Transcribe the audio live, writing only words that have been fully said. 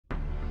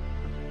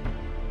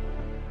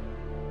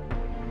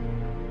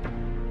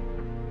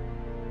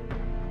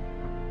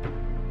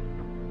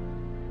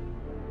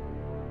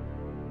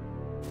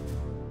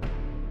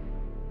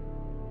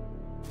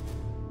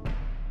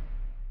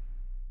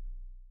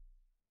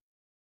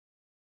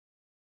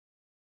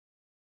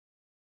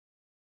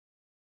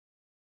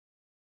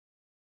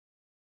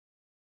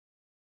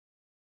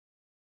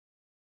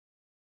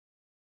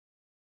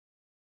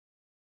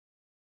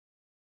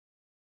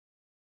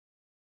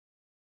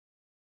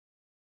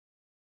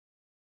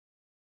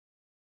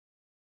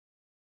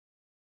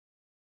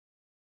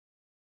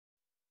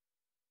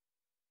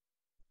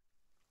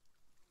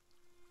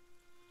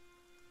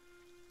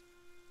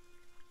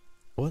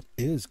What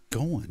is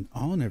going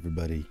on,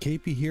 everybody?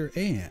 KP here,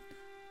 and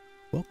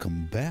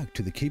welcome back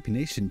to the KP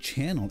Nation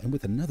channel, and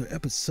with another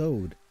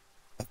episode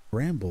of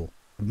Bramble,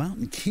 the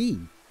Mountain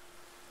King.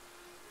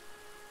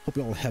 Hope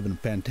you all are having a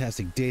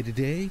fantastic day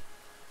today.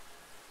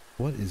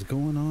 What is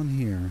going on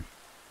here?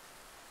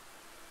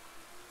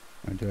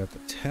 I do have to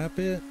tap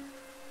it.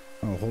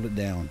 Oh, hold it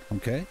down.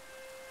 Okay.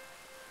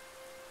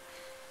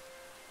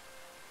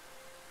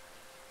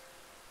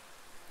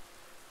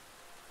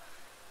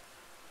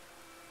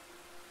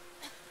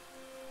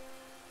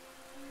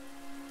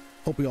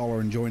 Hope you all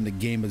are enjoying the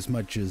game as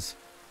much as,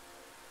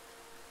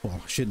 well,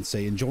 I shouldn't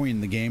say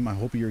enjoying the game. I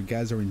hope you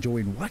guys are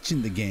enjoying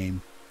watching the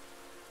game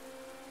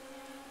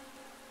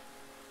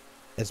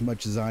as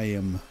much as I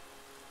am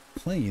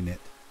playing it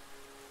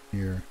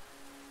here.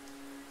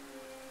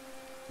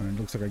 All right,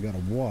 looks like I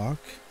gotta walk.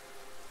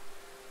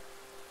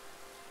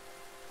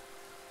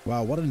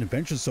 Wow, what an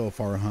adventure so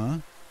far, huh?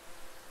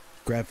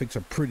 Graphics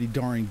are pretty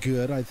darn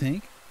good, I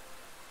think.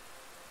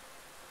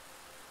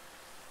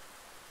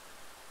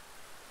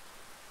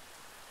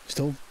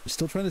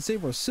 Still trying to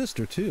save our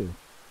sister too.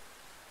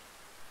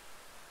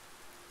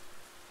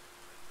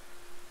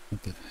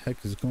 What the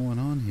heck is going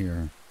on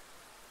here?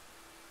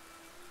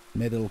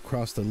 Made it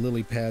across the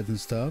lily pads and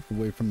stuff,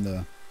 away from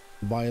the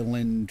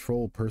violin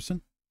troll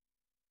person.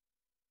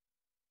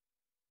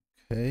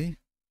 Okay.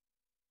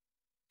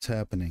 What's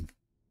happening?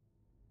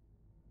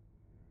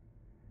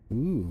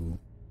 Ooh.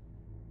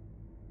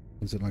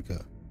 Is it like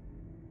a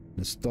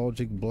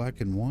nostalgic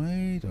black and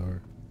white,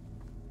 or?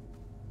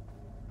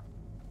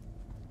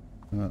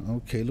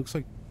 Okay, looks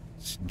like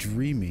it's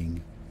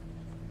dreaming.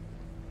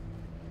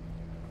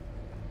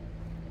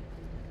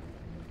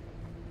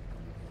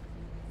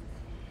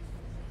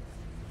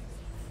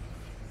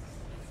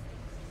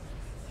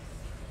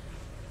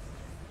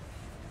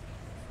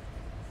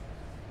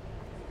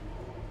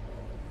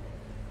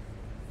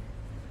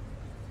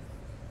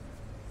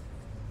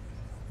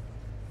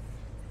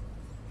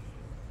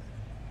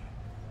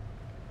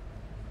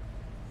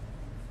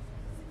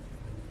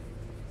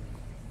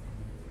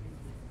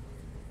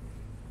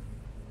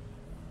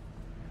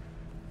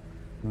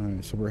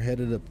 Alright, so we're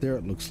headed up there,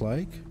 it looks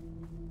like.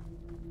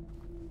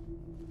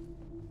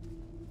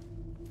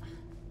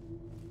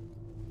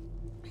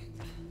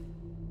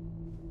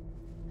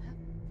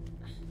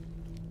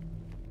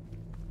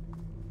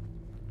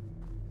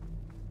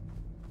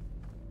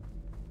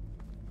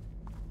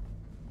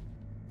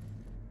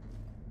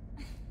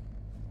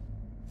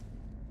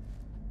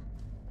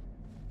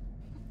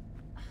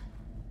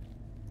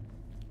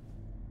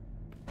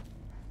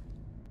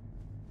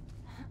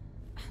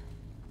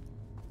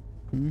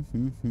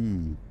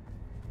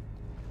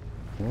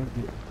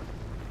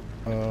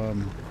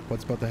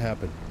 What's about to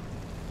happen?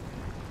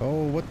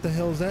 Oh, what the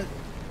hell is that?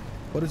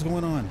 What is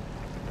going on?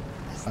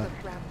 As the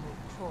bramble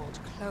crawled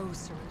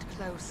closer and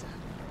closer.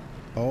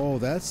 Oh,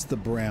 that's the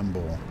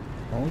bramble.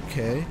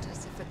 Okay.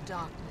 As if a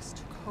darkness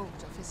took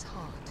hold of his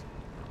heart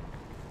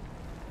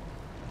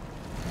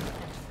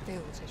and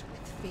filled it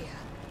with fear.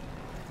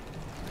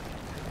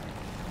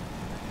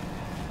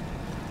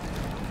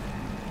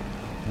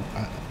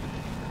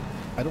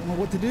 I don't know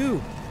what to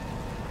do.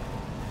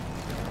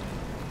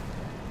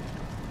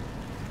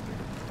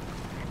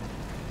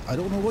 I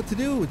don't know what to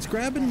do. It's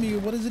grabbing me.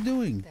 What is it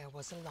doing? There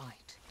was a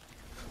light.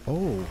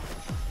 Oh.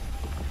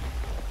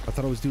 I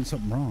thought I was doing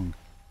something wrong.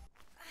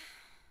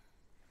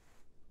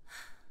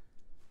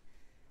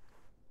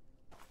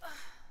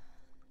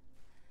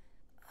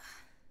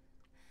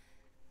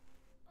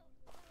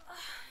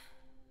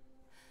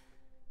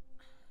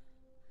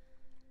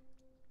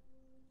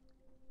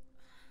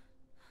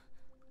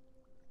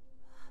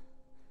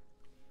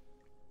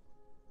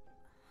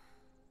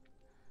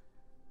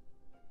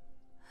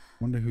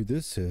 Wonder who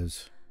this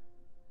is.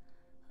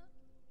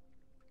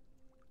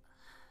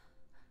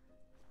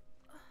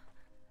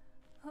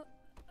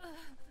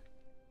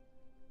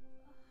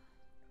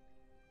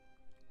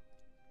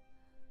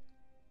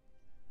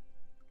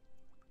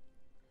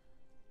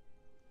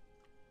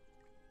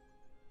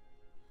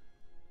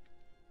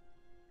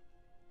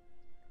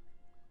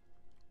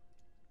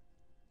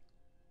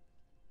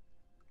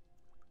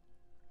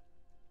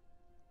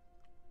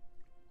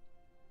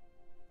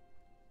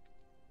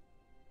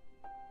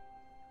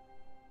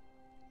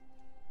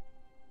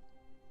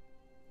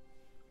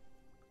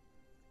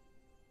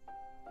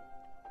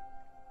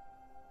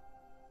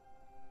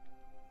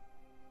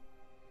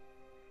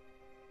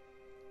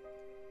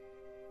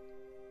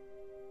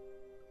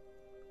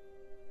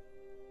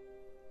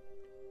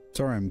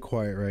 Sorry I'm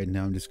quiet right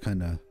now. I'm just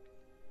kind of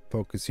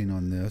focusing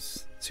on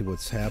this. See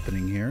what's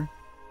happening here.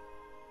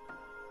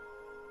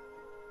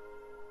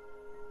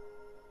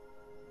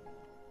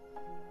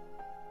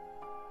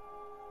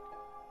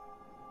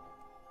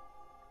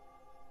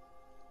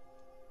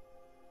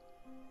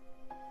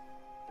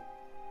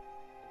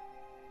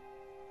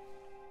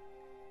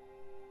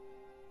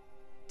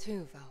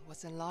 Tuva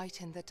was a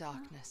light in the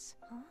darkness.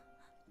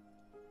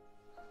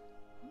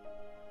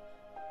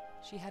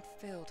 She had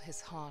filled his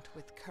heart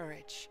with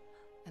courage,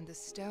 and the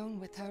stone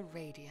with her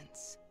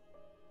radiance.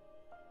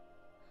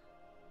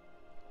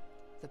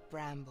 The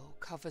bramble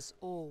covers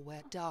all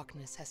where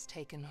darkness has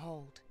taken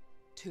hold,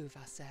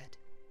 Tuva said.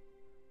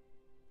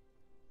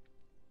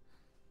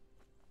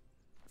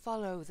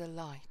 Follow the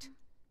light.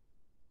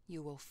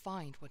 You will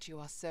find what you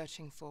are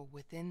searching for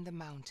within the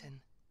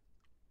mountain.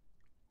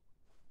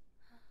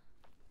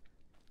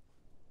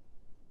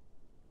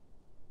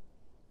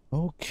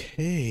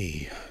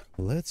 Okay,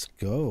 let's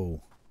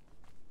go.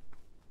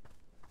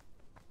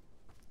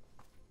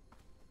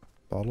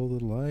 Follow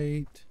the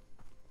light.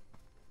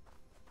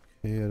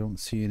 Okay, I don't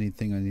see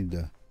anything I need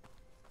to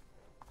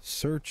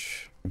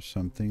search or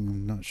something.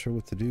 I'm not sure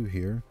what to do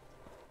here.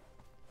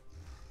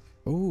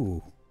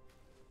 Oh.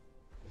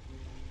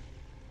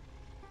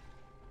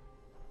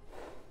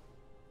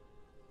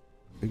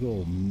 Big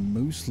old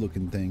moose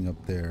looking thing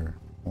up there.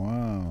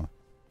 Wow.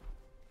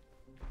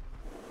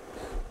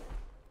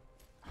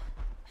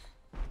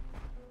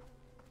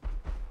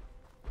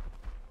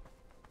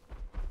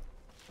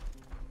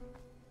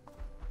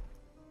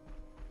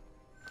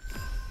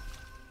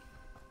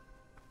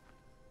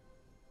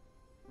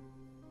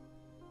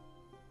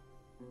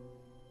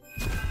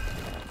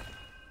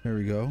 There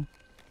we go.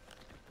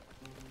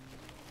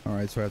 All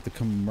right, so I have to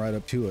come right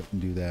up to it and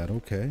do that.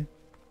 Okay.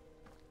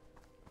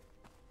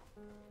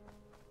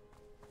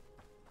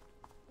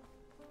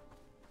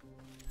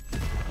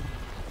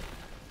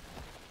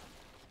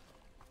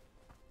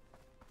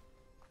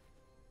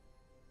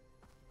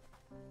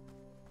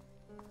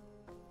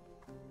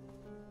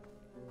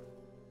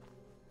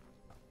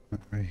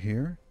 Right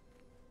here.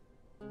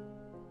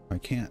 I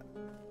can't.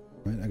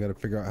 Right, I got to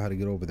figure out how to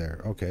get over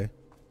there. Okay.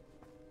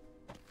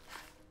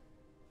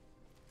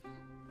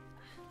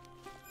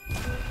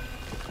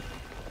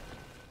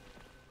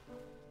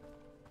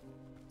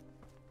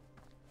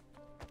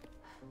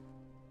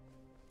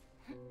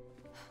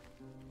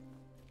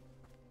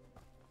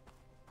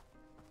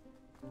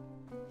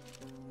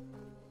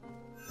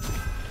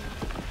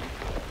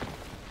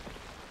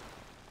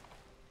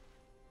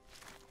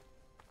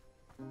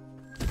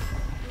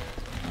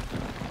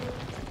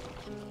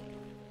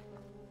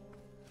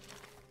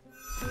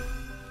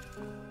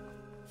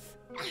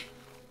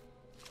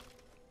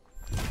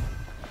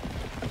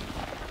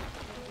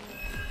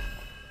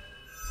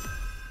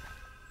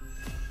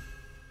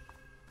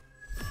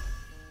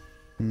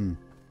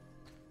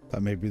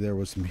 Thought maybe there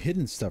was some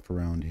hidden stuff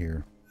around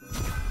here.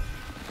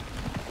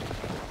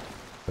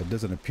 But it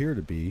doesn't appear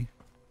to be.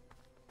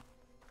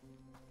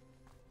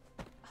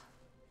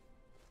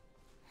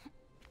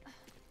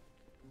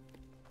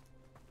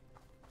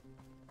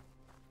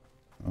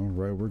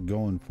 Alright, we're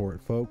going for it,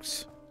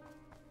 folks.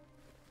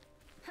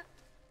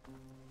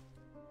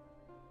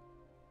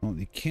 Well,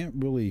 you can't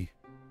really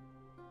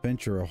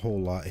venture a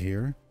whole lot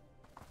here.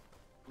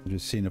 I'm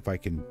just seeing if I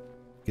can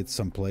get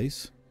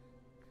someplace.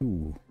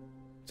 Ooh.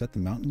 Is that the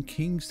Mountain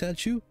King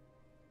statue?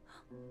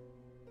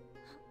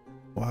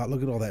 Wow,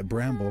 look at all that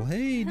bramble.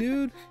 Hey,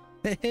 dude.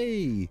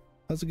 Hey,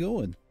 how's it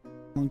going?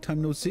 Long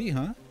time no see,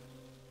 huh?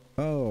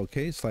 Oh,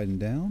 okay, sliding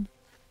down.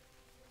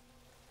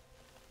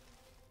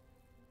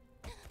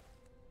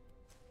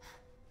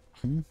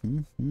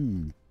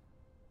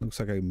 Looks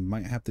like I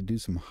might have to do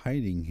some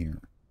hiding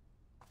here.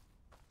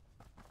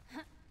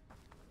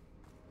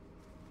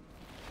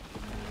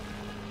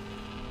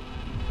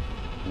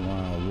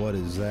 Wow, what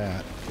is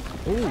that?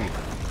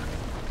 Oh!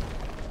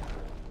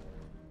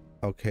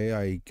 Okay,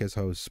 I guess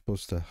I was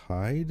supposed to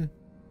hide.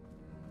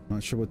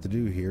 Not sure what to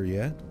do here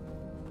yet.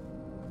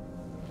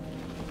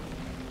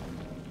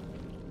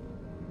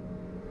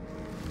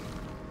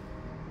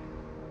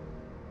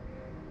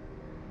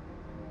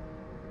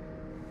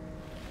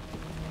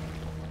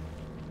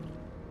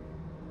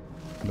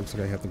 Looks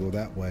like I have to go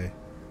that way.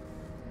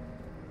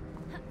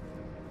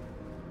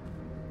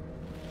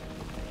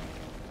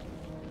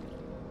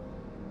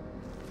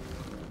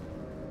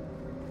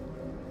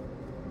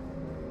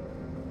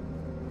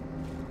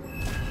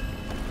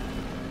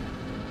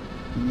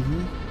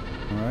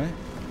 All right.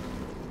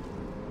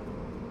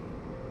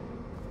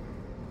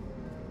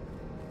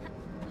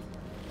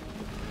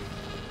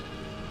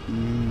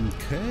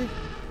 Okay.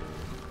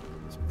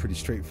 It's pretty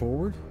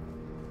straightforward.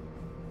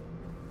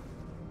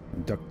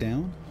 Duck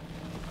down.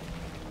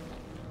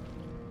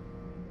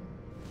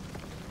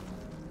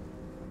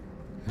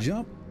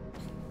 Jump.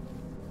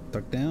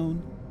 Duck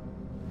down.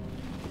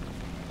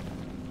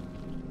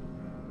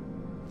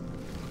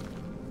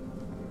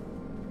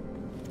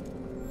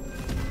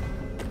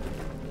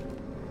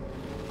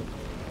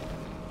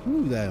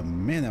 Ooh, that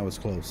man, that was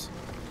close.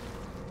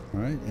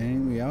 All right,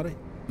 and we out it.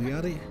 We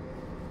got it.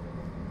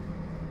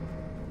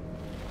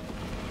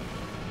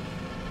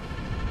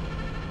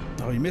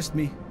 Oh, you missed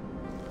me.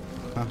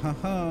 Ha ha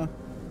ha.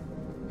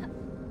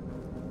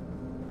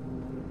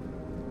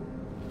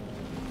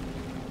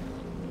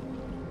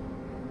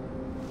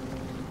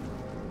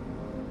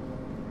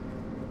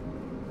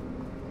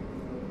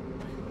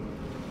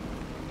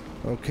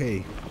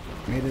 Okay,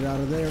 made it out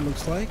of there,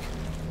 looks like.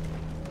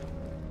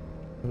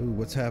 Ooh,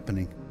 what's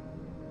happening?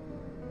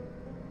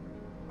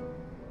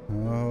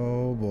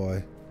 Oh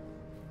boy.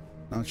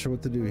 Not sure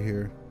what to do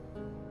here.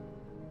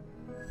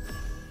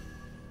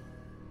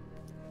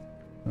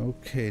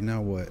 Okay,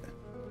 now what?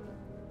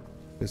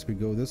 Guess we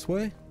go this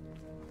way?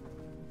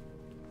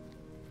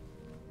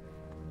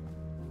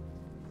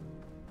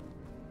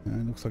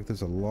 And looks like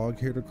there's a log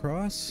here to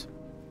cross.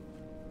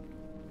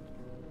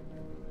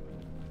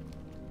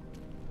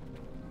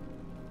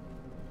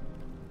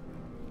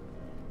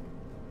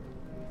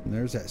 And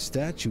there's that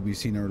statue we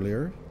seen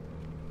earlier.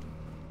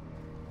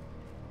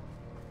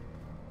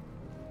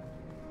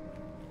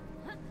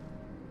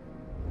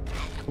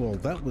 Well,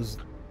 that was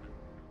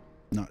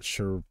not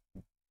sure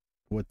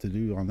what to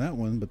do on that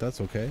one, but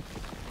that's okay.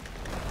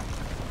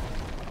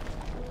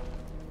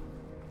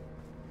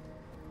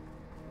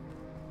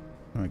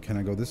 All right, can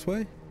I go this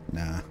way?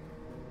 Nah.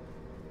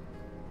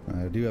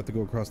 I do have to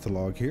go across the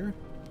log here.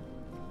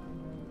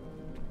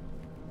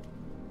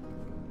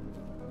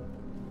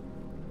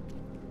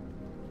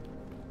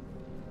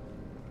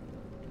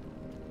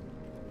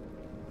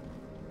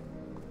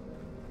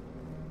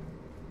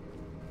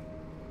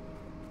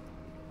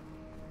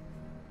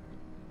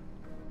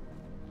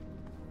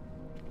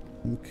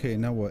 Okay,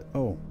 now what?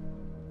 Oh,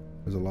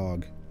 there's a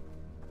log.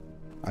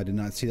 I did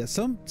not see that.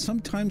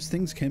 Sometimes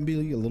things can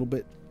be a little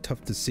bit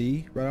tough to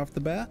see right off the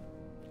bat.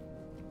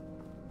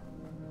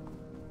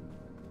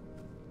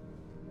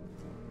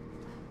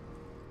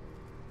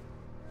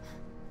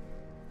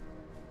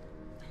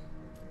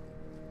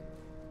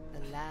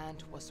 The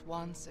land was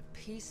once a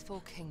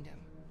peaceful kingdom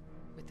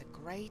with a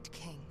great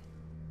king.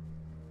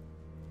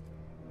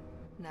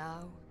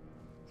 Now,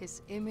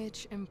 his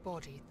image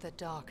embodied the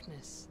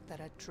darkness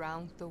that had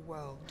drowned the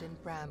world in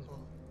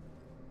Bramble.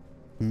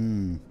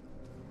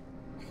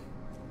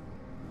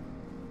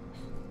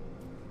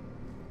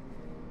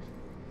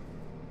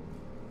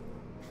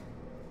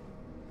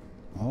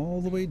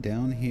 All the way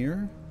down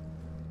here.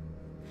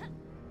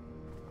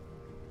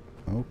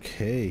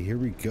 Okay, here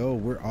we go.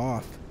 We're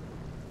off.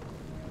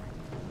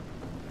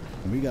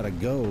 And we gotta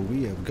go.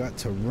 We have got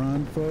to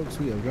run, folks.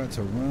 We have got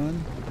to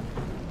run.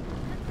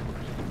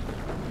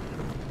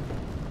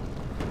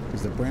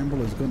 Because the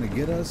bramble is going to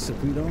get us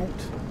if we don't.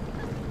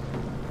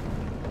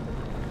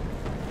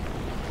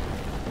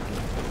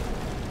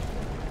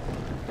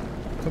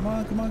 Come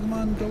on, come on, come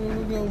on. Go,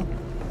 go, go, go.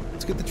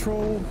 Let's get the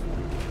troll.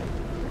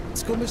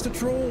 Let's go, Mr.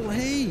 Troll.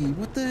 Hey,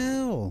 what the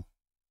hell?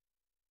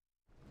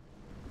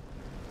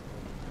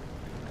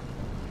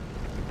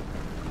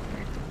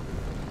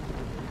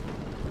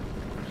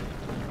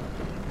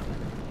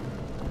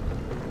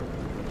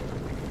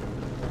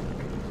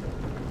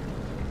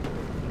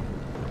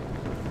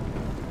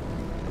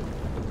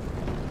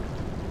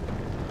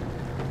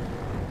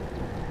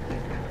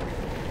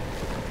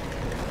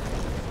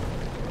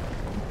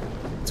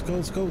 Let's go,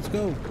 let's go, let's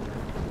go.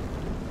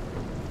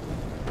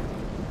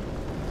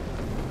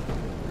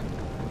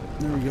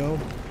 There we go.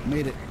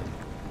 Made it.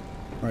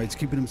 All right, it's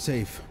keeping him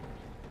safe.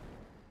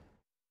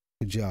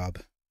 Good job.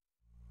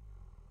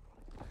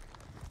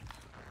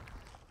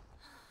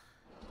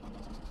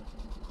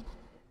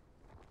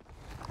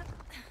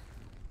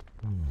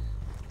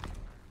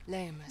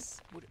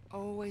 Lillemor would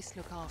always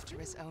look after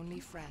his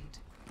only friend.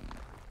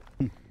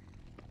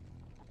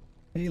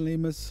 Hey,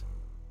 Lillemor.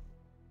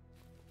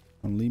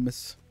 I'm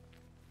Lillemor.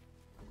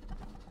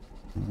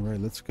 All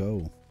right, let's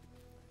go.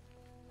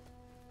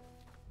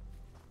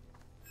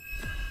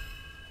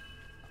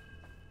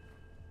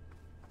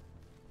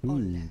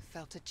 Olle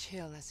felt a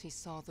chill as he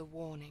saw the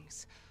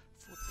warnings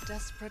for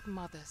desperate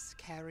mothers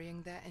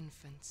carrying their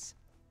infants.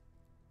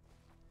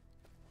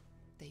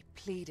 They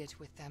pleaded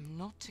with them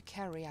not to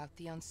carry out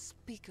the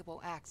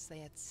unspeakable acts they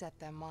had set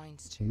their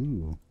minds to.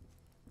 Ooh.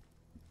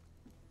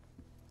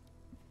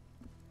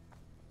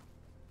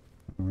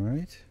 All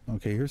right.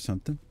 Okay, here's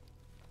something.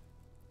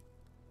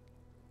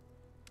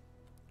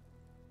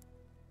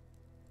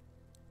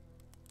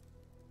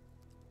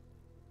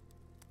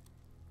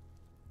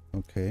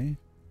 Okay.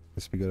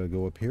 Guess we gotta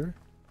go up here.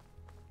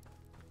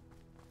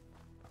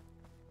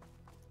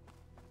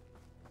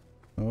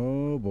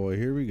 Oh boy,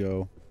 here we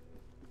go.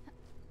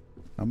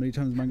 How many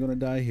times am I gonna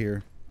die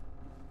here?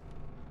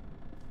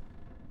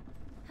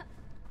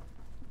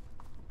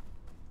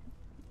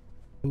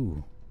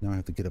 Ooh, now I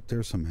have to get up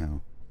there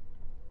somehow.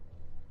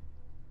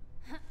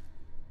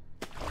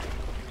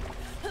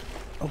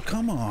 Oh,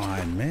 come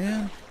on,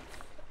 man.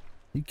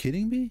 You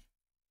kidding me?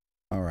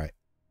 All right.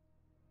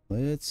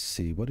 Let's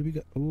see. What do we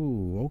got?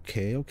 Ooh,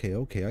 okay, okay,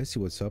 okay. I see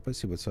what's up. I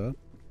see what's up.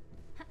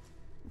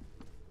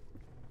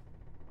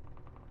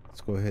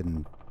 Let's go ahead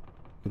and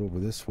get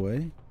over this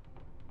way.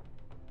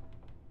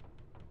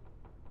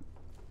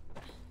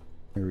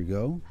 There we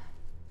go.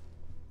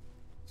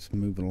 Let's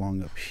move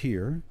along up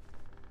here.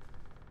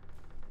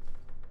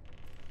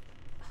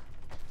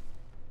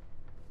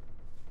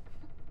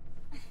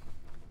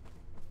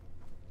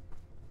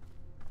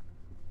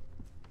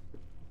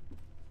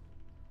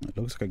 It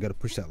looks like I got to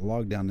push that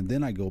log down and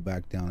then I go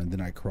back down and then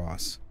I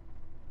cross.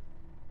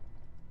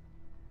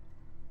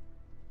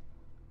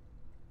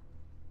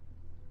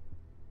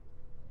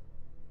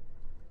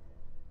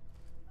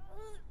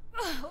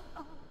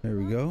 There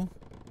we go.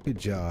 Good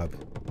job.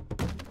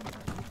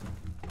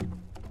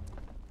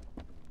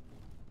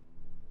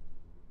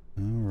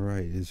 All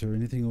right. is there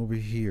anything over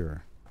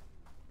here?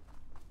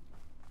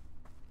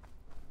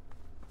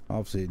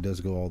 Obviously it does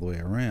go all the way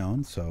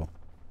around, so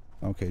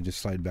okay, just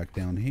slide back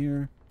down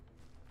here.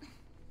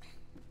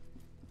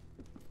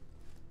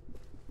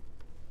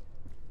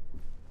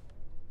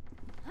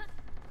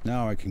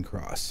 Now I can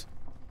cross.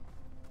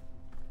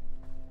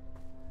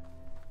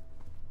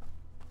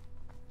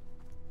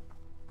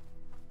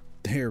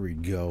 There we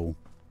go.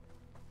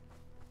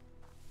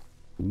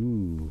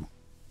 Ooh.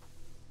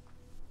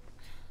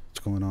 What's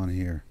going on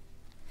here?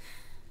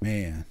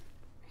 Man.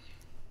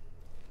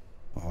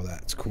 Oh,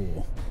 that's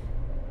cool.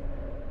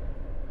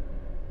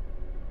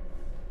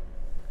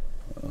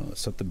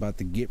 Something about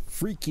to get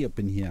freaky up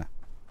in here.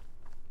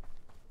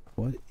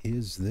 What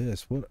is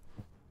this? What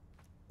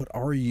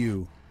are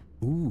you?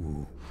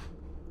 Ooh.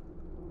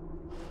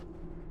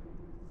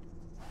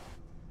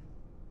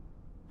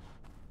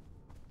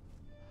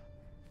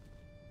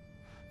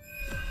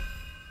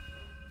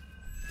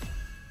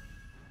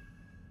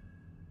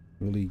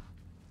 Really?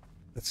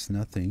 That's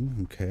nothing.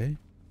 Okay.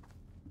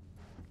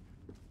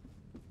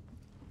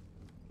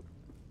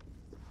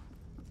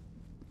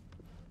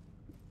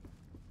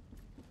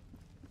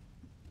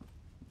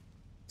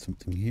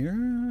 Something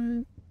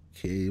here.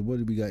 Okay, what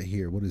do we got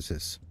here? What is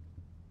this?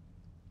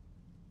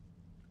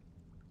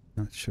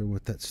 Not sure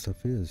what that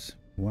stuff is.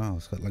 Wow,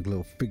 it's got like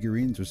little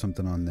figurines or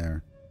something on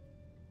there.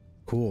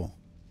 Cool.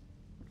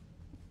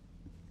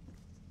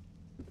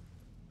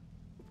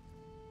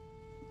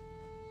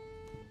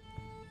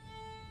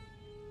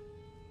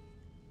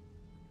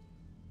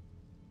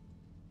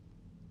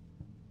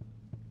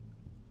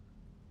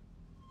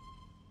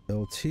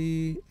 LT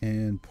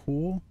and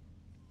pool.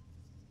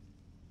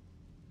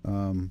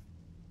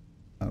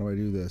 How do I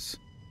do this?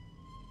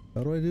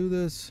 How do I do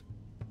this?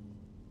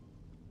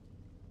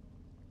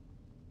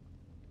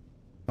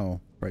 Oh,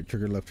 right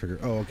trigger, left trigger.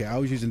 Oh, okay. I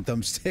was using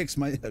thumbsticks.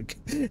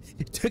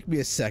 It took me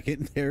a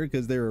second there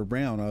because they were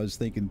brown. I was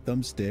thinking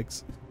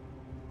thumbsticks.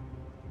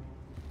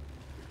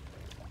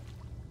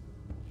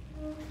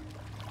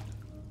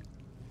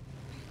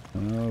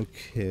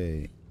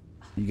 Okay.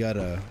 You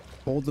gotta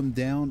hold them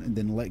down and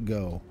then let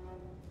go.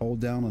 Hold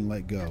down and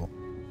let go.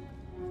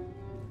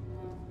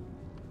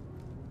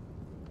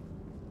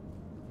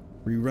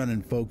 We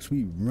running, folks.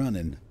 We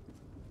running.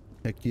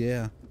 Heck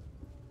yeah.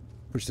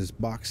 Push this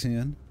box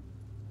in.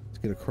 Let's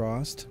get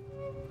across.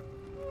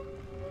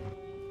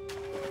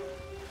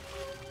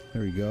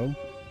 There we go.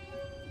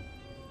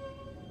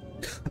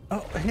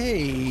 Oh,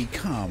 hey,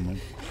 come.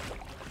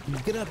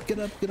 Get up, get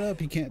up, get up.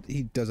 He can't,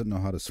 he doesn't know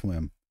how to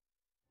swim.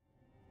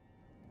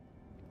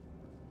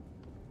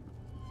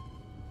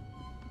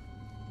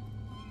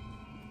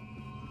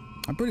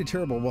 I'm pretty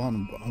terrible while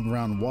I'm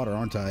around water,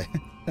 aren't I?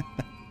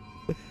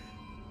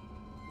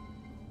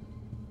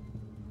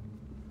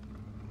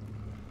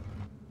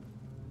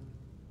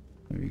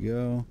 There we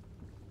go.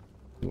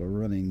 Do a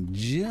running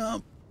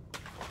jump.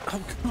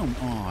 Oh, come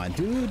on,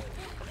 dude.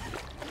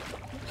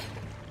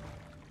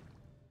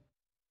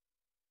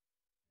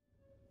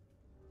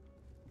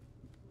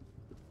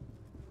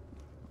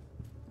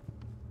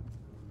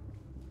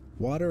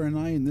 Water and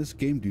I in this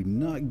game do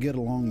not get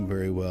along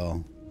very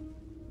well.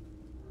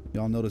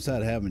 Y'all notice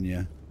that, haven't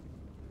you?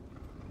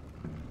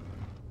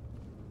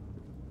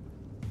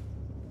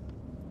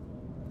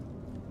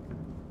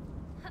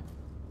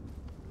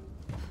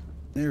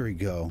 There we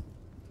go.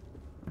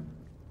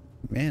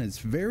 Man, it's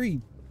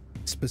very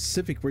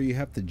specific where you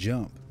have to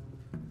jump.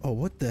 Oh,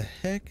 what the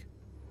heck?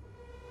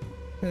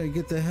 Gotta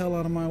get the hell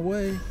out of my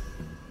way.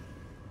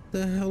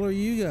 The hell are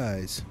you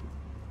guys?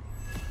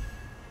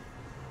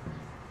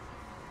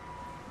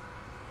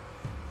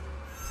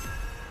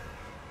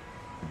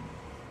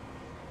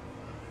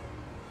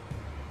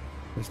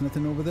 There's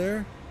nothing over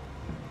there?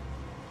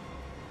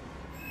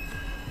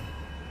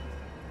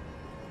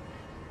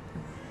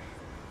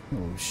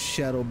 Oh,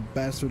 shadow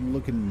bastard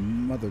looking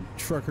mother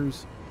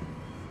truckers.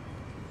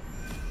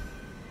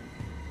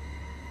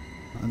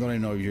 I don't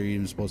even know if you're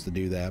even supposed to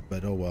do that,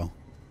 but oh well.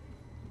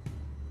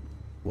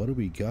 What do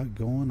we got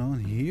going on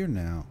here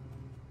now?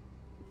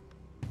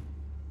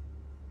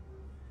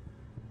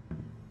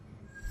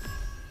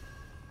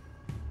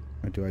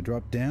 Or do I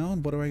drop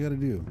down? What do I gotta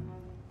do?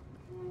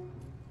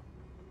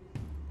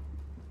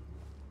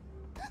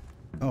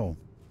 Oh,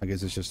 I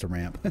guess it's just a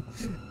ramp.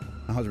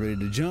 I was ready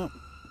to jump.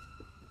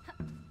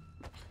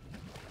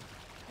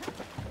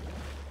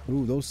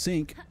 Ooh, those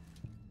sink.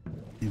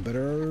 You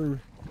better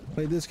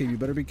play this game. You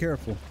better be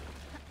careful.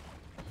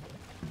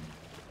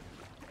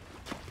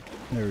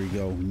 There we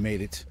go. We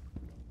made it.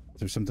 Is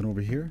there something over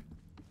here?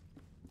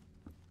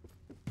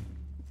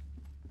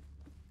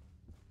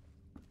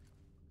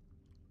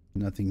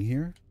 Nothing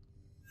here.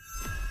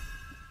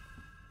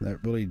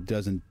 That really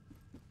doesn't,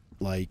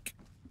 like,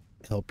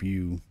 help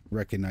you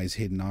recognize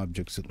hidden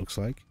objects, it looks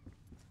like.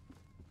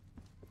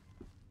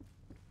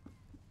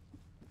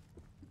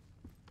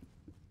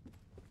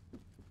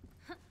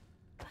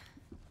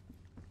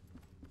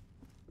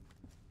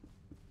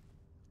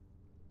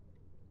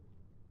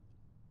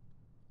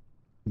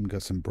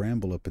 Got some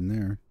bramble up in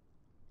there.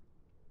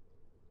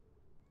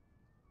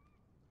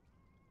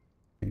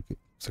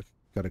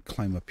 gotta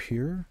climb up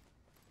here.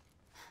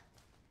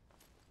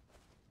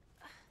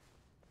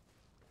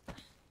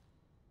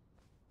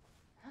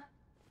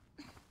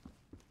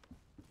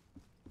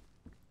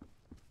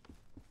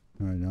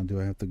 All right, now do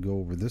I have to go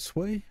over this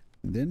way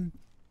and then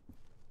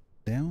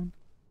down?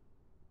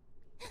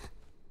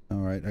 All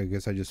right, I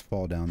guess I just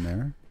fall down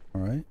there.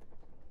 All right.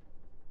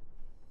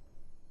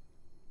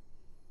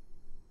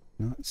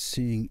 Not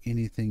seeing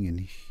anything in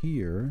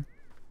here.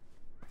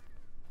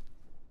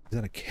 Is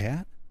that a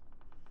cat?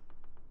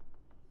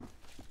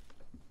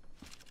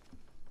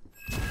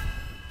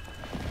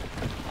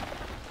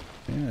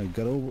 Yeah,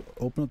 gotta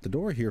open up the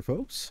door here,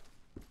 folks.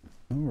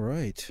 All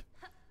right.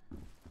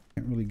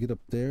 Can't really get up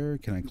there.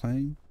 Can I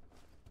climb?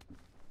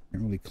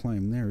 Can't really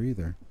climb there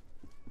either.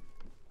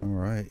 All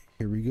right,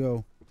 here we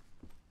go.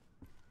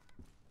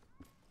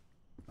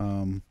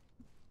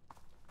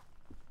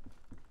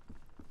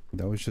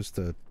 That was just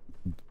a...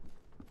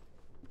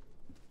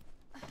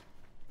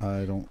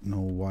 I don't know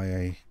why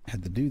I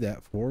had to do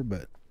that for,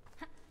 but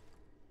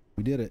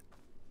we did it.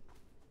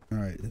 All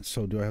right,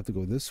 so do I have to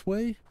go this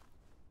way?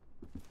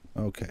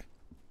 Okay.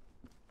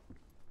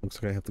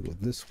 Looks like I have to go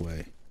this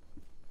way.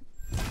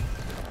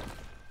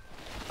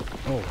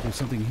 Oh, there's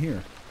something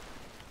here.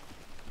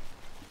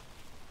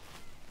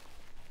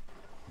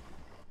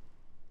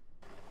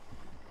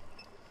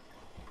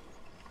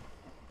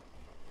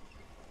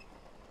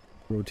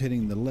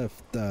 Rotating the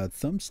left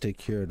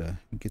thumbstick here to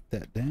get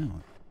that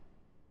down.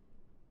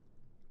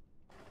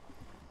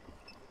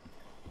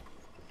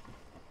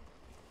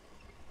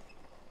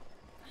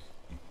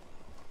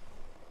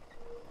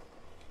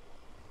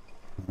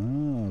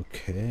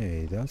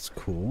 Okay, that's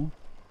cool.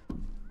 All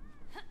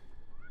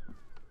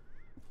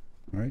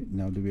right,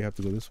 now do we have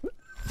to go this way?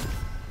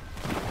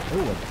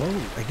 Oh, a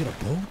boat. I get a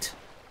boat?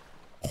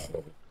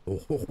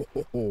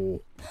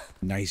 Oh.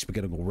 Nice, we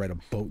gotta go ride a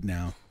boat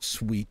now.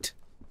 Sweet.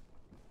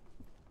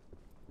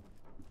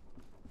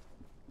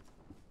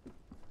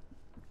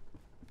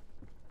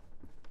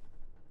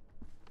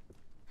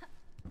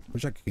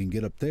 Wish I can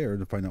get up there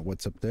to find out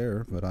what's up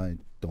there, but I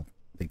don't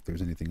think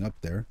there's anything up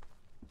there.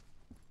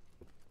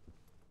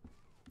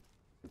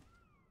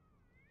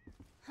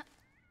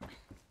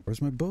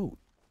 Where's my boat?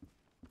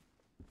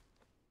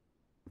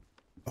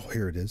 Oh,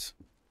 here it is.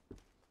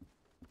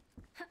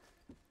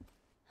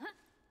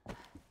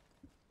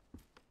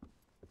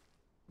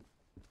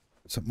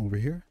 Something over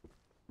here?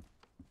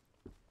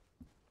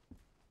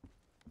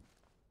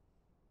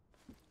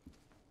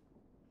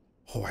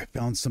 Oh, I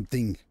found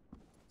something.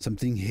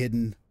 Something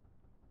hidden.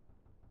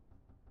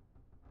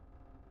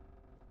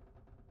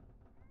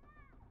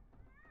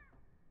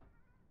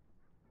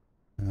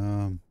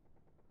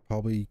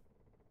 Probably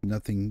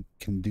nothing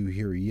can do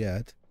here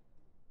yet.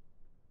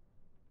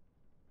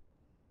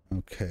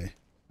 Okay.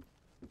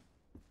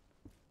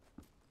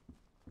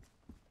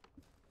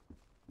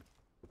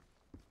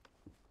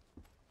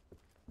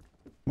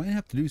 Might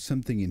have to do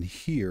something in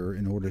here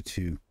in order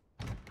to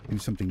do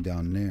something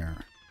down there.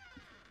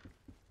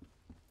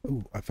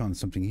 Oh, I found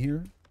something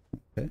here.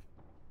 Okay.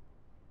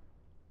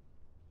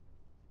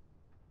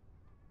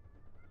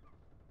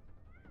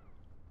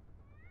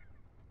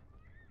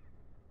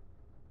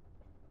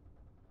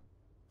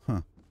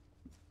 Huh.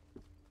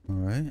 All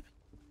right.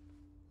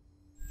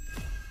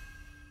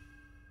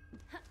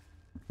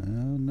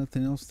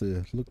 Nothing else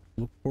to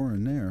look for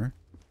in there.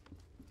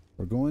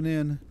 We're going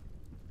in.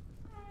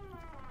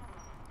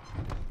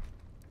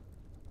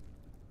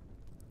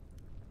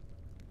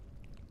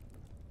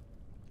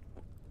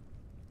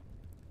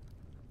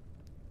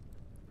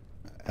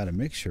 Add a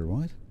mixture,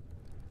 what?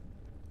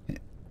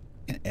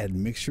 Can't add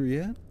mixture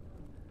yet?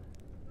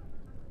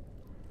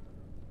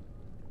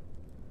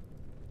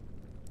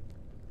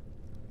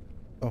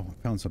 Oh,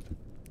 I found something.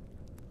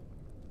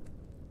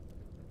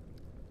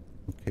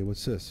 Okay,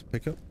 what's this?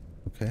 Pickup?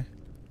 Okay.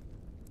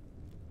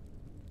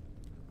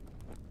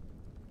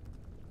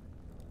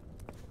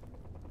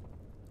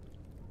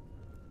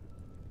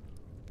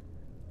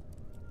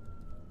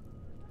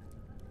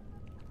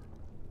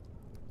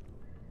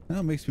 Now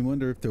it makes me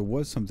wonder if there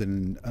was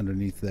something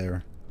underneath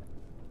there.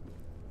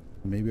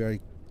 Maybe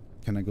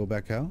can I go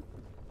back out?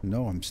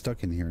 No, I'm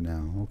stuck in here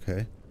now.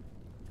 Okay.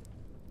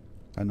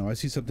 I know, I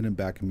see something in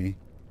back of me.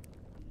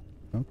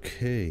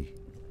 Okay.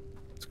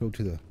 Let's go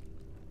to the...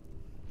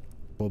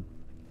 Well,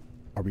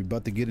 are we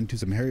about to get into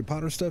some Harry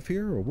Potter stuff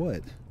here or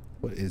what?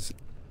 What is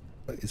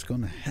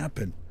going to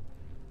happen?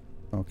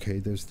 Okay,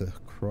 there's the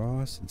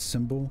cross and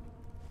symbol.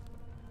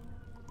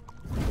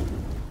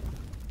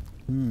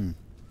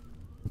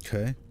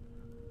 Okay.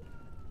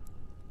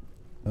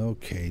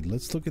 Okay,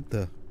 let's look at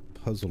the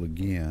puzzle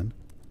again.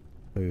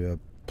 We have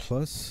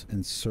plus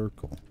and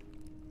circle.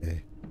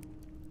 Okay.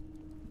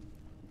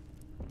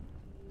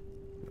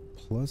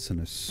 Plus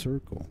and a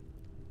circle.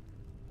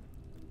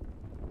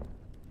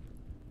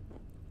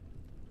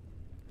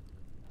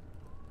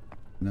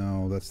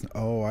 No, that's...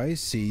 Oh, I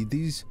see.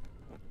 These...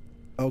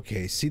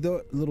 Okay, see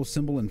the little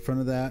symbol in front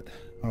of that?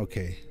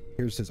 Okay,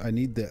 here's this. I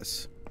need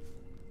this.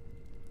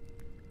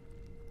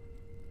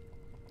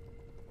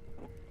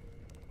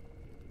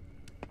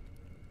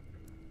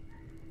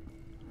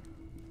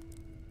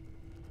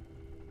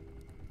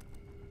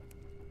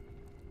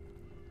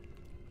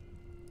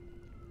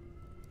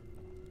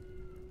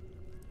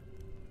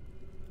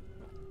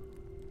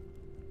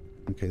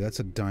 Okay,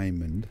 that's a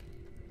diamond.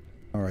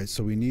 All right,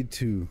 so we need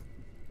to...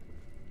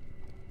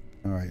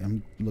 All right,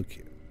 I'm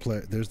looking.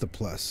 There's the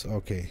plus.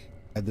 Okay,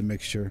 add the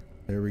mixture.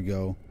 There we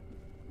go.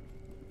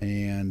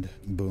 And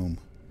boom.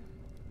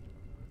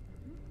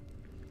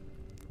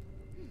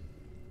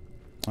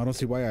 I don't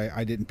see why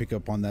I didn't pick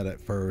up on that at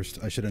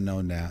first. I should have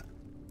known that.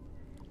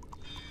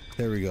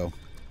 There we go.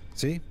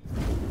 See?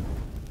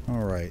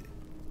 All right.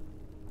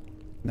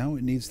 Now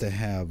it needs to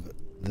have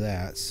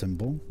that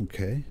symbol.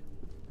 Okay.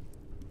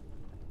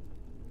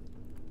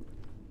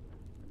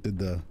 Did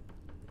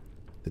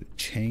it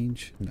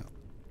change? No.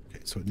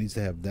 Okay, so it needs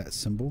to have that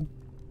symbol.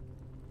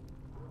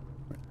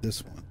 Right,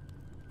 this one.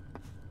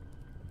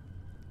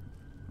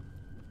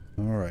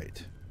 All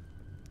right.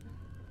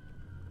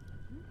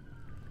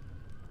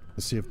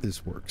 Let's see if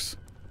this works.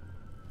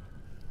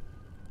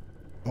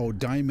 Oh,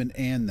 diamond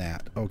and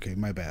that. Okay,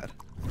 my bad.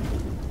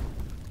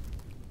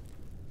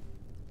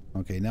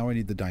 Okay, now I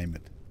need the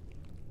diamond.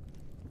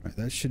 All right,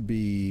 that should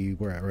be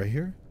where at? Right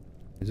here?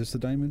 Is this the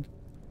diamond?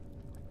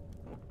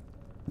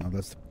 No,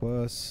 that's the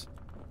plus.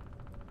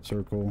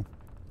 Circle.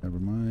 Never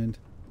mind.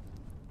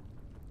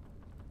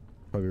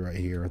 Probably right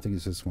here. I think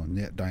it's this one.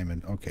 Yeah,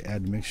 diamond. Okay,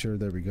 add mixture.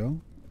 There we go.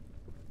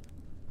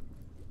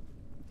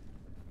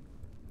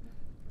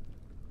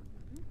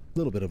 A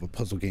little bit of a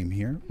puzzle game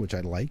here, which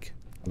I like.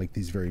 I like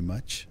these very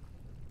much.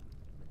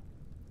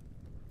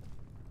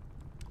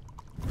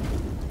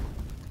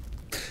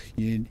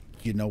 You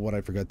know what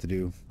I forgot to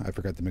do? I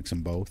forgot to mix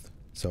them both.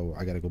 So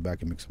I got to go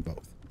back and mix them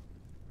both.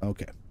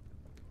 Okay.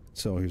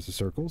 So here's the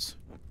circles.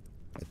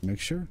 Add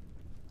mixture.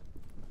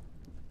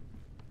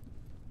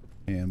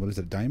 And what is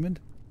it? Diamond?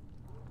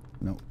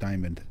 No,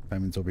 diamond.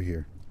 Diamond's over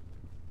here.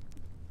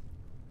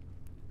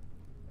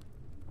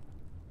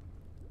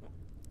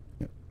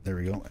 Yep, there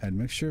we go. Add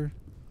mixture.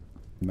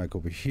 Come back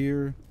over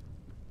here.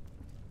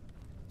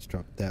 Let's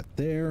drop that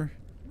there.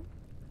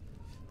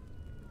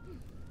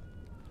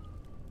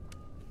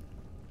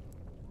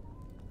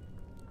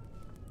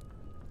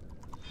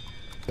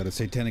 Got a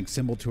satanic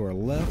symbol to our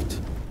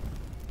left.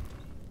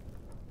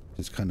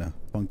 Just kind of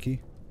funky,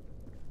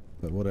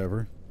 but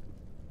whatever.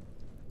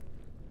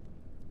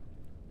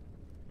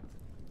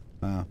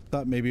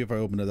 Thought maybe if I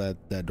opened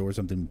that door,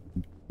 something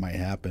might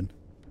happen.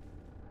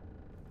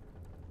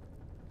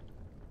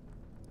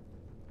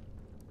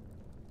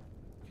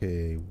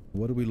 Okay,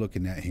 what are we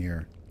looking at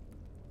here?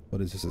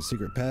 What is this, a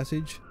secret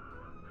passage?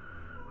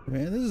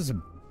 Man, this is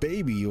a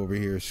baby over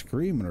here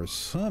screaming or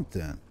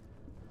something.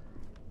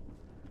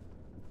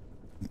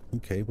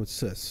 Okay, what's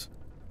this?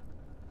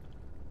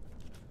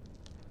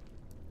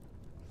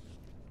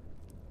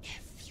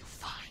 If you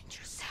find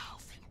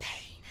yourself in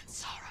pain and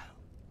sorrow,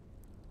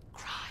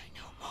 cry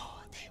no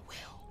more, they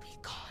will be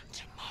gone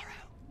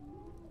tomorrow.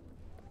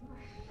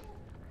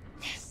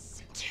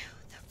 Listen to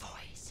the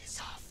voices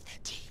of the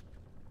deep,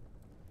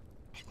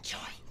 and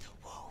join the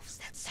wolves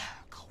that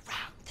circle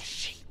round the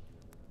sheep.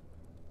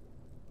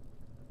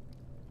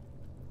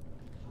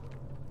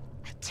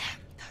 A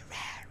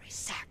temporary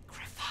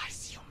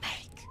sacrifice you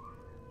make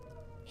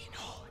in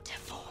order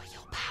for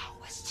your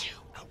powers to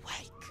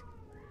awake.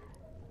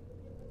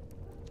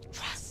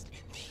 Trust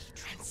in the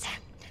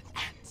transcendent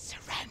and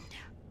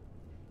surrender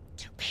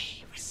to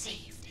be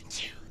received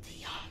into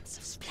the arms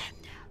of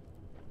splendor.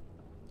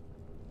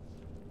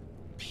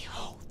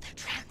 Behold the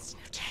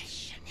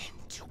transmutation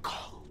into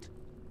gold.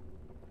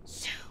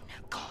 Soon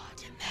a god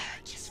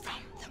emerges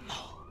from the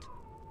mold.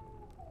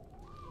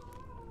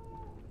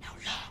 No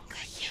longer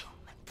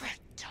human,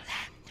 brittle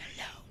and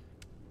alone.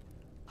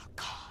 A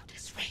god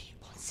is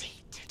reborn,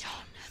 seated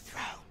on a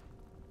throne.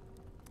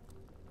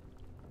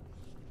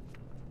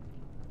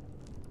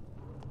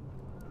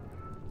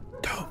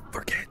 Don't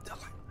forget to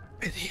like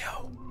the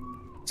video,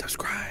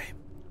 subscribe,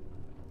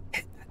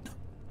 hit that note,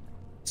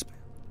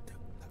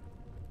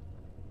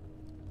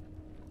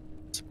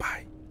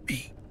 spy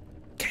me,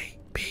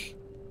 KB.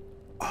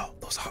 All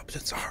those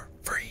options are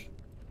free.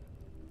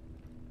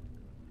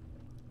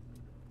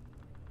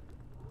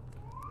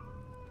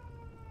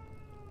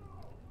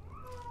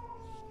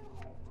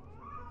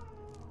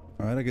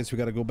 All right, I guess we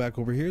got to go back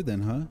over here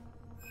then, huh?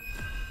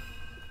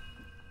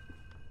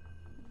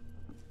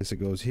 Guess it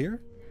goes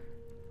here.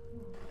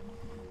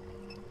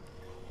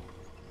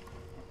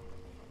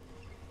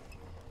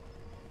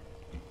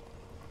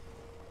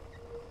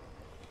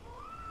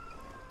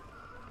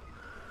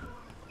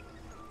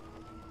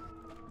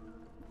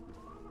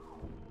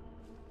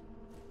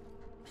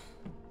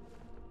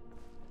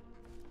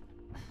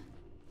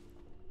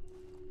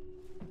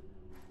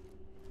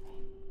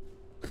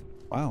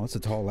 Wow, that's a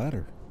tall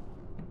ladder.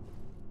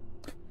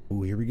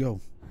 Oh, here we go.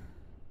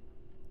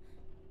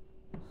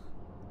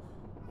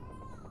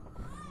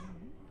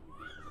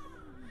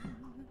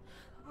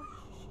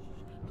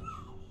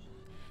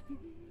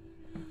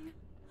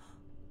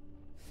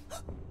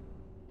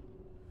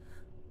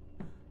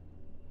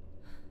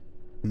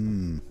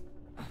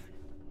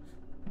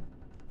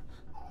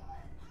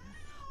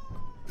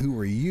 Who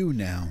are you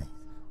now?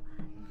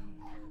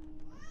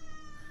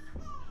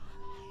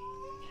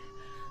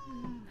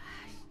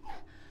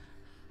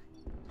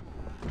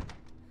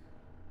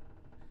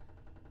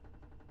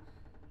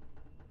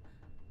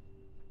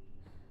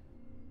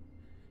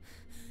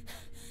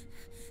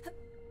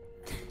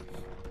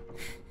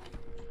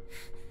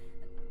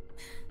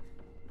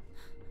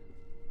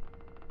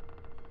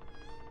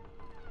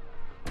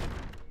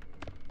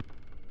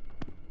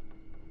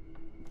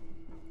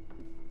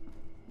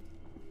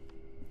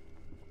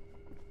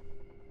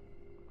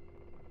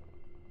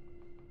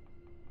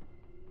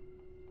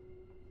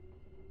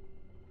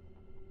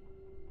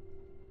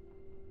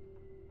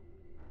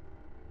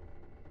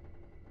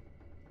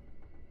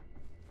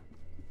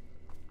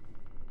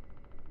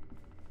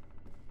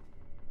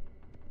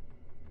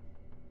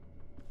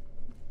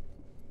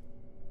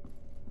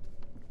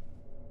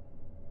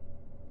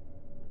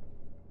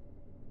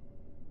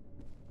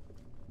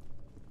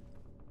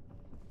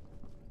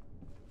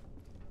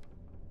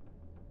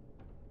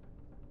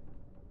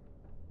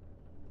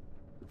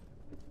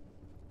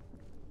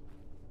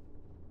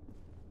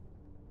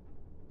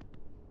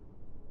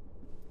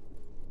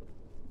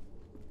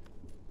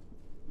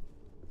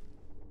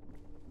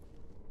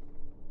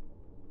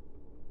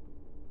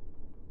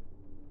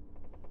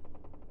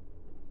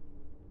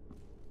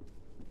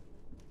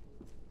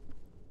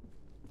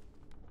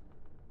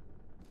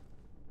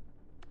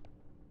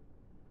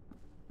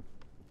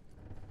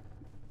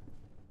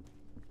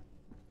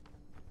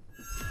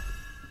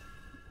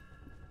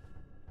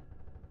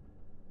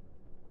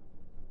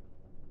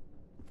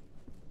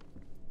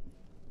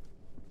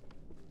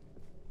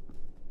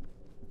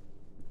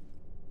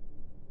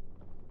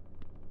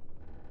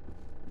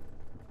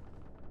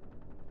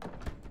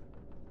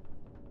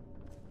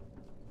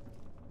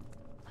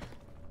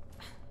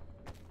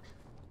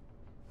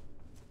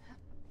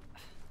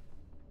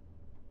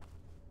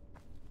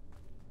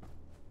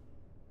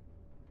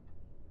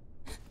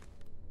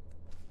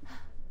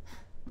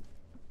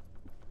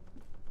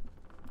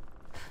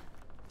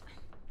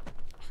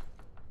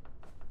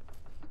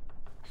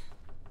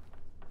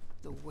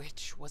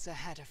 witch was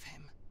ahead of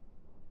him.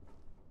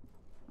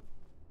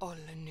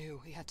 Olle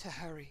knew he had to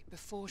hurry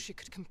before she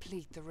could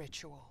complete the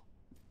ritual.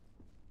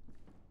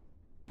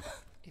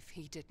 If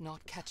he did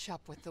not catch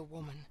up with the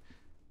woman,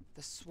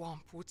 the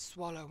swamp would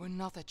swallow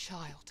another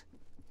child.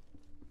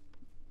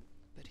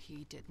 But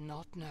he did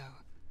not know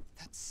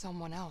that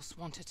someone else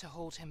wanted to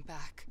hold him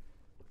back.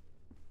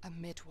 A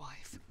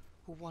midwife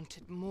who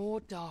wanted more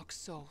dark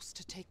souls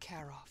to take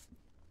care of.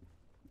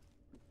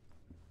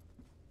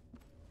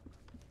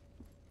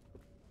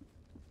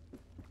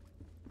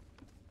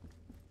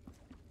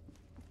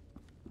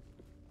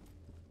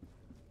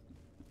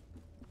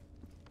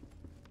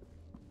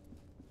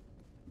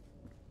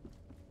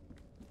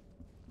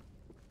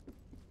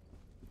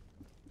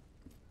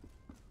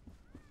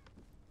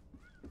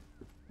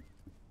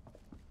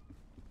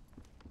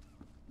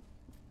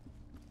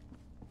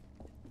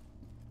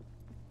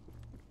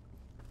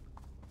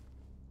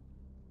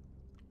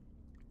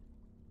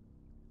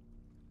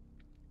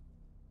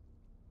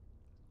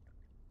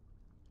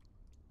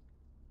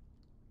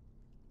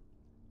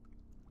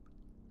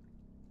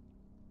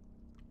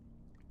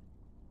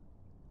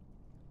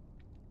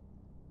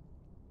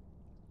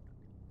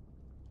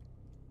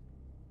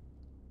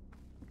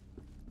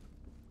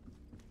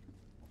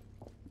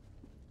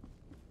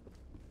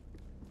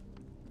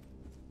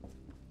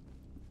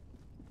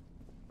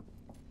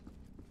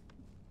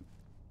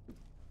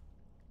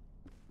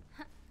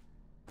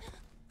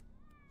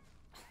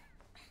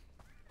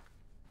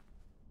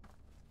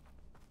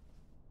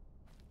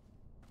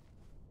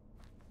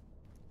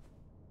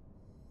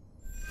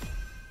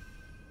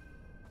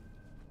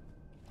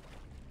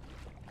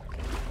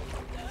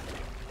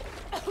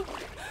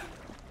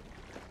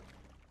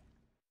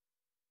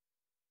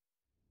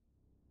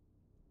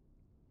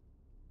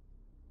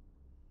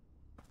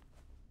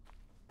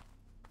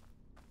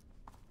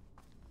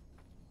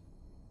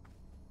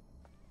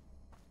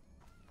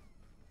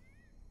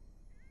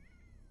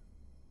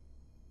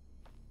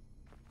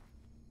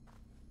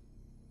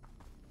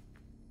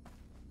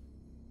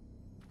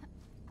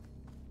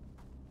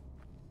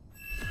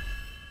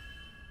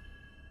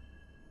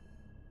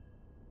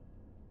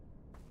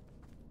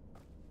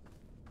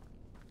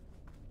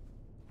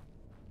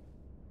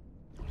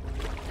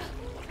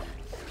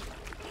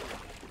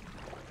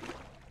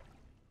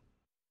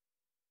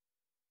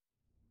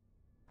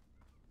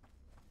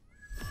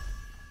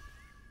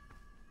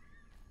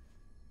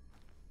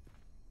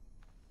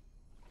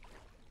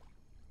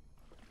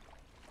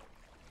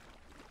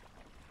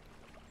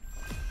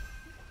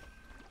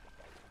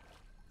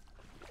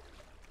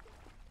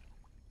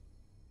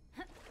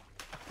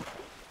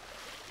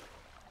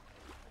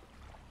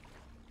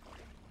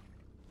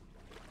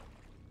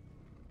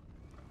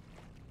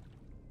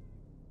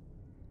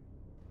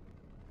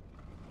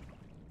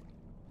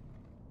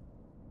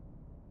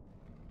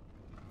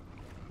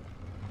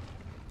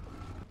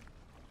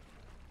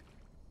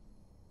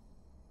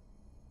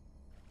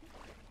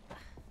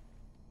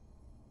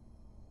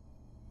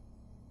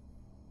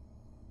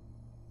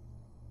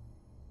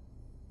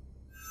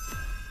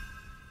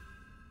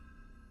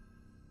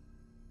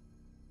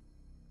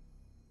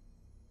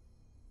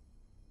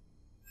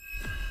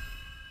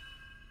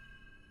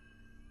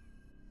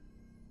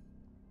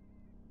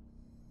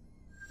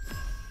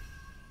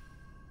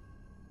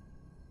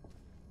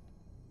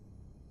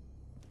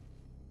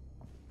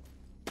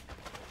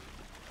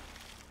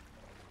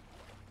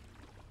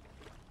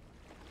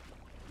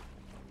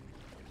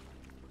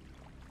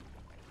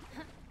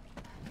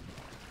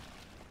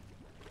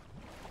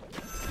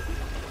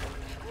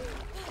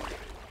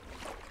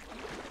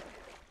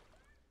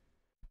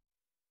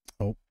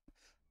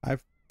 I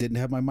didn't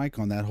have my mic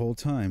on that whole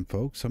time,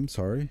 folks. I'm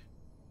sorry.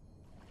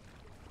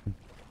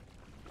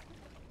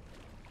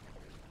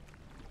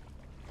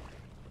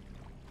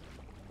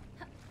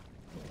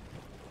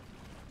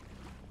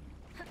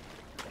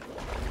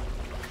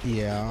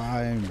 Yeah,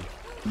 I'm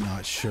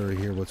not sure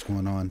here what's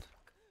going on.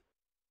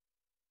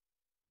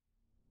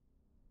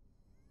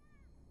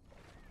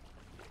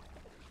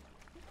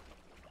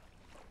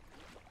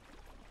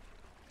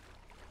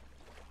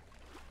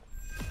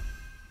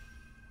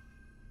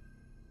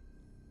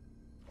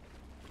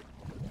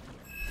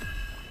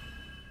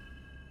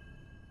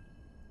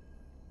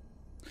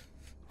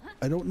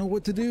 I don't know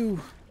what to do.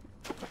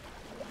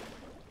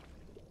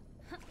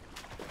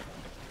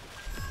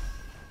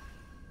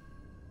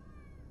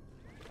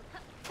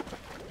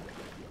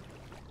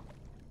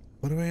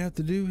 What do I have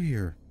to do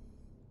here?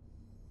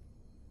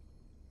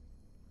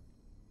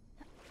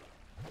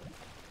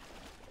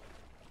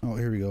 Oh,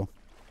 here we go.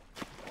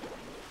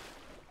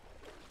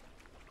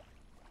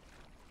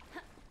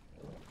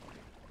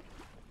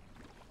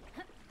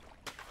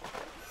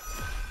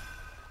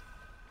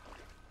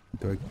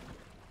 Do I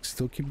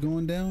still keep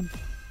going down?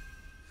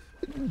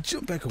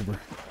 Jump back over.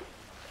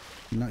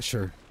 I'm not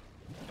sure.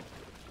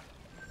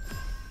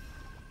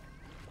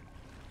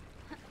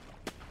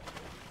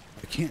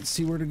 I can't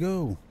see where to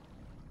go.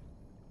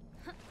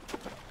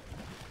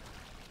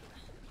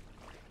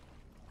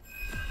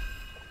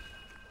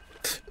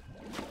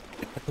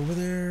 Back over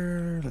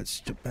there. Let's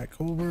jump back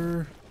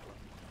over.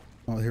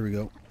 Oh, here we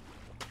go.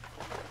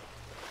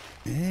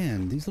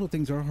 Man, these little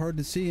things are hard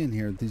to see in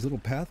here. These little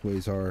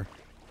pathways are.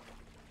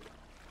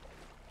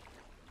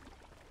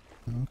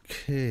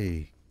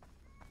 Okay.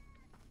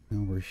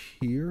 Now we're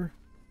here.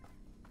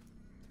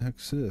 What the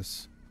heck's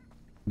this?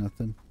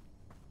 Nothing.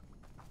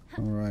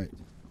 All right.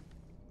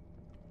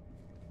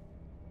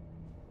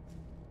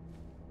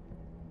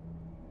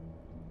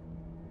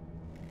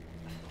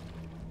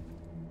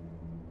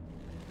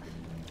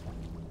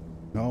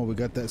 Oh, we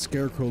got that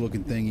scarecrow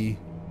looking thingy.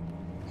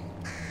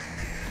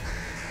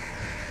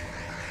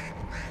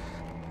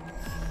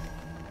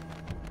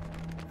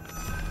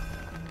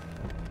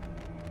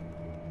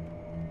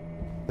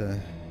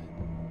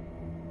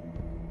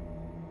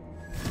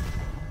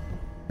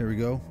 There we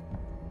go.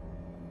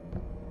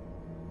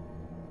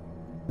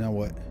 Now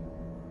what?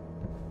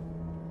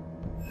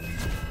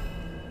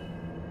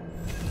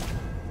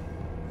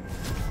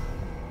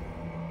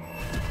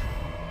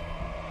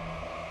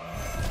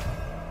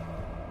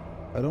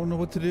 I don't know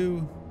what to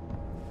do.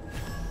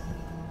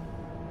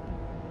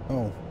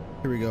 Oh,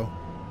 here we go.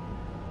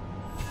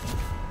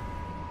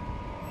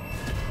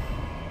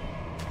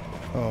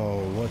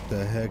 Oh, what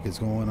the heck is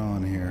going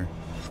on here?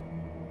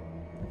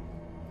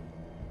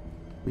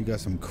 We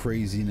got some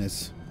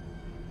craziness.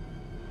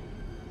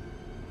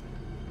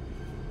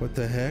 What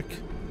the heck?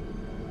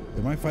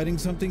 Am I fighting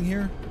something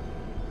here?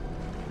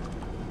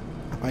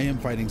 I am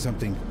fighting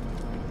something.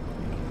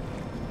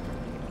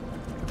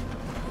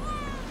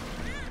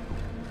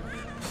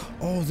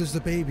 Oh, there's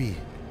the baby.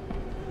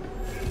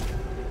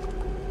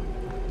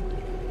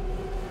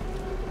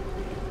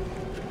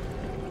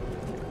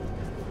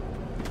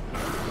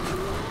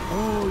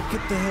 Oh,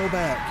 get the hell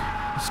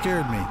back. You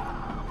scared me.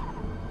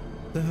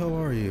 What the hell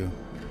are you?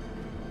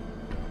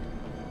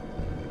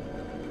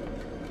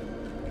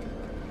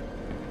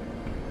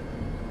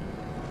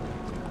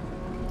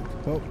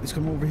 Oh, he's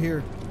coming over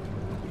here.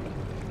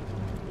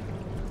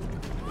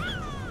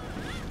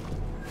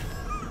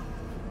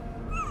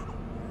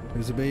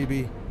 There's a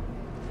baby.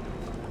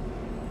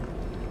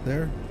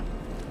 There?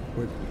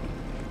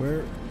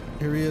 Where?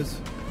 Here he is.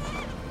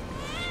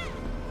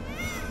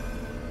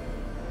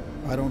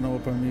 I don't know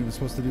if I'm even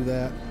supposed to do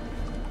that.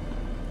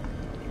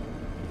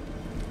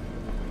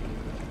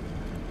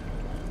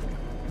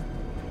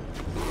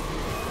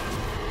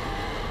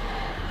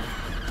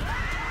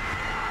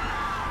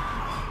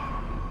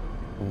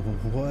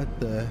 What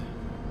the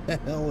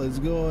hell is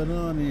going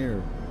on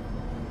here?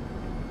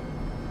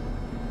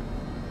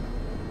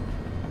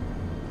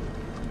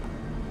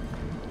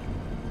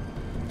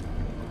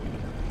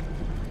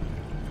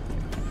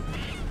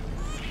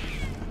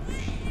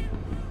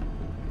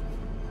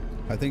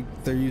 I think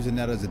they're using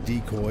that as a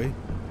decoy.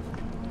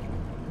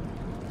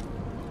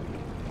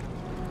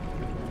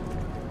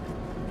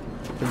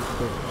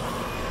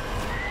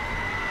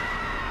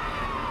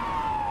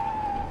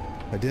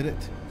 I did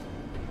it.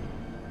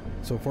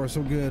 So far,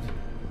 so good.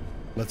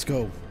 Let's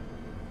go.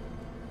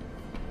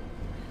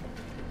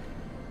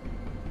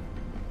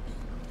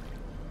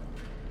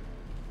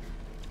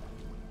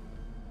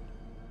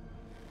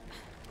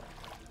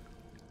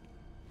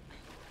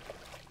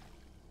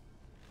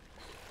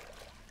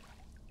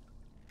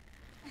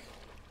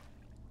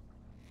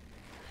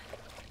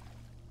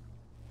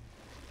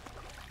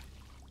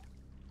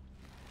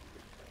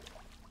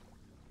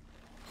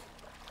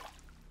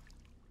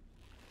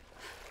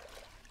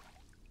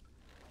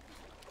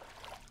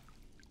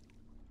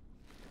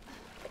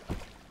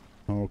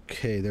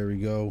 Okay, there we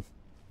go.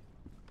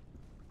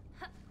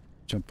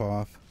 Jump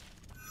off.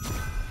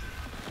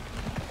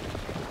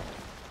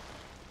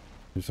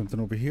 There's something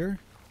over here.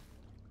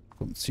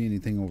 Don't see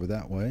anything over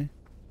that way.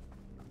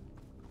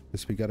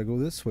 Guess we gotta go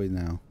this way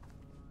now.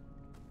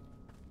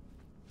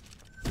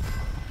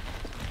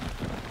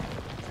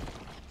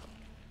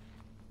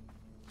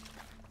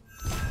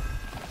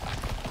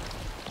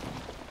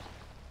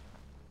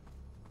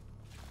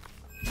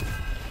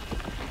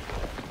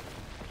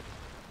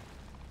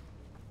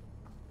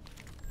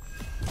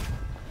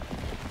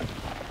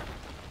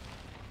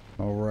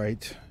 All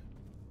right.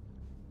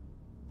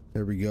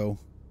 There we go.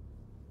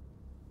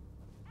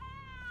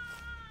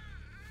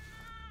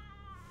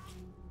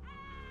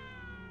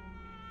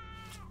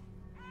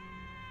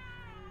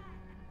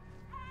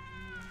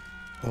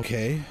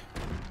 Okay.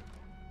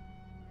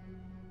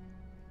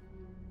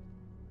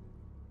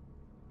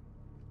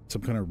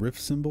 Some kind of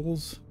rift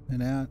symbols and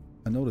that.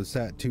 I noticed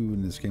that too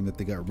in this game, that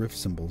they got rift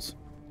symbols.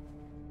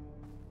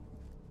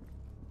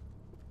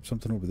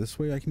 Something over this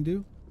way I can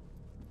do?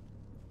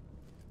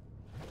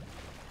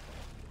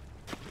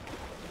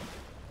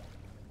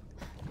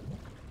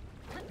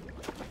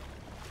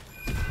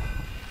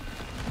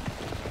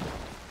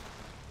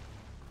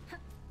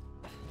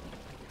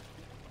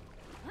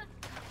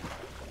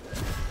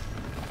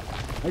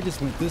 I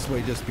just went this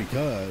way just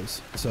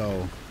because,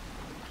 so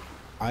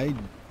I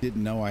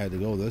didn't know I had to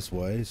go this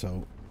way,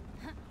 so.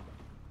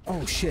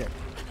 Oh shit.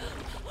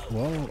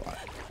 Well,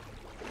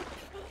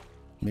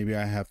 maybe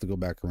I have to go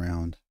back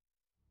around.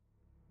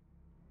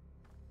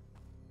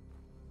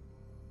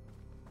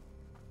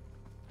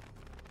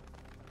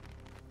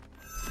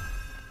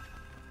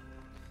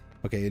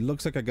 Okay, it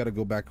looks like I gotta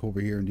go back over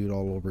here and do it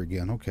all over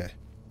again. Okay,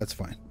 that's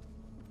fine.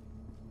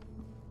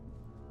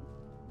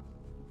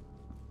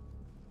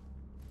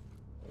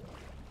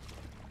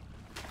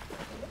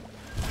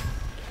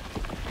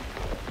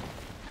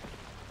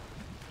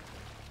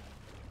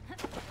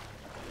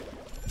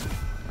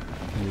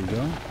 There we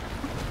go.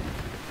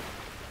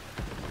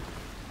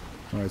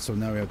 Alright, so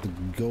now we have to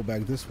go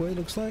back this way,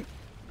 looks like.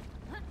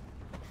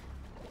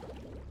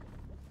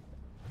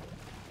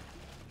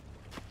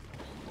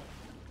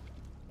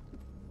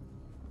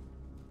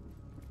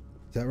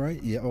 Is that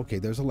right? Yeah, okay,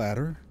 there's a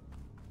ladder.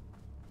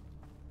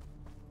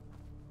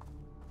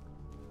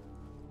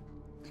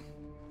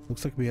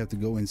 Looks like we have to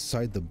go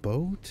inside the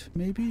boat,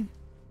 maybe?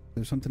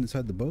 There's something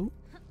inside the boat?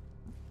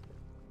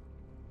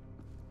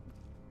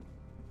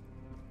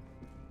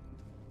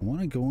 I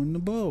want to go in the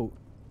boat.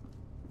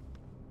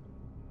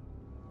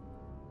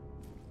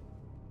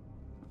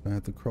 I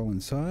have to crawl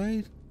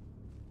inside.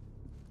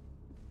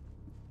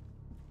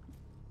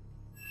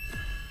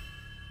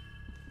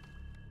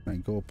 Can I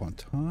go up on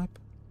top?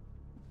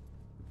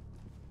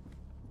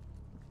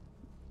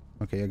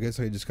 Okay, I guess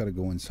I just gotta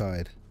go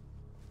inside.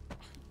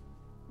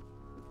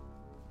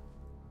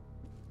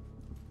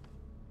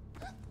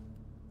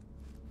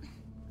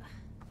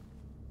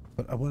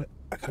 But I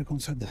gotta go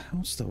inside the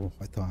house though,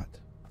 I thought.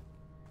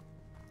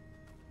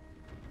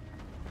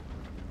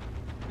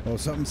 Oh,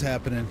 something's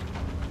happening.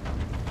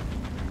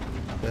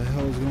 The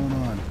hell is going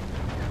on?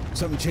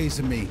 Something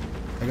chasing me.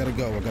 I gotta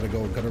go, gotta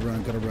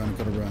run, gotta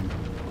run.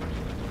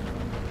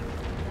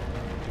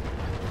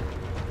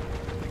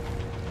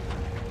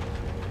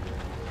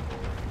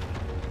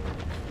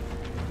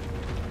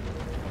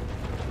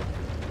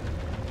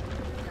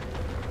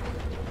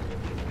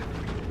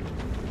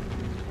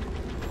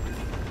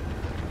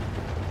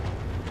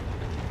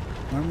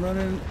 I'm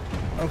running.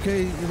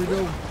 Okay, here we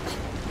go.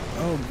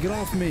 Oh, get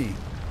off me.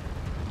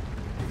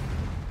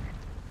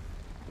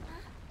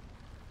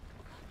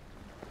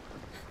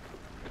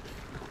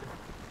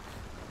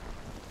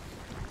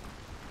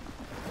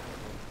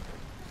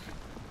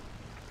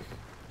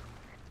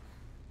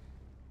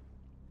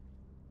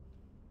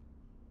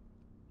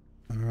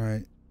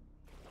 Alright.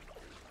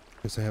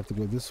 Guess I have to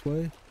go this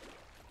way.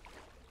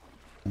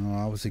 Oh,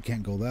 obviously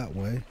can't go that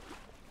way.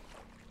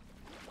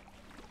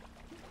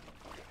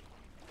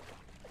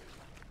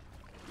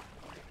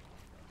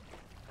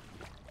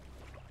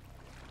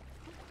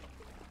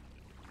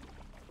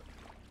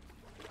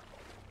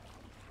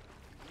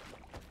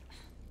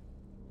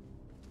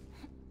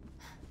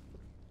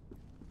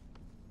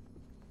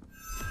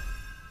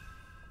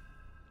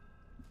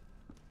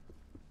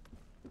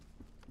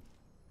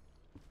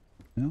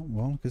 No,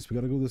 well, guess we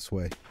gotta go this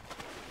way.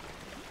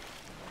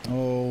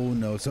 Oh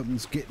no,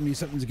 something's getting me,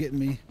 something's getting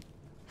me.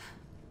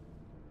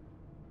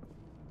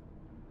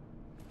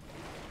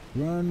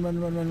 Run.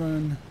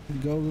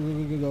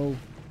 Go.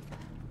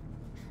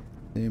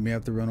 Then we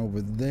have to run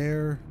over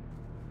there.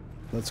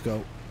 Let's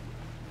go.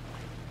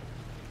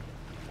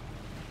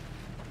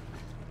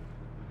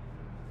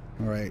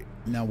 Alright,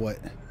 now what?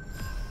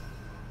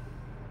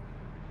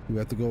 We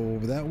have to go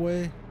over that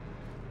way?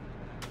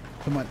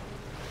 Come on.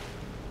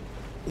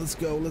 Let's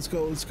go.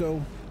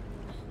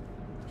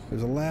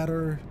 There's a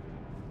ladder.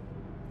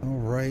 All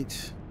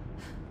right.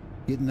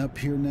 Getting up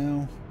here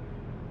now.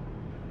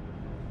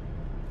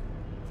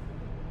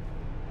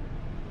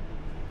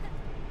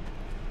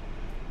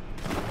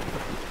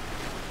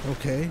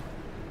 Okay.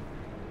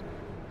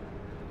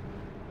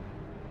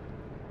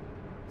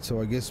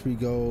 So I guess we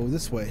go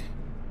this way.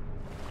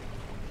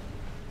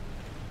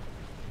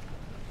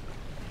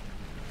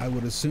 I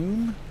would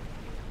assume.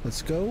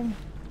 Let's go.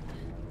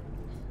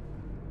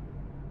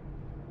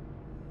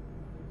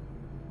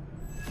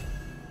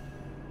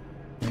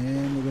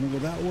 And we're gonna go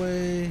that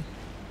way.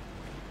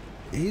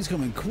 He's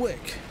coming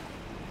quick.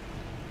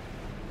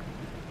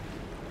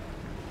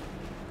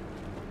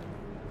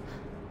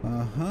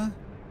 Uh-huh.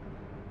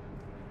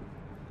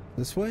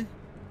 This way?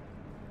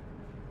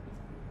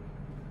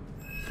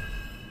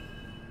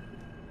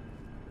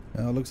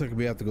 Looks like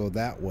we have to go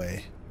that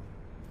way.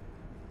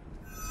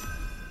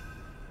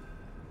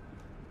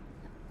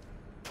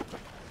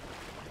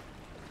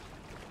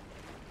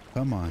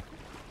 Come on.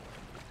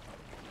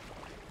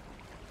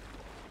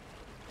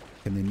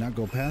 Can they not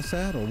go past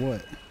that or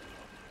what?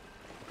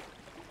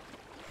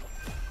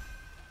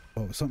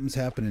 Oh, something's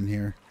happening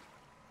here.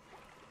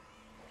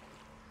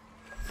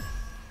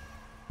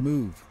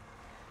 Move.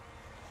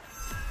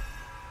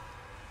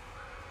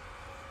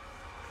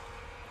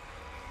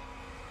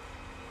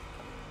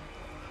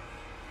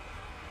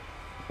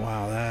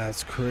 Wow,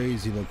 that's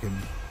crazy looking.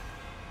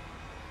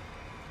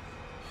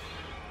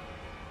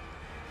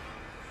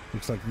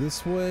 Looks like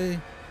this way.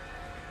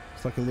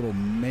 It's like a little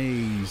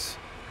maze.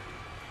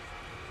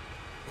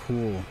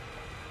 Cool.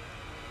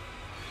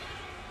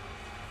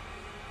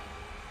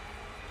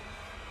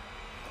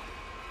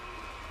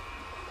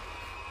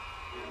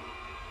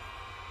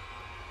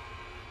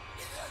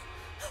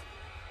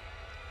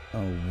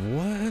 Oh,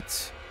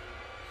 what?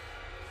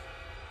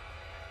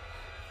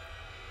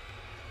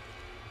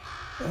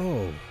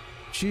 Oh,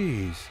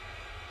 jeez.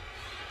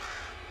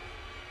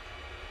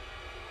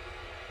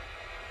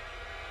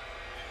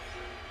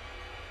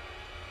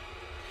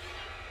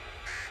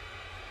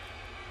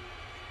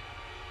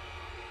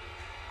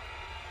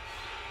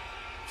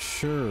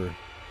 Sure.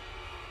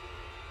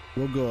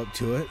 We'll go up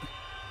to it.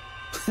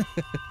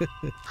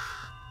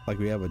 Like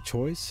we have a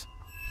choice?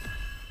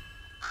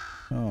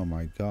 Oh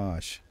my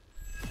gosh.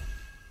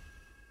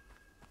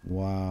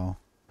 Wow.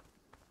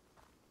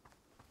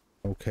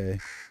 Okay.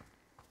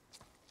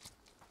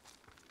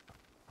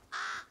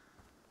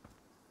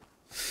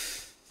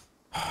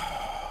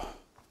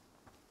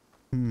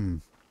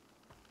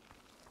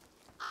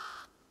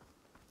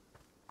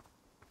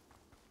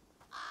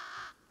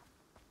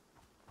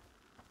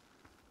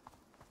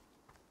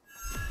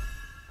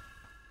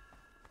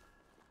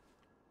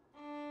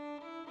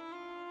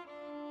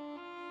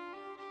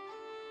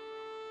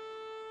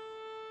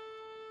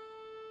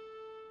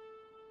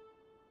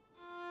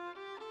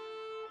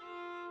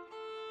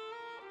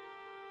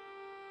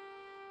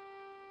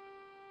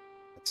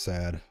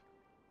 Sad.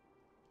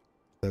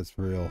 That's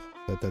real.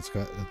 That's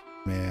got,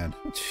 man,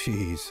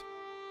 jeez.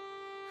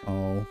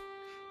 Oh.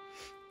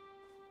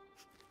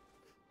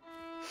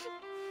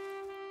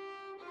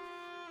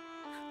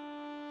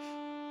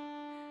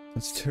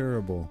 That's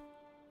terrible.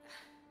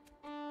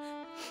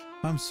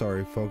 I'm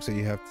sorry, folks, that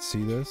you have to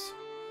see this.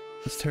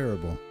 It's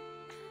terrible.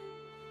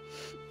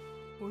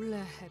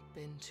 Olle had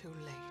been too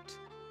late.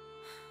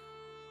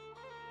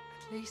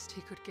 At least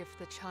he could give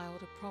the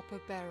child a proper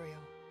burial,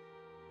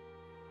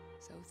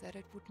 so that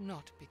it would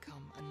not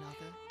become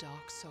another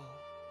dark soul.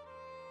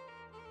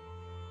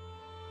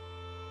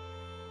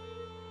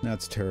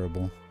 That's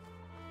terrible.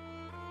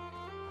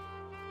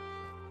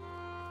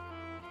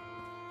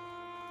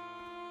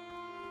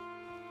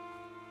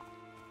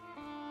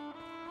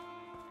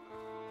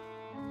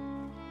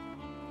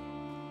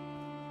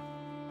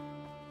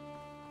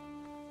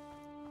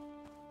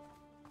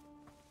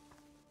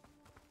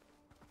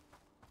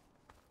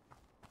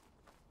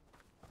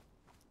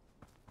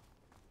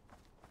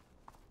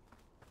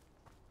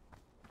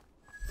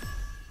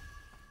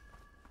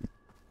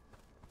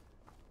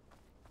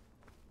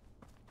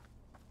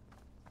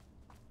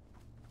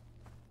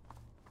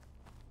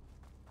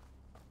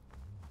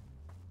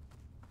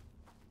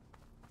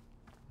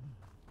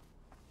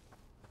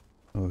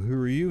 Oh,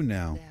 who are you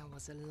now? There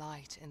was a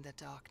light in the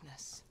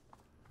darkness.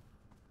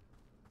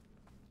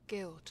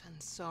 Guilt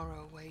and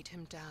sorrow weighed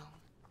him down,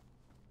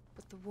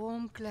 but the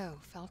warm glow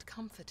felt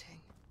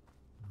comforting.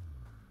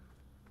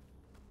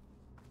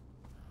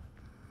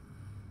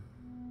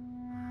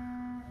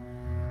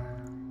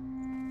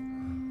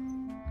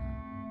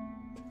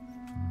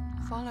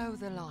 Follow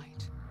the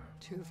light,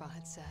 Tuva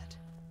had said,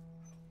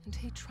 and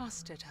he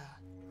trusted her.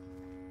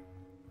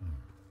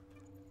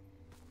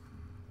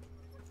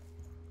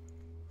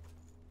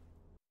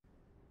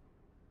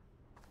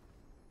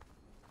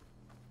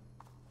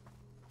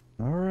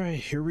 All right,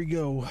 here we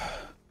go.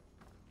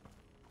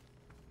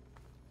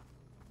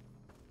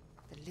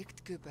 The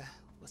Lichtgübe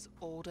was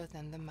older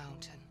than the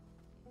mountain,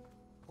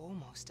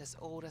 almost as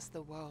old as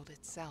the world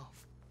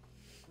itself.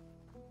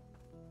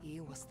 He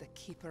was the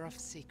keeper of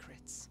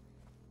secrets,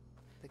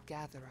 the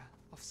gatherer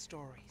of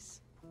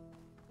stories.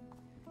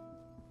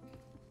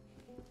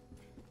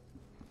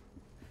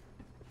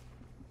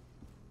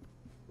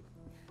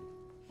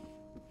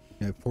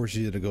 Yeah, force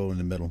you to go in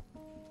the middle.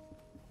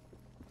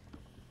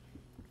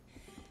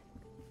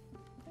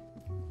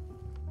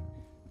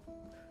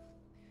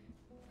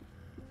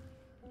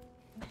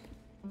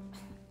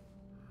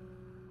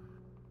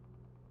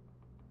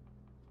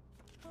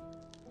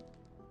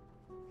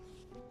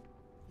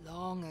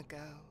 Long ago,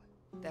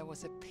 there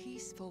was a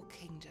peaceful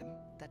kingdom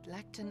that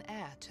lacked an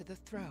heir to the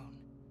throne.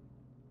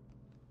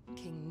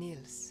 King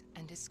Niels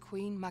and his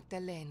queen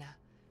Magdalena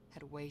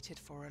had waited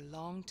for a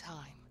long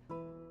time,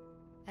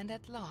 and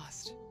at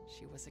last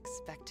she was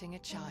expecting a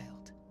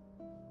child.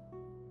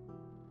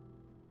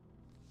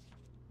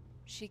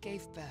 She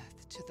gave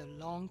birth to the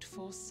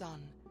longed-for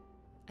son,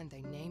 and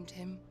they named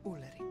him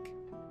Ulrich.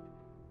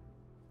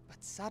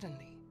 But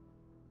suddenly,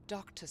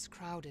 doctors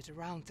crowded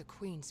around the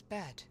queen's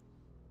bed.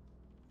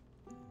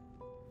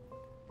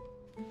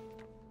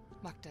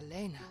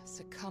 Magdalena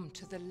succumbed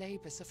to the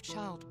labors of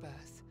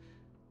childbirth.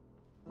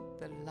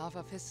 The love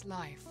of his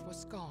life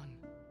was gone.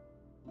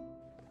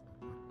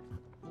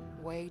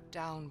 Weighed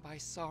down by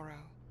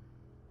sorrow,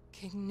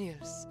 King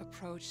Niels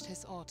approached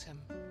his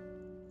autumn.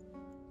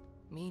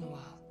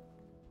 Meanwhile,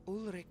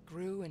 Ulrich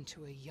grew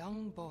into a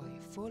young boy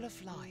full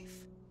of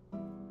life. The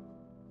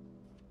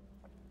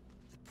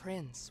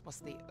prince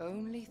was the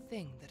only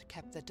thing that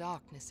kept the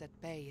darkness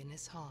at bay in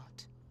his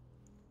heart.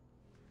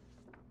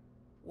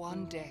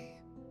 One day,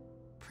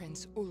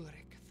 Prince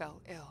Ulrich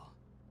fell ill.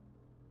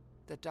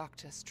 The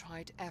doctors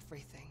tried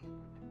everything,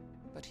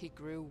 but he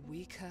grew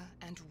weaker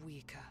and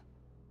weaker.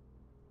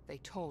 They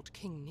told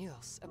King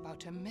Niels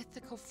about a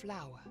mythical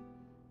flower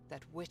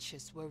that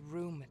witches were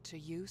rumored to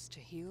use to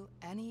heal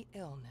any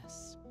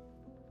illness.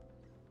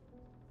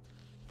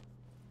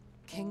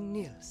 King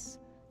Niels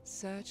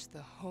searched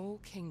the whole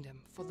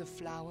kingdom for the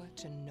flower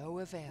to no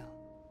avail,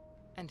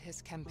 and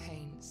his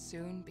campaign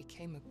soon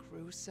became a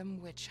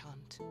gruesome witch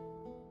hunt.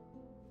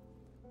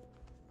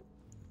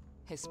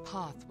 His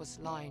path was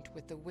lined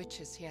with the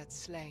witches he had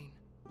slain,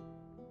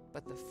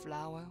 but the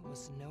flower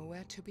was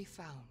nowhere to be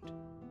found.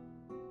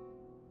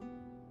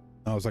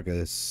 Oh, it's like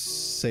a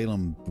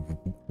Salem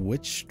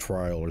witch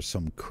trial or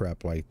some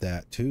crap like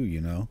that too,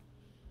 you know?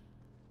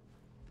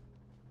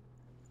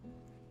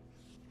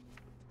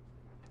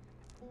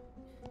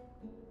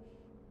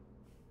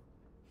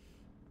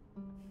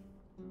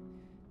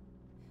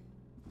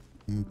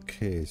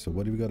 Okay, so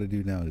what do we got to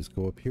do now? Just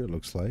go up here, it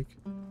looks like.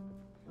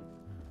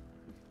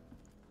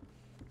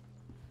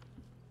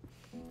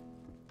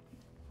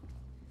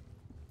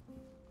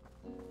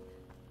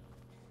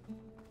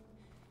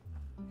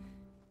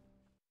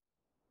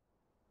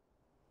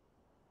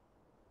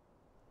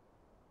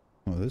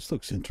 Oh, this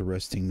looks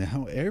interesting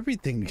now.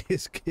 Everything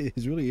is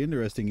really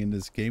interesting in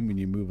this game when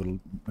you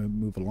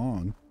move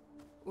along.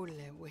 Olle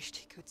wished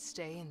he could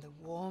stay in the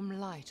warm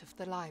light of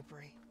the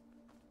library.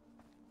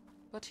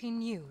 But he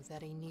knew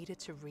that he needed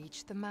to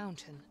reach the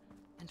mountain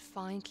and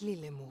find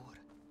Lillemor.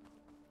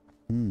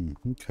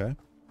 Okay.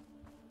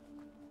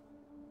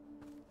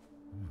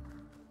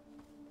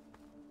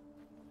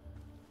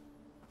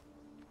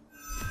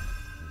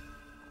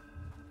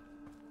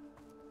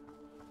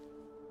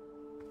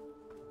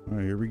 All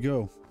right, here we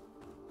go.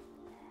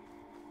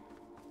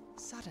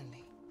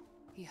 Suddenly,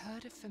 he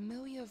heard a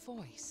familiar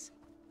voice.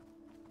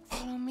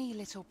 Follow me,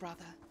 little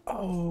brother.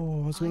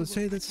 Oh, I was going I to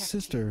say will that's protect you.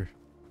 sister.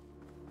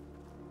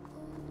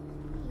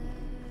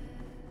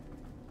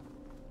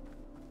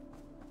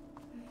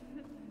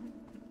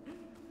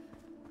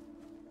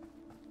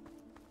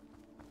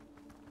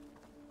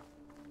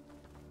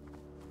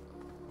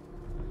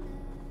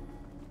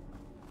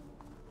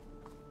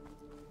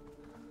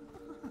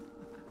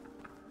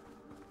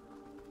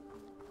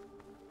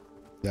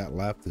 That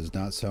laugh does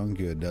not sound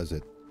good, does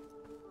it?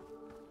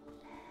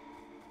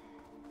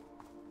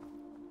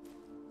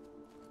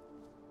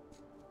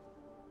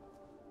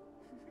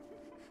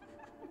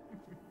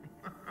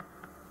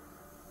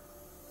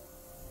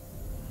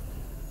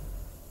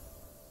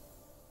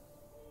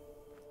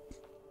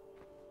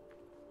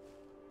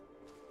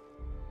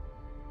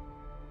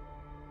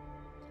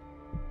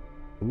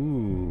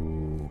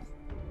 Ooh.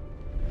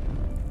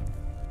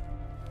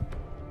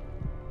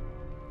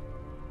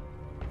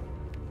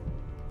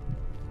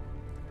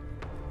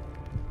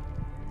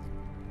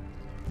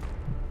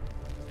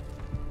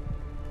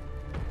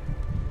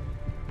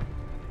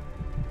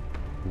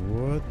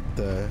 What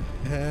the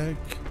heck?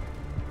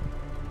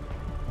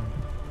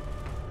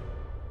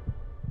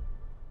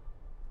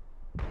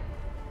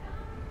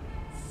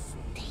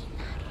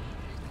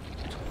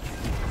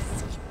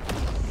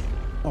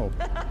 Oh,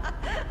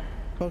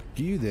 fuck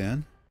you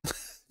then.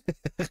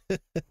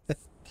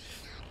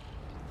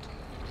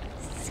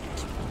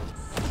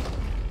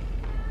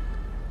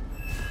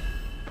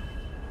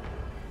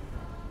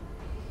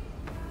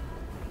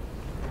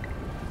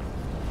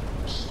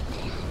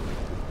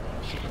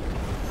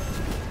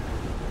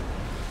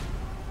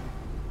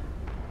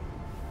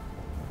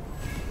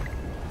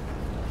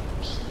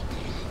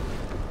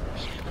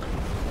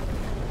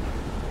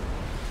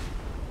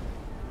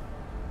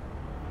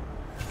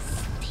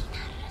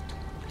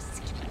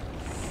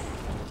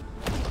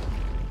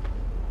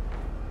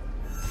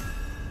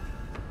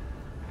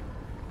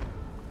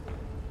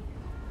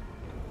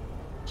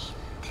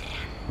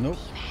 Nope.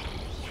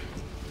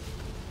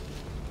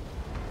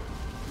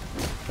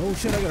 Oh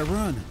shit, I gotta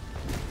run.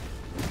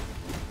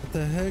 What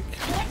the heck?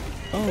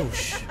 Oh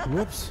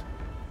whoops.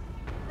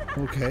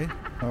 Okay.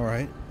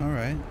 Alright,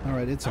 alright,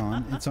 alright, it's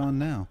on. It's on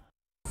now.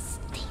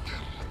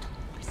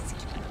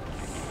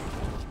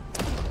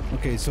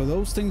 Okay, so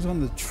those things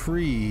on the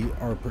tree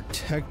are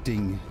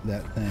protecting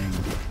that thing.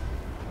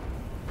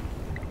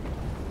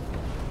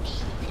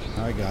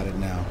 I got it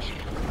now.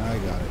 I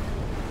got it.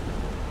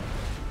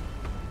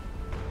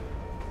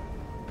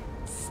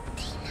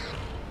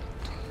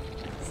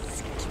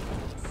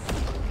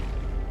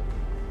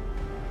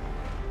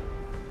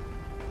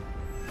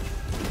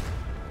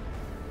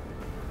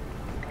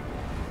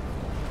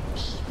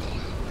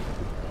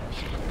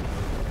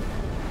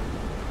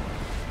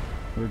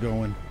 We're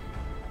going.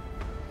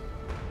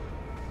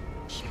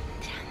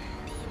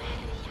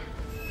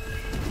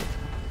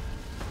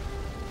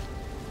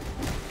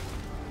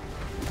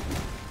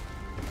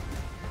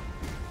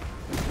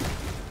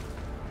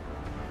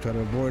 Try to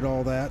avoid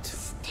all that.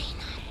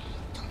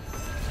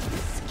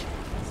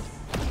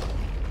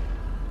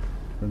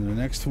 And the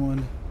next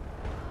one.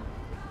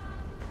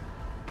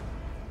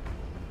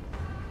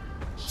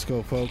 Let's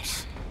go,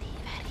 folks.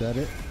 Is that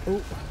it?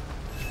 Oh.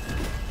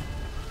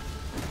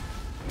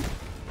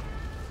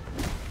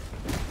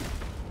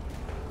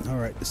 All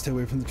right, let's stay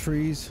away from the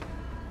trees.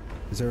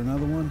 Is there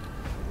another one?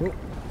 Oh.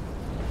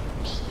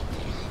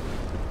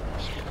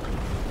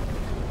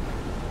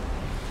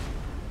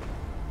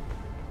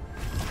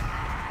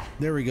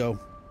 There we go.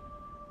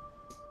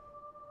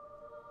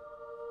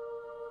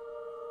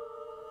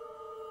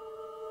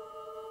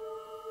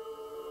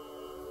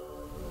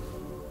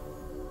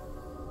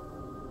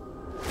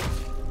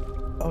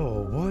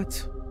 Oh,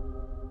 what?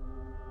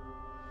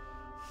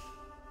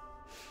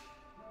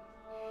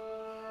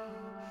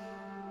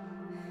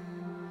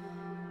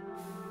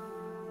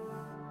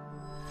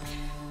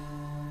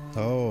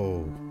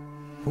 Oh.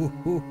 Hoo,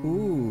 hoo,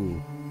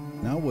 hoo.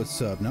 Now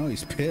what's up? Now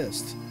he's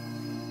pissed.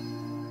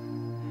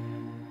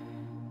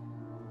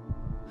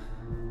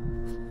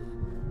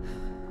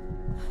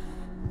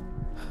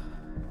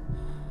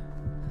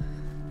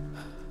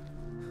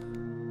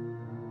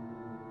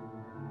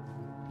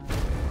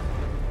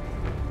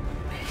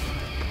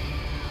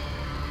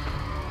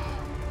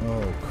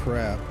 Oh,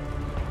 crap.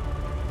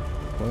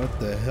 What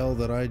the hell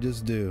did I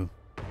just do?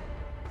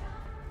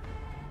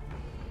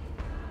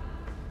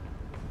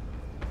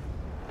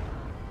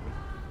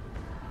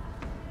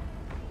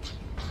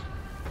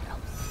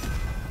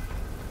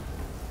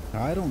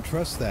 I don't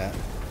trust that.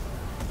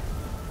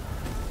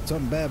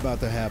 Something bad about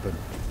to happen.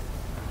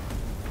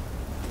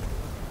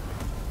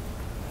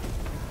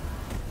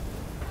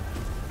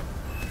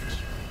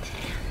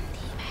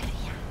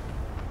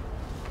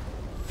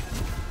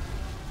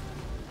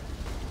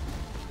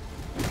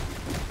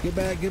 Get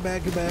back, get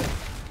back, get back.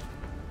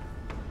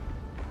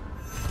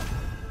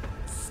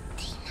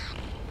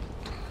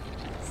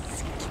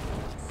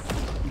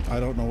 I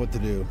don't know what to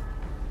do.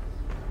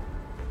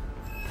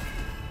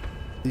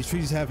 These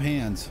trees have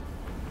hands.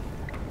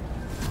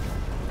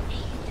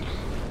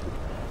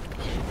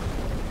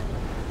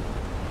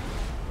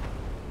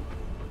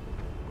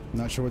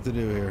 Not sure what to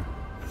do here.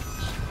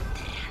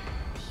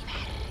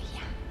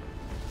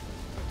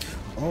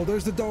 Oh,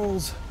 there's the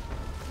dolls.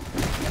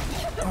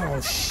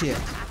 Oh, shit.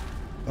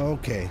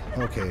 Okay,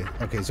 okay,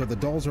 okay. So the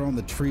dolls are on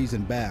the trees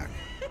and back.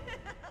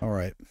 All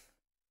right.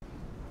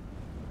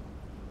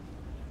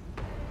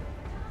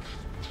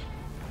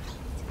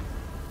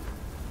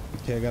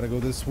 Okay, I gotta go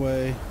this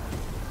way.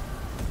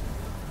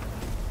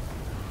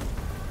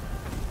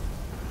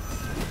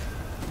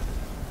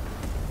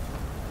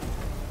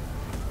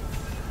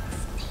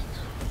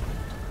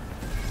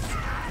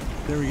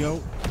 There we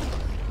go.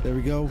 There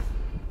we go.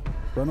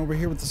 Run over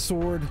here with the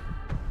sword.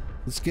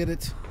 Let's get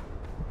it.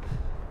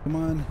 Come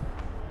on.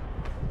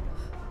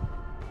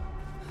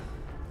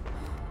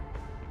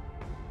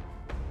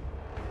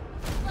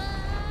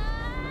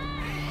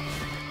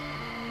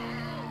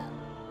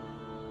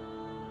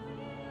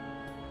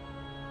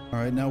 All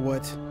right, now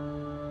what?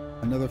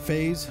 Another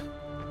phase?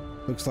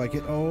 Looks like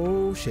it.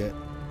 Oh, shit.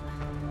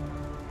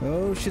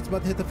 Oh, shit's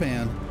about to hit the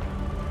fan.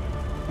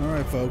 All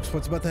right, folks,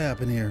 what's about to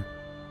happen here?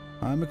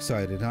 I'm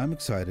excited. I'm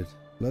excited.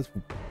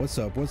 What's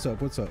up? What's up?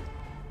 What's up?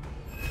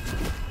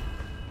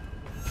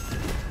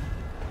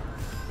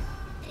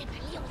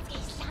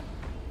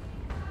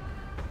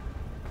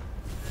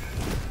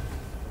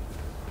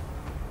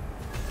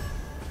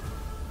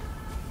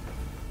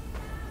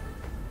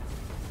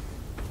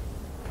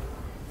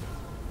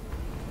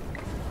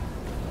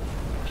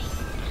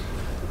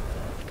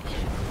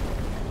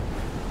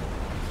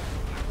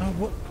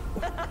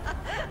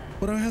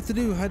 What do I have to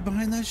do? Hide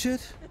behind that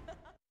shit?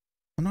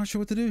 I'm not sure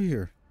what to do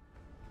here.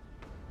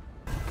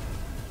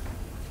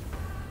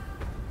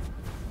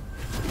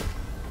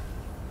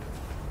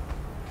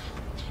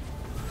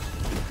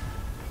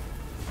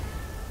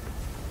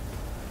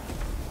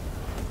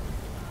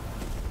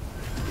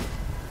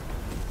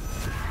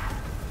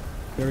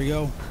 There we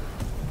go.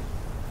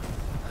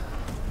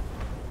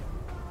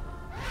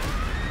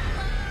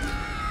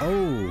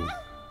 Oh,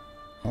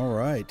 all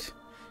right.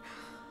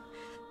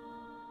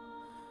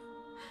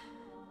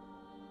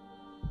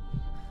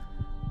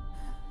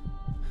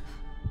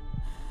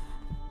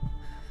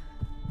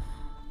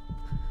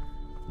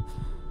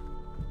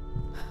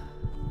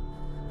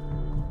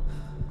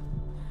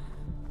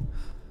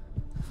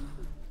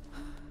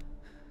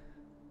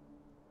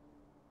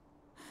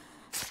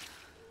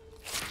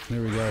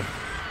 There we go.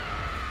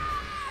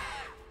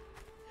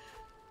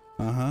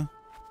 Uh-huh.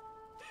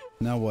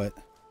 Now what?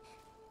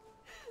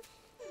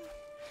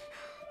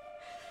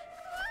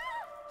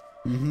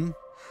 Mm-hmm.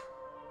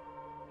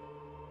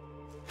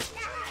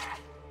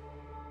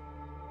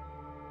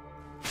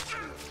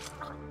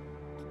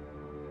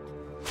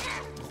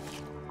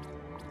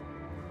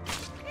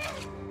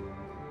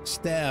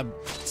 Stab.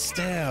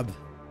 Stab.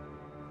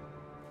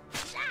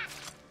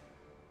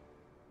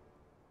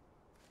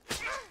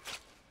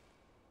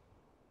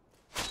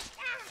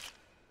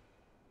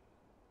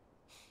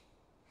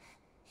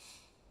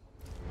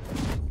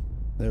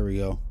 There we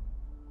go.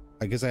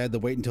 I guess I had to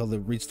wait until they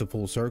reached the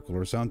full circle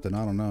or something.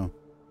 I don't know.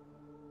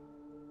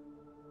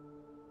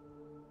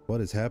 What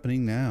is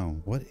happening now?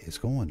 What is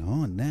going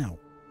on now?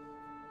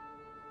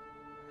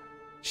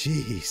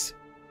 Jeez.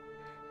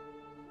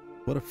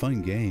 What a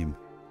fun game.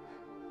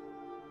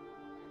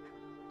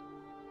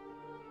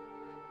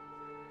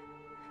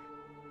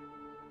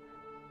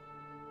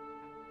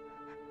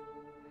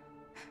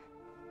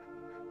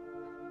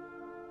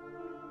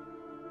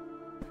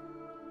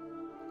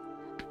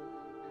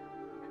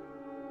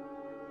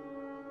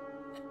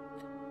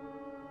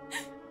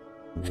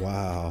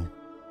 Wow.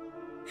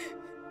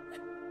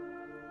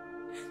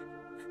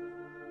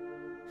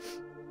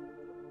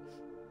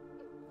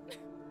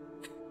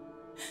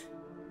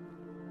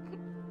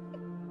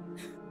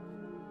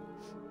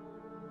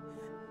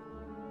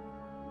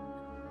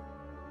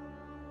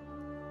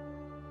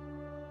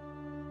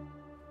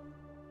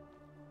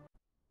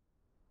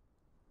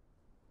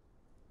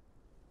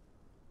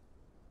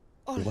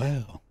 Olle,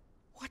 Well.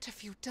 what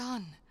have you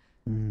done?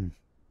 Mm.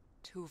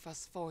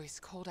 Tuva's voice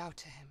called out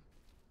to him.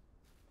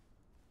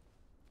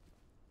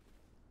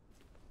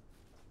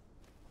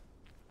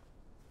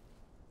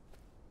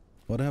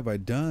 What have I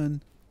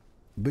done?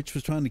 The bitch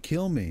was trying to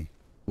kill me.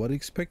 What do you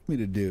expect me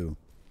to do?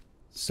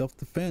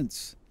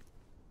 Self-defense.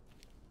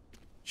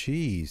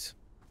 Jeez.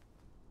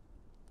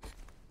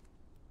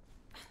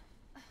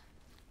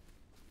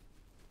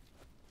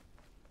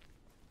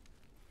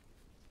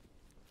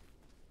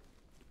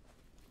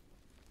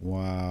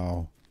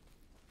 Wow.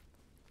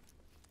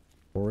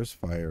 Forest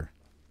fire.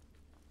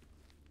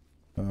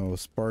 Oh,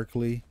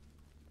 sparkly.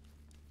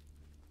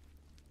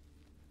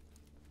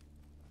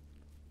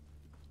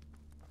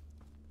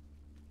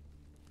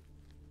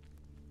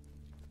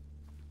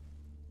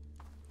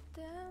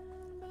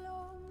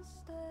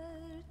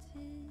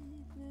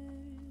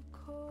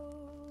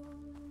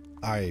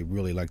 I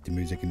really like the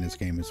music in this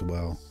game as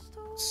well.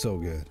 So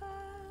good.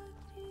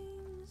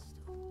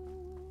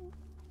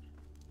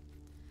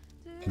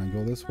 Can I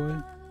go this way?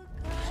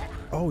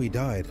 Oh, he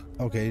died.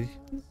 Okay.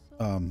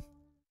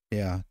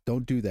 Yeah,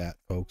 don't do that,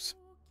 folks.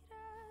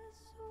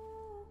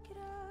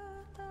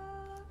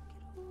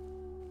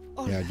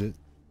 Olle, Yeah,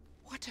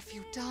 what have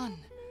you done?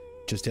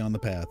 just down the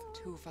path.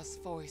 Tuva's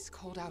voice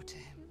called out to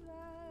him.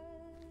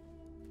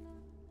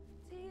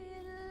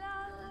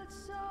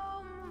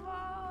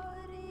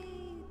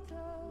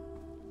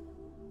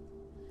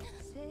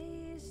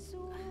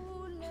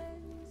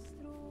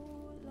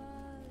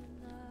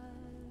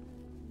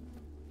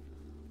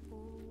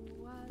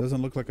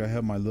 Doesn't look like I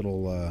have my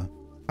little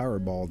power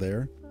ball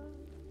there.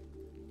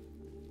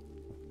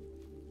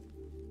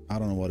 I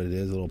don't know what it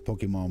is, a little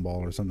Pokemon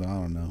ball or something. I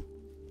don't know.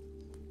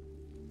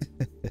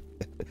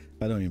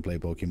 I don't even play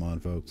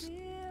Pokemon, folks.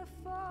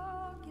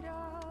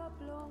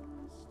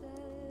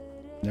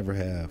 Never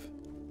have.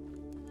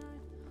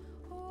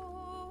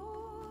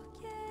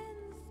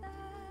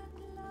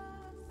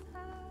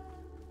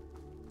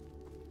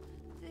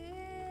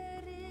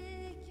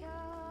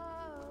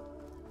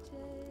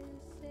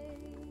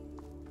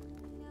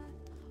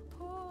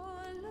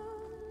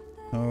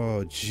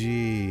 Oh,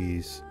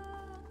 jeez.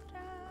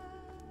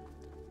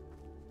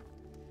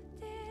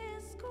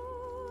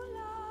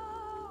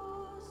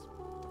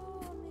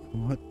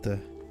 What the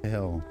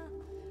hell?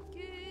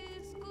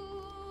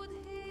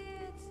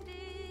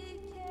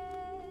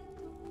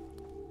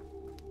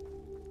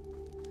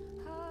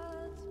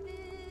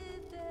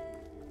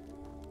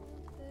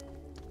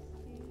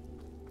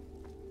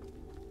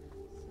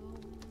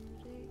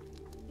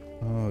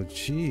 Oh,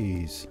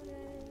 jeez.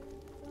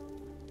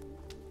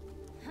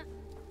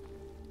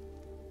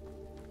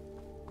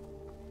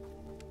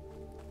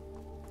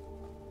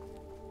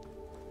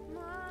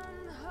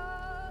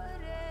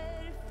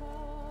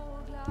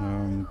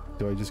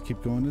 Do I just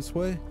keep going this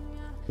way?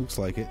 Looks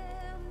like it.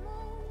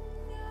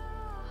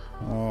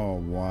 Oh,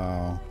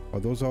 wow. Are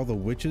those all the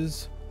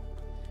witches?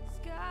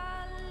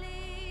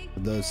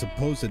 The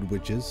supposed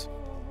witches.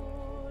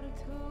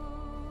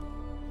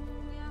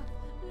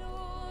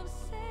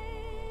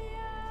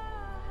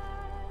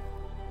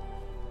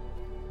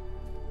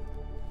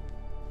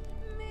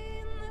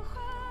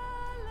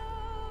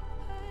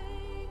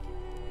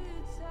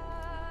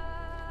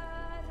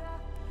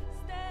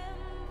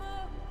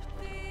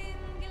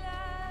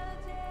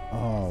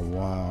 Oh,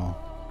 wow.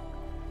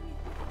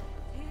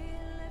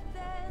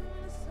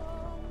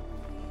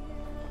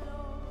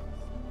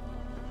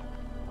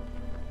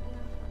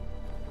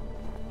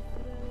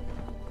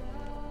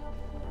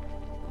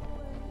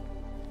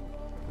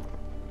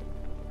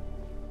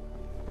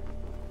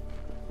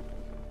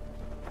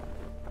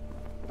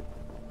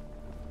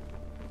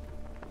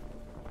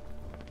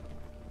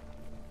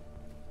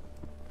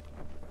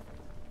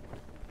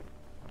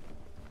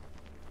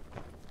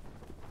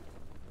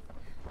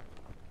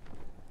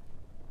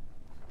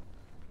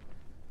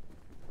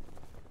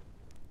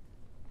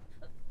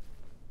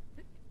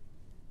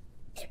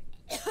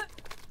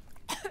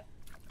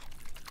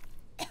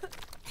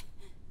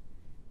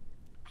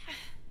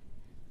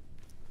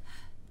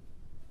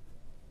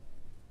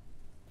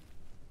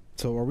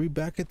 So are we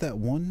back at that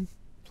one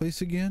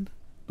place again?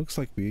 Looks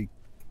like we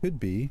could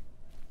be.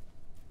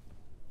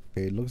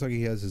 Okay, it looks like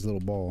he has his little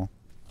ball.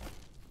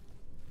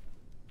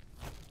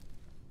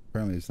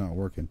 Apparently it's not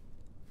working.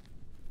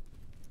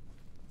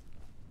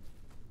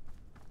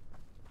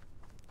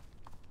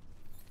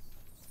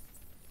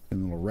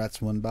 And little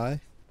rats went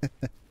by.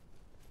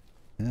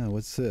 Yeah,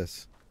 what's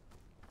this?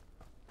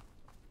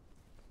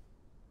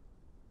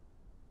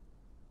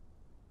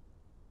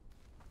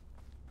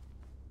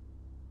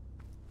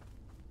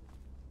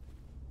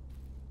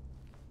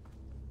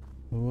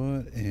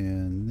 What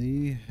in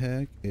the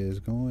heck is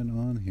going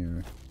on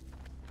here?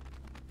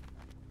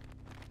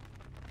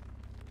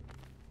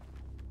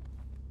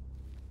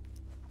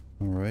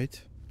 All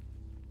right.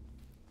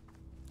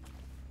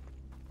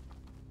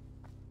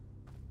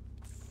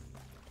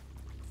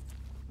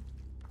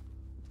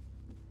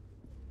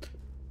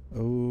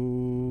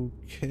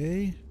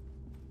 Okay.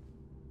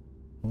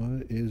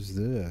 What is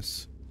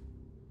this?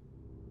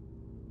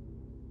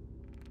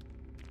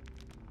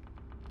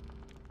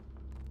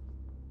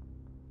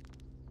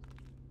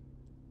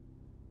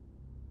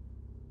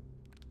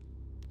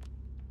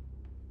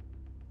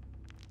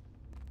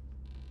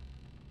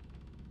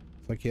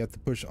 like you have to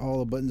push all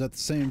the buttons at the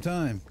same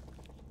time.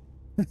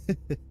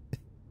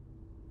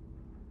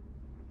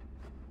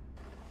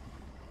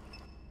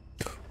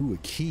 Ooh, a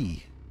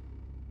key.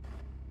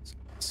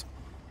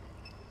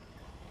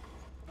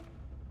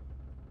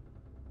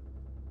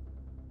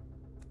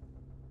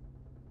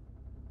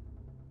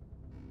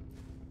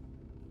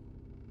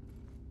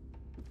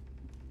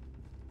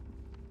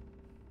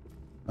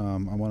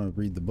 I want to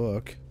read the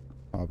book,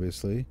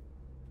 obviously.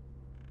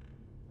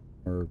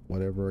 Or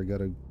whatever, I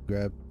gotta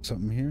grab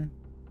something here.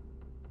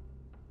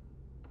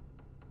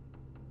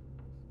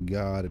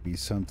 Gotta be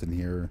something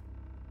here.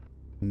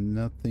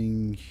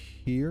 Nothing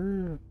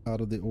here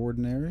out of the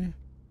ordinary.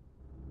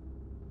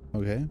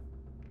 Okay.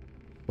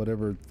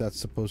 Whatever that's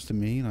supposed to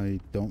mean, I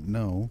don't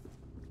know.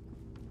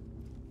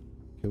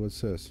 Okay,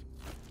 what's this?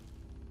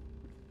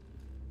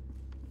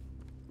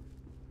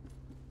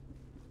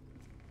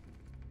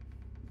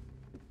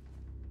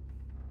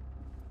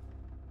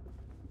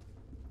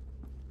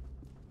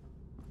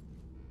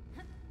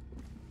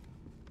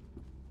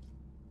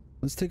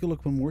 Let's take a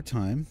look one more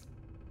time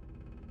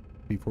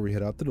before we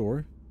head out the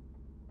door.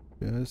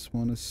 Just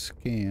want to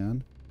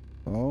scan.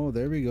 Oh,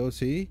 there we go.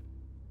 See?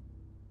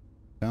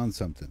 Found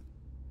something.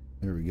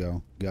 There we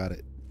go. Got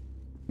it.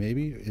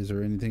 Maybe? Is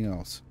there anything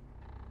else?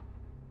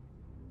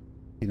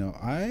 You know,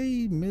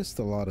 I missed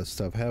a lot of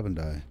stuff, haven't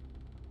I?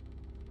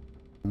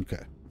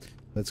 Okay.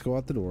 Let's go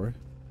out the door.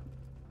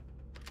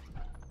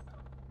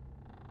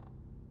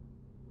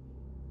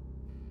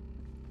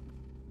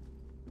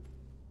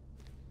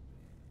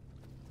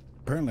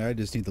 Apparently, I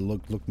just need to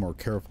look more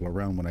careful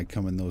around when I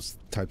come in those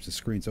types of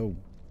screens. Oh,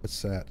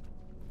 what's that?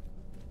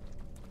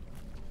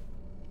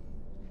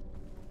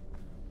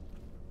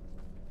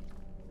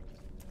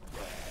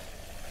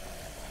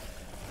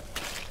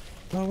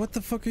 Oh, what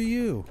the fuck are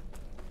you?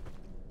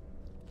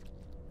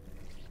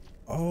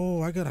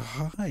 Oh, I gotta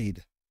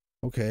hide.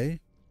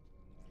 Okay.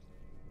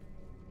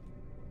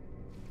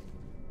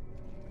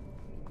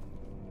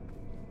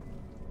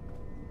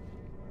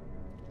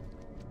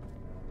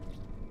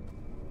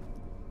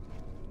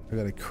 I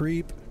gotta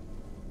creep.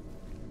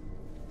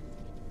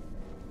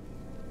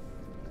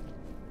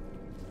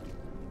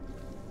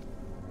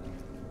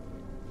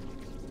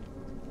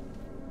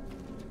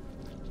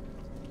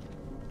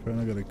 I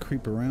gotta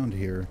creep around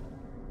here.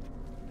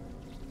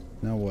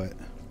 Now what?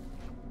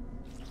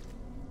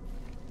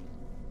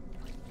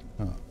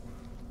 Oh.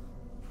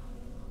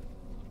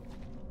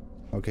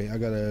 Okay, I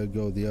gotta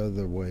go the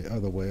other way,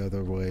 other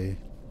way.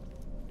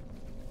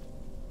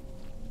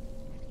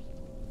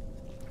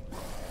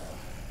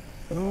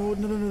 Oh,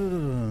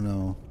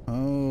 no.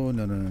 Oh,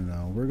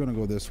 no. We're gonna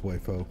go this way,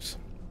 folks.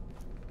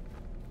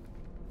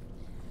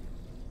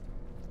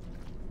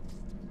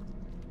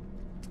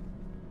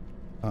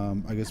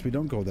 I guess we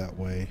don't go that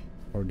way.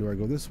 Or do I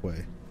go this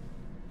way?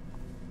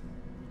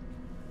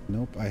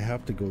 Nope, I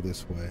have to go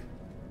this way.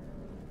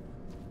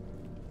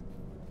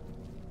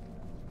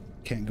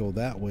 Can't go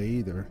that way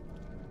either.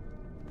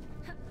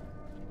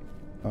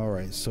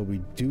 Alright, so we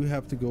do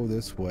have to go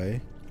this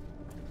way.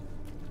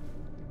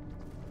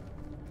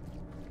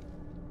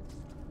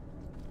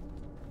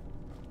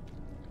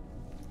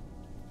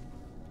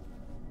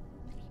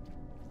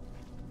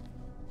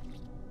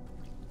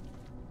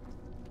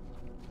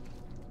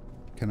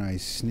 Can I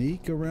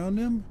sneak around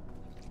him?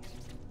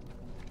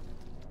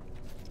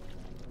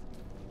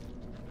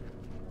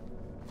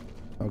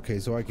 Okay,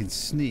 so I can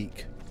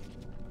sneak.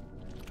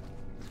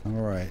 All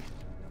right.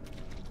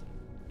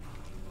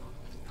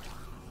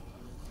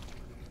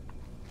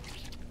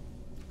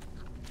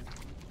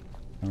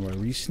 All right,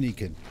 we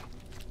sneaking.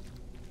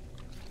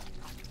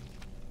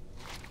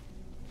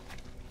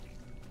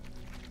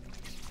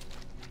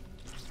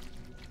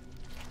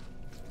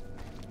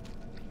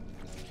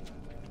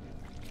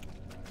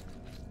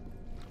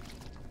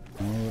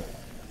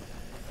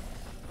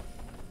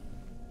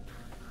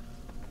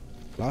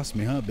 Lost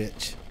me, huh,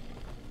 bitch?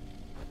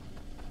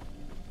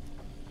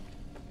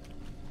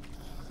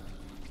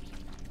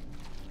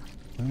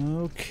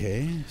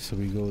 Okay, so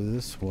we go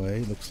this way,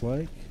 looks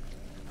like.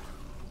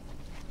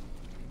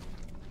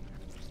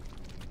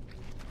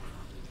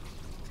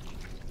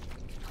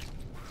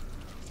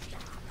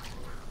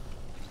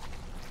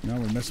 Now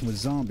we're messing with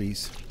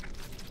zombies.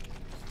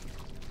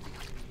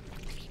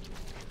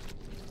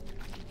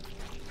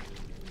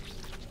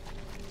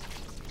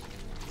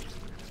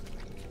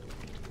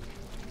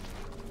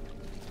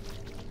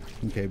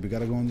 Okay, we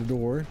gotta go in the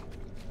door.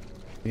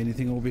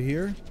 Anything over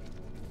here?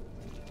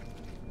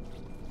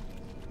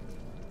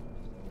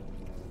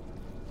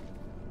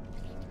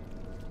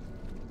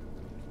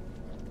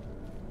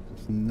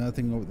 There's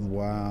nothing over.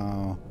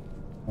 Wow.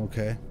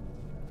 Okay.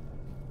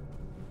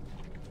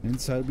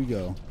 Inside we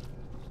go.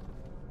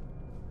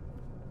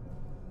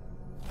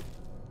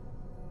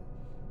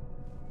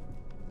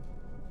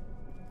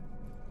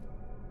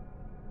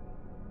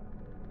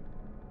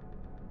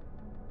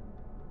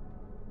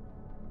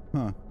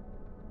 Huh.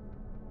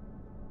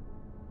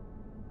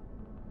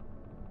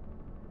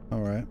 All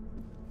right.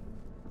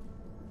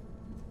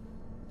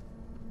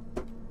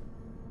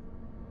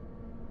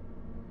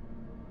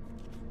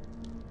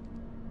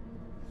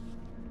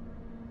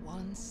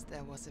 Once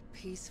there was a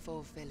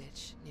peaceful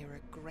village near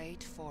a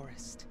great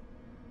forest.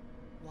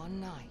 One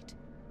night,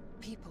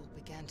 people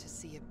began to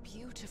see a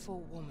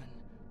beautiful woman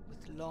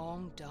with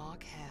long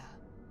dark hair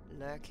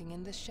lurking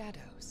in the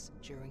shadows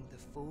during the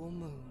full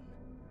moon.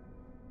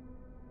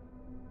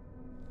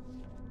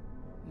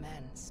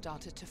 Men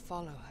started to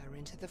follow her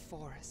into the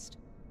forest.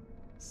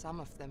 Some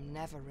of them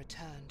never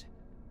returned,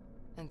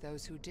 and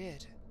those who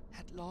did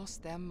had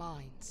lost their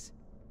minds.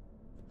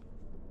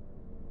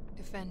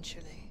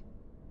 Eventually,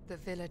 the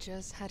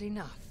villagers had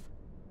enough.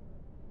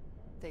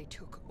 They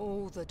took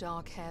all the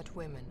dark-haired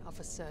women of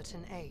a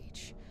certain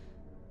age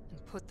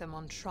and put them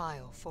on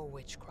trial for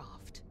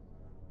witchcraft.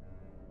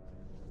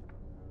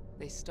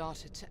 They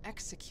started to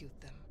execute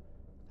them,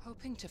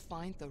 hoping to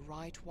find the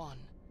right one.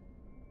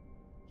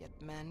 Yet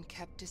men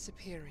kept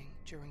disappearing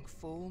during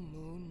full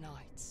moon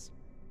nights.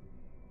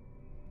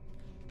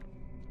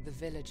 The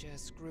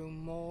villagers grew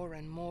more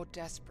and more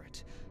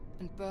desperate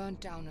and burned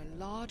down a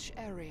large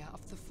area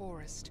of the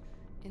forest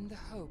in the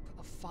hope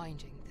of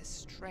finding this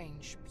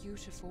strange,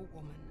 beautiful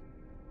woman,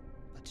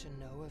 but to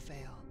no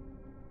avail.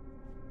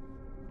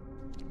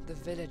 The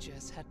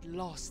villagers had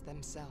lost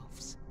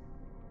themselves.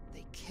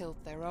 They killed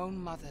their own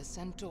mothers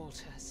and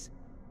daughters.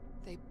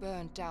 They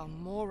burned down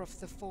more of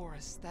the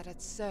forest that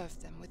had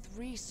served them with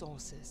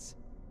resources.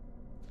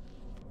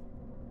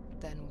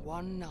 Then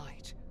one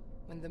night,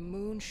 when the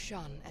moon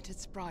shone at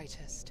its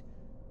brightest,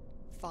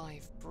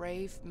 5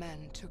 brave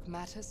men took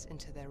matters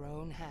into their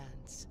own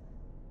hands.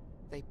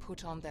 They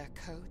put on their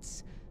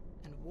coats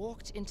and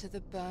walked into the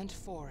burnt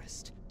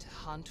forest to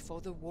hunt for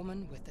the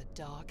woman with the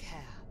dark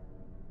hair.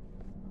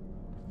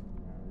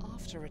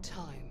 After a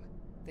time,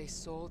 they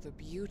saw the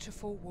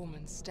beautiful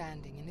woman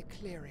standing in a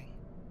clearing.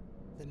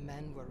 The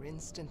men were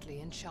instantly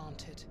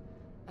enchanted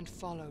and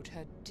followed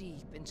her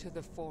deep into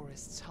the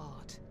forest's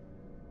heart.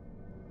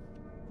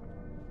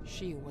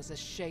 She was a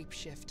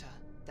shapeshifter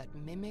that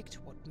mimicked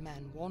what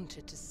men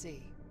wanted to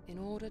see in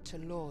order to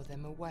lure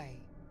them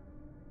away.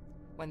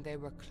 When they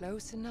were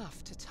close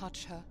enough to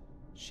touch her,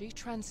 she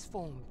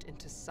transformed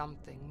into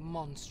something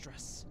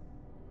monstrous.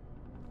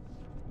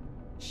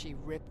 She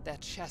ripped their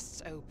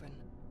chests open,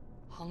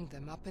 hung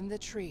them up in the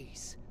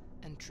trees,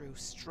 and drew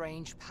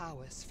strange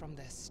powers from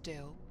their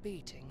still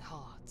beating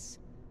hearts.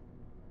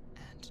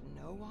 And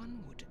no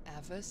one would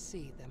ever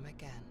see them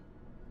again.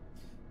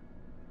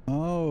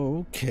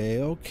 Oh,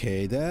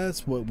 okay.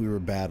 That's what we were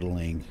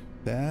battling.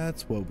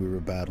 That's what we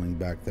were battling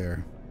back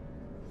there.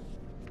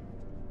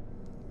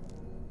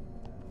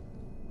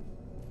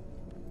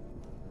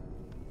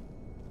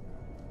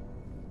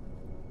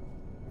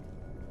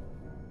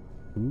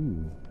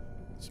 Ooh,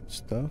 some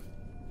stuff.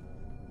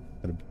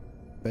 Got a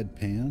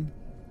bedpan.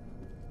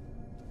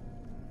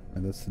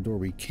 And that's the door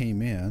we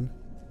came in.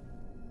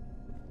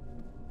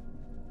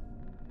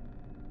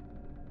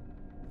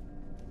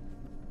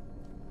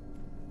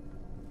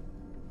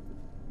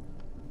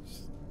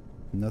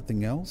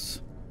 Nothing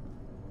else?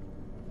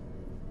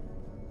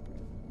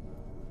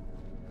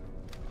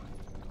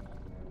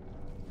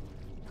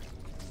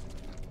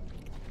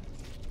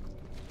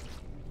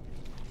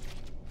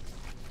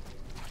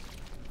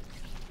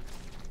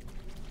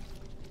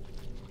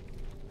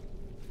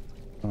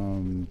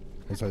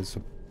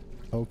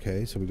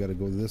 Okay, so we gotta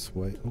go this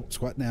way. Oh,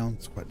 squat down,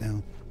 squat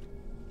down.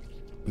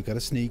 We gotta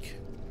sneak.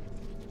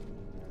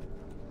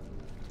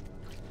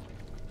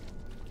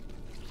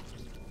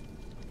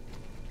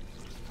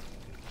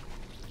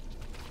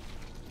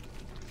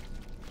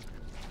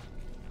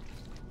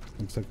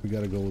 Looks like we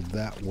gotta go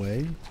that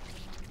way,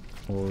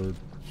 or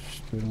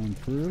straight on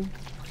through.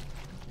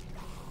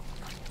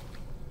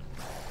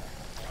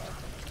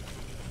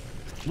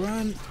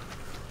 Run!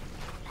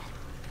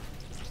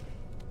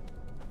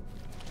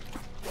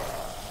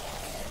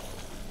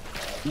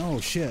 Oh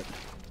shit,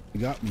 you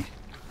got me.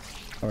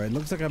 All right,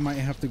 looks like I might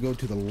have to go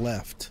to the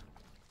left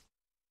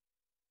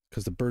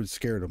because the bird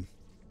scared him.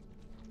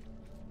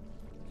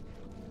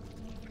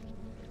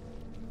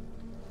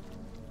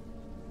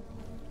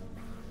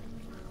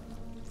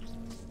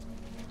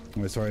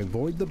 All right, so I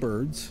avoid the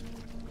birds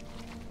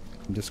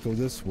and just go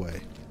this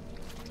way.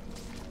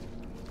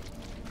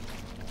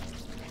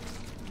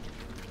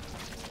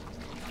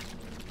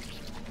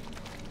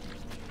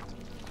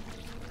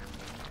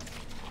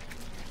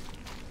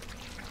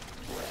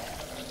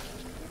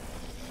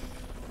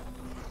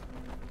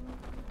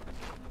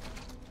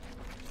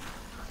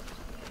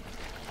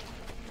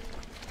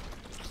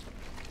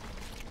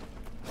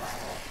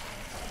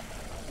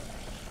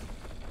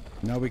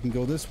 Now we can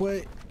go this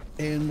way,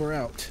 and we're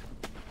out.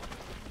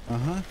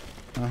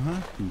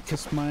 You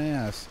kissed my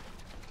ass.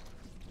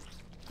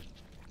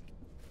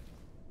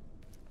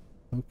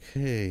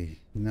 Okay,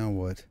 now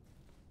what?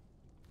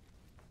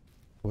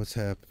 What's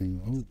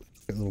happening? Oh,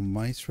 got little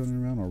mice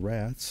running around, or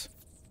rats.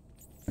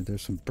 And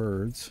there's some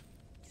birds.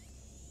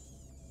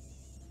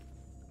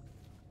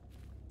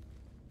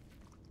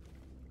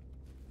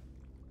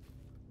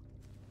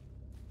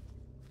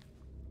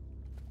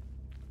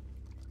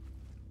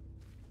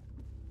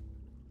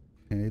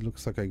 Okay,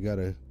 looks like I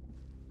gotta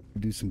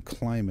do some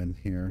climbing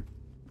here.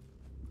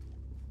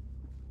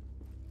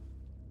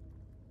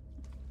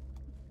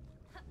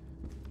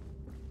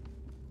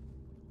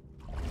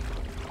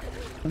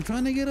 I'm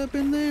trying to get up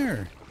in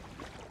there.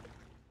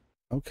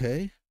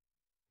 Okay.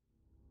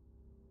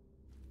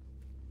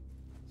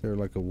 Is there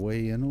like a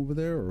way in over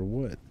there or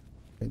what?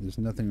 Okay, there's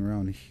nothing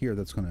around here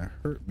that's gonna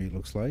hurt me, it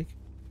looks like.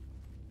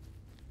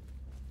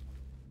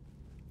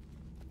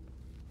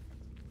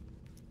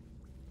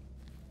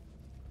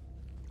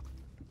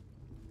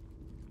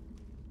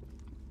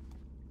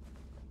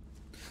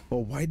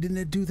 Well, why didn't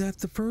it do that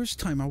the first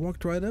time? I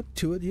walked right up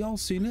to it. Y'all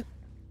seen it?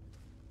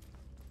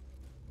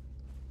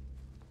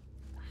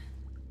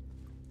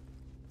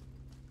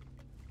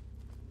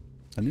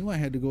 I knew I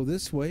had to go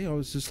this way. I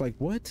was just like,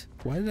 what?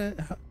 Why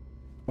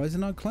is it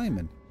not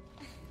climbing?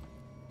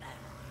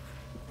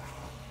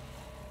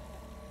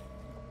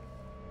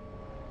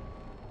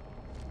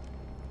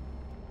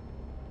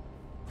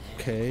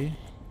 Okay.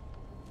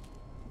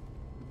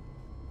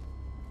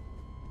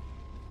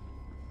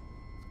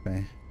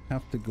 Okay.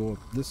 Have to go up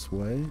this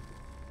way.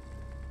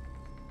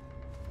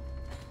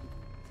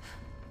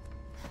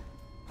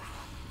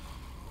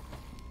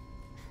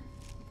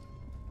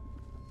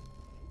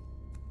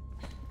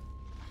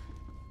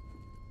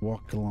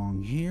 Walk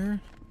along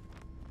here.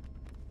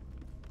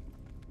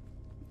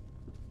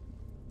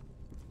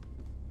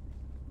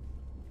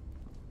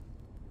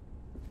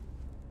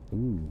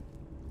 Ooh,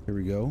 here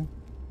we go.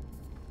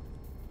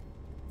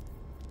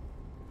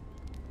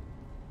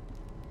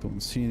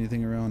 Don't see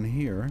anything around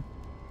here.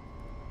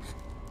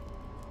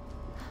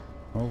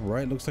 All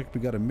right, looks like we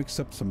got to mix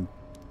up some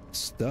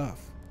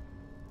stuff.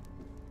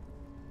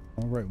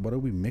 All right, what are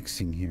we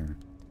mixing here?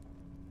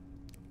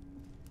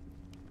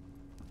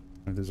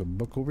 There's a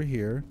book over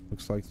here.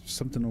 Looks like there's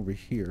something over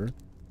here.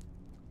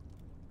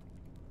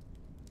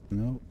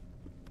 No.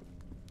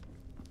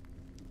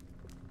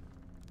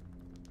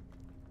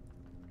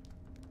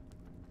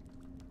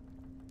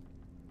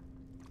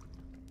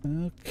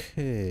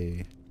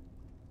 Okay.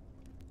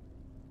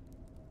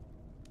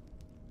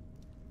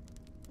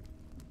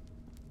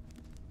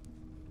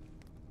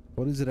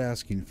 What is it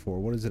asking for?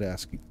 What is it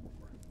asking for?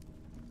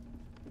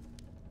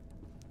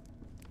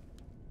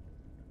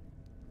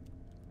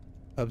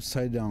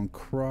 Upside down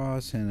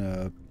cross and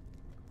a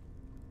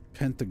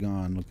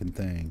pentagon looking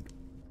thing.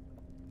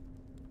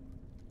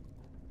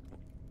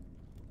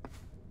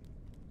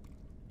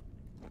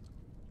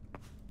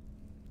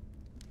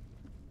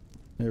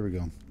 There we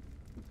go.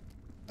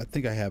 I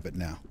think I have it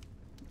now.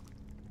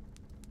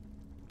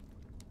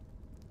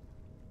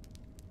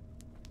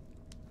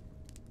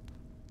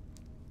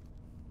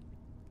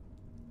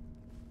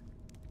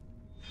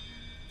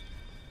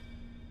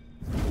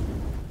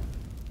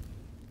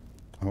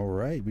 All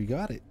right, we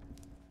got it.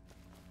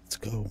 Let's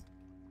go.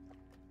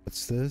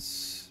 What's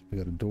this? We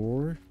got a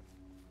door.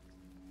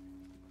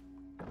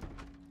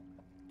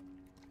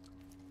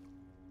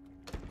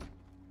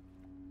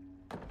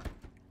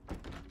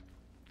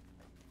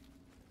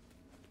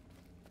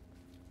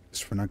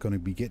 Guess we're not going to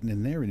be getting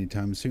in there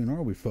anytime soon,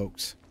 are we,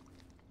 folks?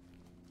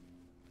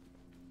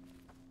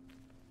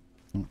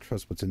 I don't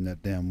trust what's in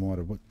that damn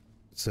water.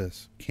 What's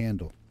this?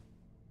 Candle.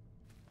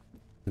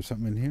 There's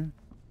something in here?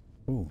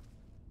 Oh.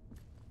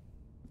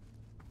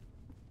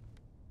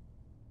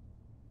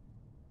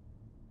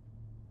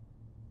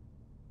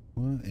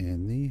 What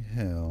in the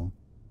hell?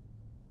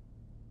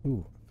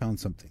 Ooh, I found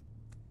something.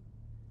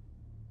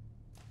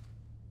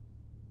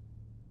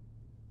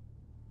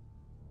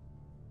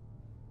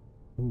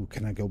 Ooh,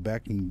 can I go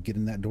back and get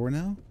in that door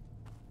now?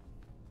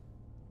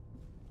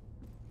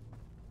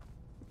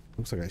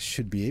 Looks like I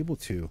should be able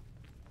to.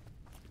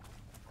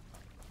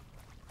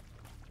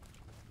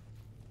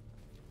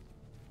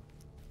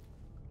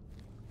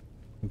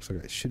 Looks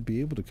like I should be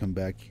able to come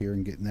back here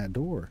and get in that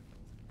door.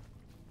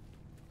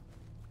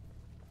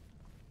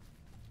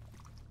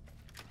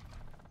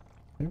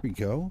 There we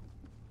go.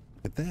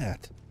 Look at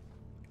that.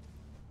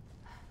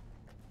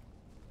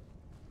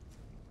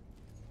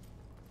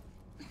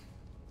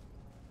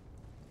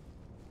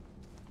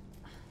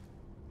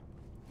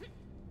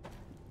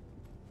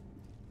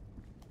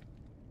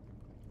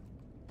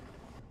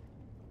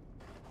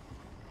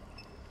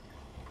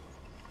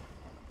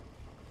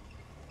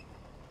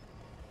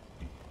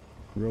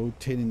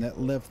 Rotating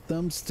that left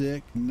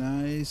thumbstick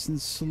nice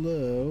and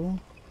slow.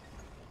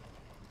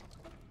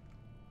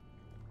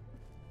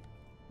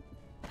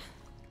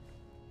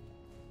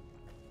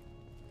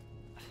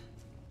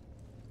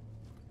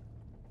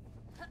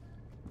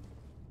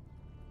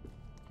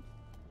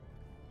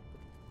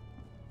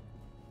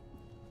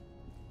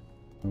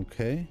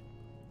 Okay.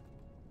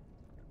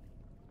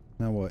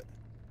 Now what?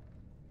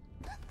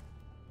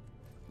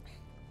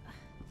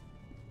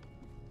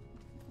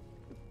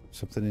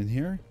 Something in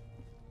here?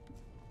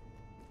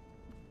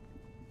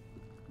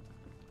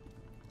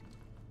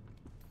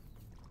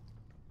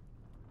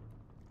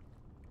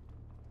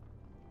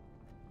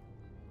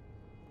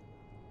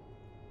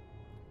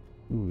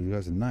 Ooh, he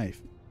has a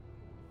knife.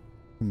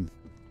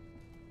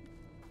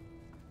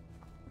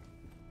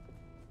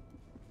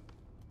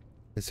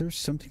 Is there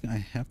something I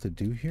have to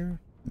do here?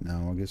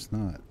 No, I guess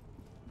not.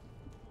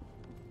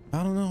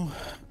 I don't know.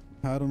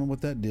 I don't know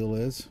what that deal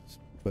is,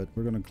 but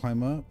we're gonna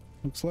climb up,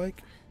 looks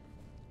like.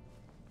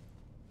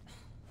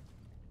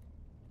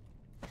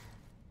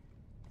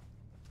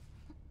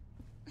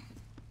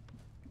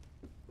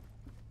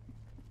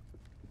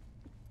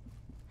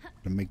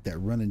 Gonna make that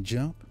run and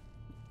jump.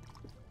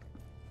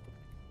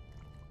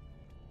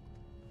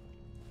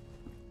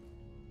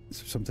 Is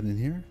there something in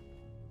here?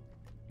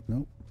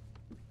 Nope.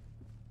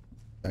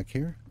 Back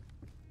here?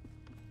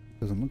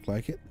 Doesn't look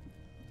like it.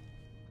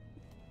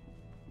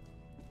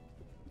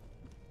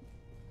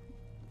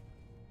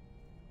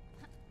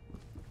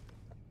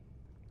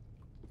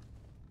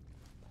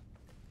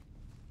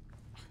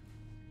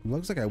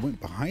 Looks like I went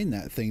behind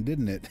that thing,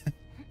 didn't it?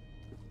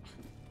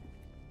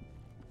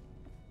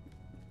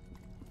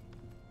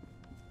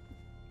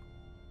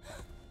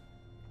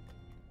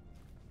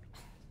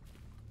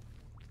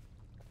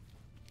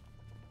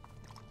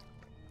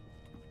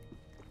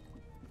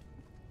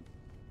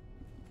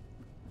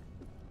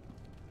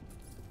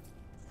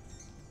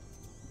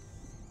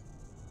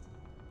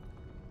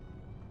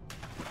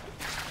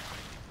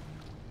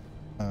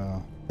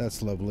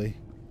 That's lovely.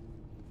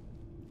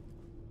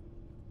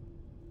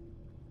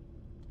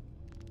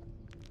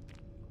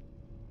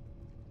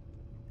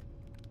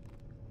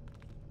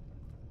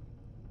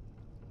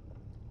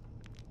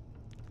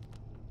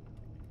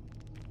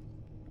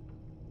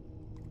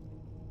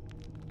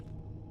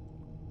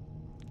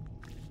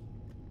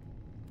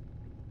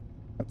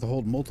 Have to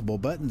hold multiple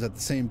buttons at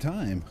the same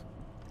time.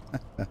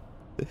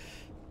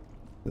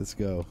 Let's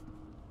go.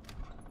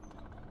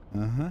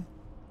 Uh-huh.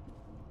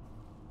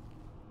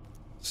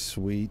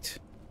 Sweet.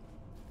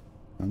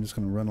 I'm just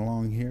gonna run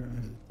along here.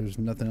 There's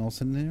nothing else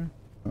in there.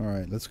 All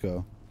right, let's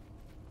go.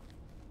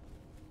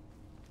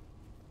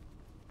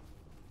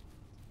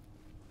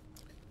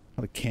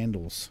 A lot of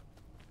candles.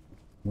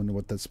 Wonder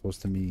what that's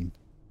supposed to mean.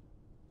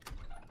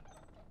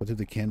 What do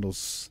the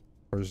candles,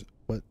 or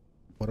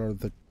what are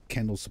the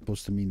candles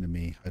supposed to mean to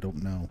me? I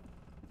don't know.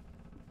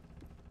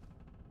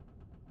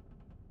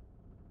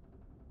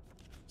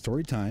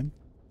 Story time.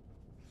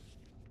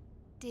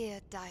 Dear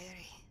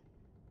diary,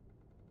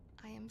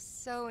 I am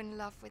so in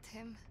love with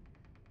him.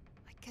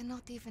 I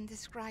cannot even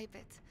describe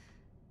it.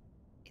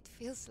 It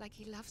feels like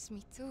he loves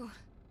me too.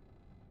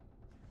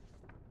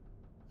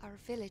 Our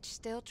village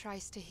still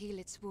tries to heal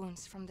its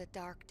wounds from the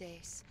dark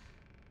days,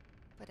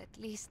 but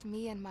at least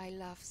me and my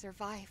love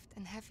survived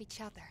and have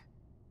each other.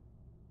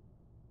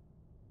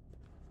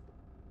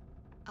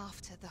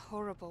 After the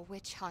horrible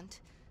witch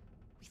hunt,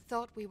 we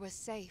thought we were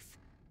safe.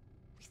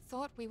 We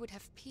thought we would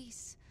have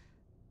peace.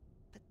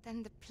 But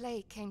then the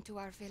plague came to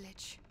our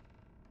village.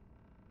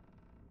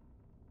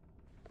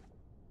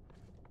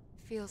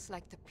 Feels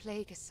like the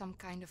plague is some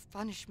kind of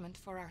punishment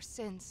for our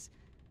sins.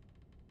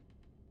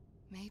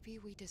 Maybe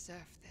we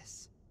deserve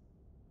this.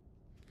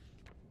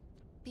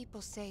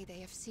 People say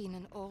they have seen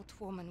an old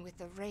woman with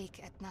a rake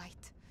at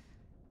night.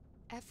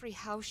 Every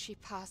house she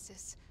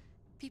passes,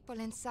 people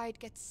inside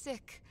get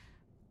sick.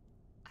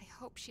 I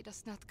hope she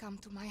does not come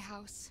to my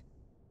house.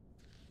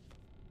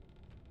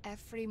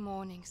 Every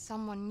morning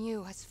someone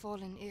new has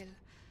fallen ill,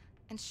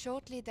 and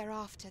shortly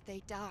thereafter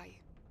they die.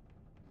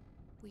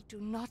 We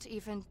do not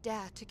even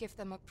dare to give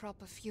them a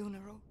proper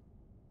funeral.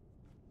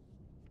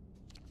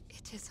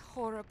 It is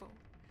horrible.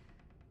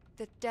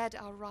 The dead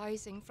are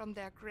rising from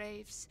their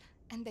graves,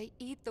 and they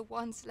eat the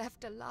ones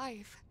left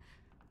alive.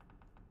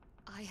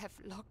 I have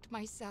locked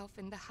myself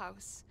in the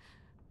house.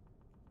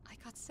 I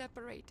got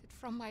separated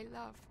from my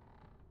love.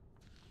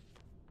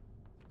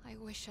 I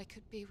wish I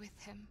could be with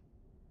him.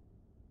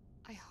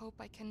 I hope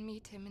I can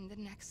meet him in the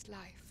next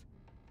life.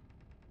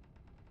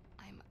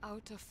 I'm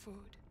out of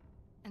food,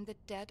 and the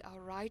dead are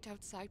right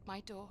outside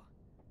my door.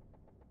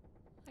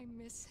 I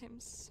miss him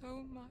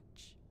so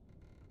much.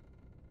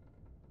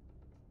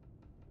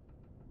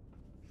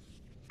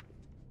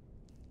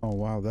 Oh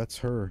wow, that's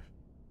her.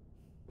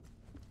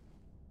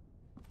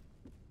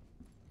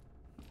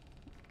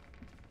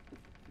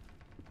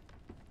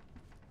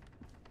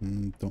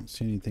 Don't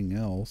see anything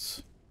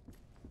else.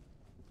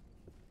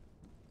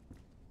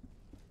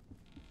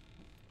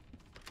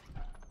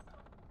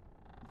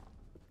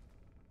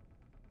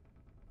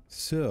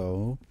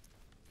 So,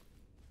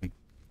 I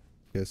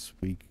guess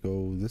we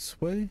go this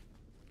way.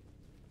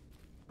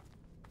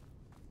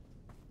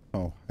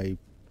 Oh, I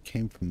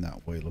came from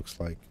that way, looks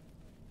like.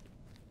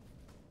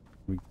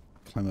 We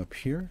climb up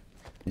here.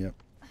 Yep.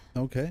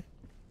 Okay.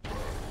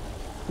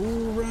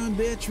 Ooh, run,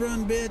 bitch,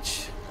 run,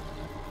 bitch.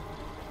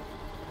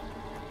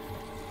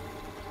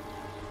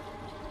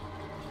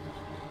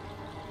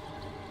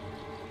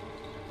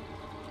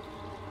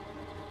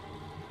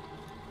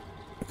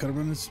 I gotta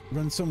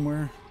run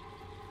somewhere.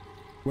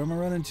 Where am I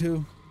running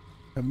to?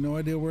 I have no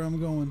idea where I'm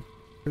going.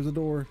 There's a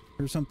door.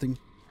 There's something.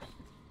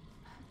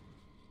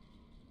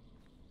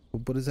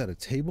 What is that? A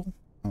table?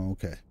 Oh,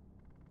 okay.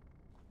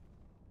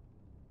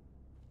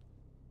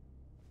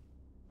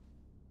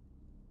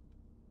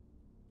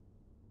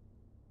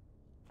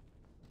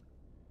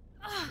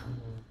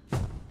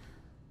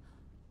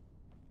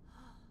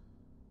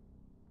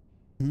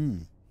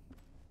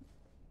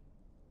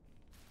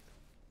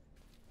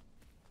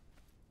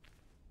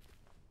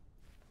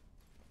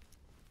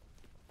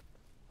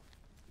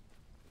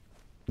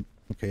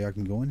 Okay, I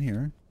can go in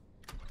here.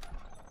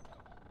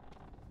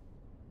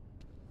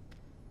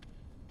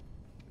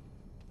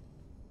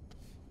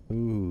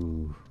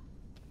 Ooh.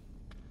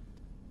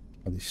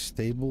 These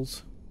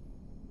stables.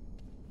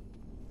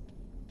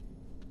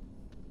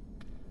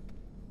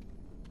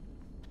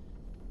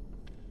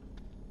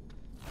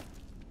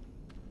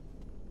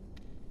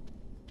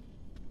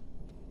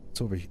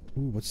 It's over here.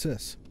 Ooh, what's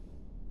this?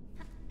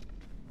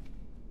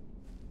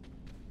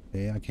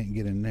 Okay, I can't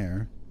get in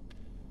there.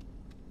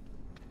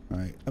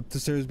 Alright, up the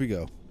stairs we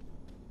go.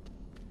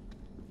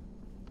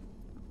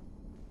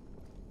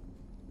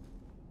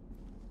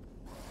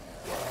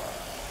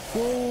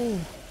 Whoa!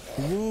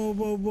 Whoa,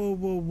 whoa, whoa,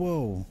 whoa,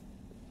 whoa.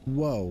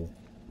 Whoa.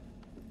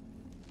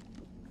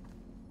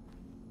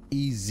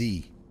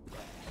 Easy.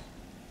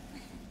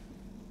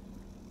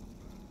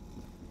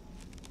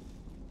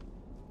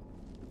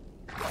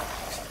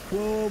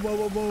 Whoa, whoa,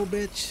 whoa, whoa,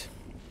 bitch.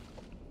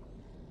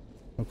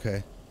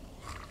 Okay.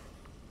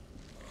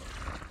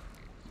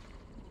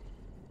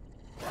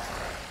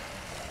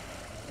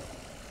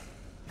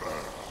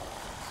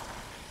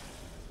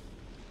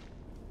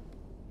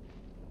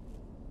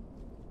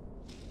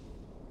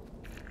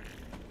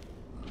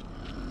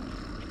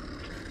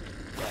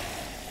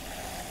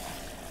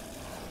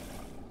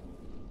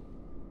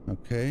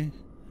 Okay.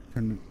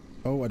 Turn.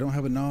 Oh, I don't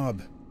have a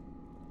knob.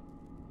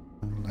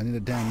 I need a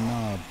damn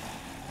knob.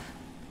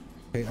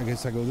 Okay, I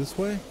guess I go this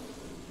way. Is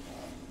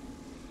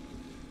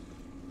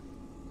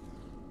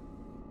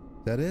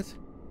that it?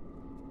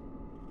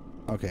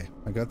 Okay,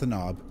 I got the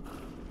knob.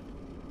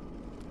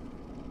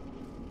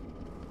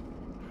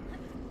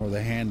 Or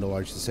the handle,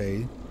 I should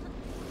say.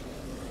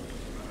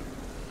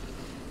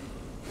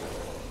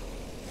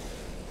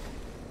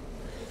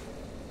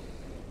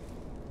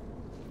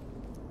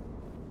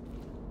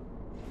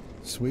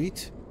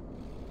 Sweet.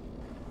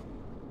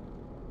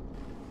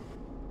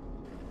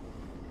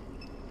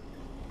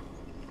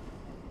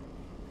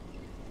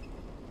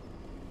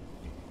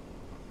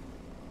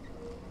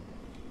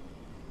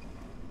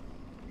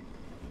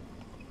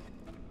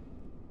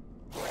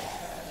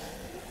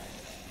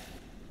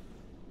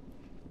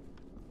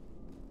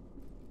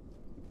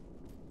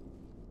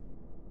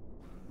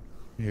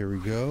 Here we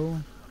go.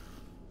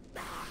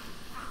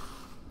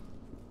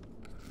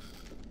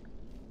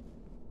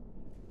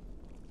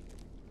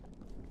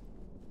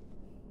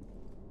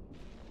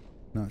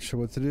 Not sure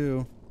what to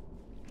do.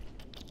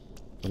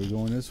 Are we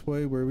going this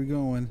way? Where are we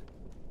going?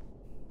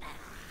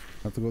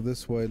 Have to go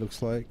this way,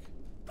 looks like.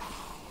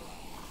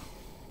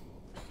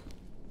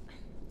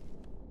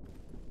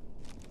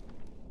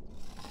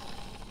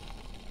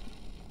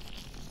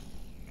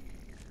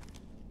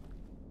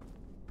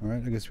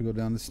 Alright, I guess we go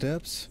down the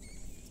steps.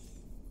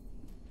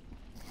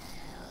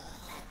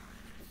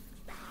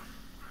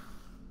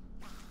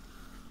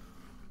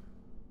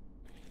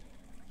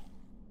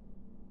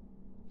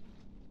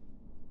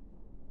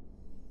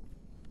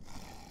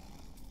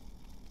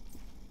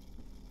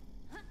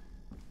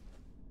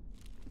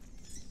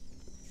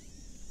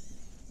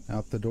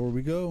 Out the door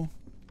we go.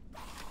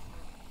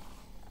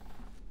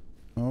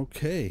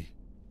 Okay.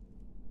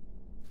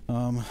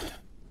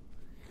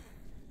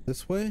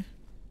 This way?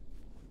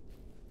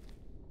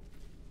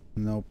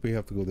 Nope, we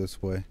have to go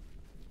this way.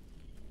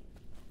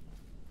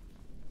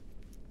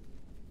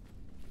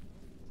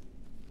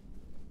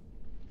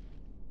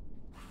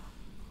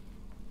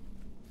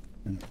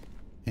 And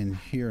in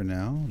here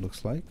now,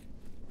 looks like.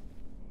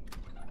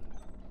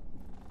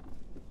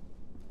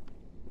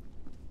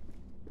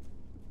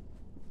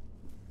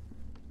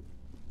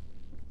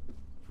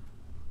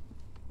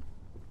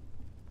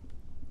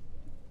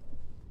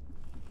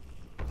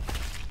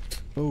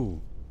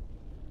 Oh.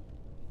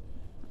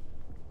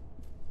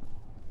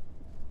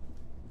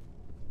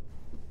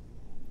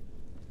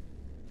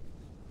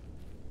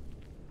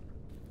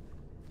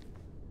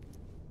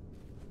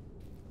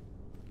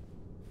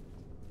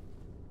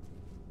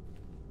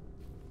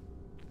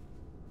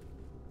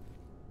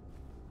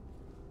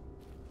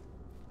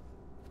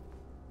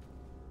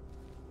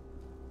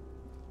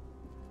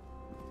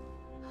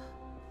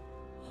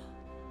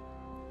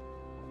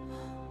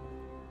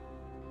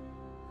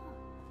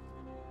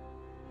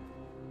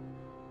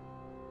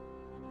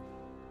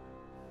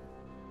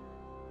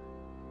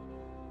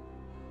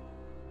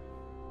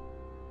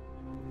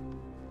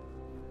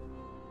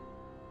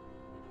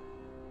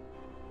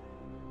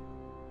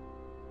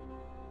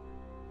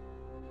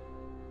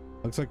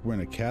 Looks like we're in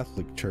a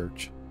Catholic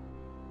church.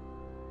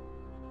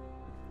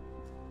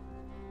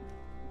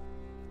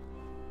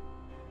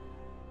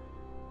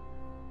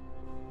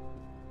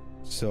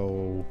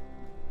 So,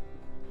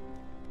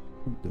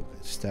 do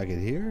I stack it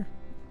here?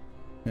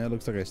 Yeah, it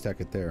looks like I stack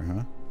it there,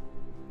 huh?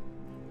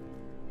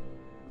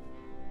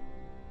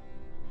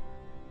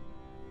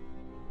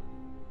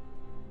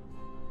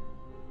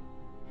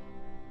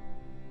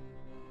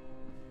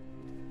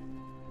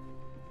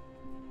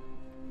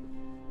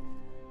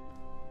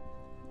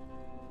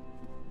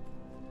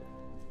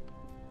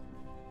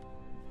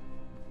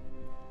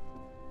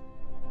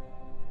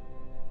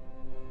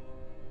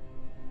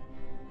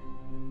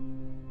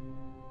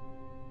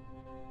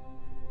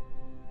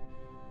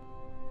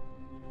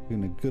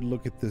 Taking a good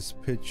look at this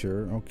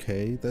picture.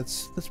 Okay,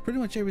 that's pretty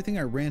much everything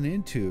I ran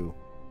into.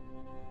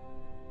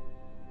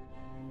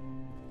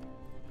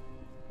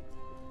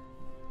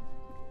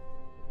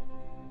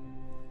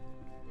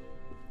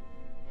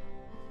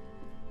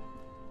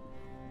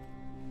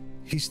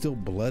 He's still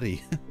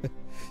bloody.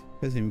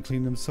 Hasn't even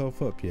cleaned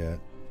himself up yet.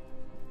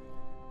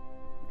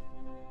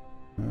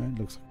 Alright,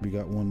 looks like we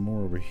got one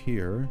more over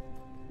here.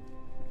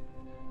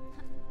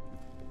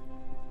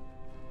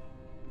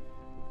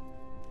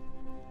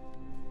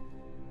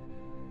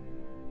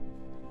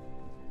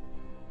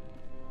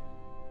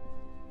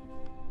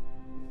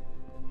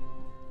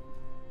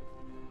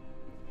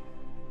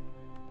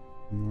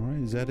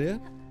 Alright, is that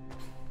it?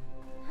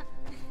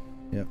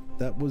 Yep,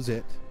 that was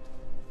it.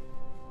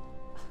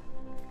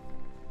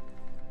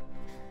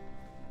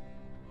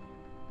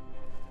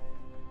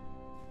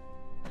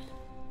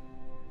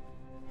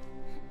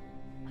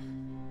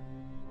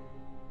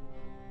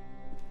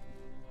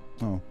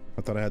 Oh,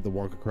 I thought I had to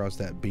walk across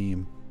that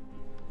beam.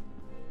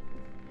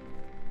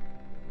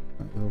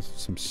 There's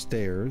some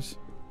stairs.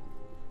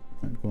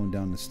 Going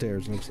down the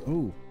stairs looks...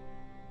 Oh!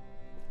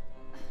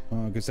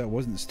 I guess that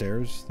wasn't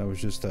stairs. That was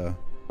just a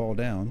fall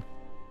down.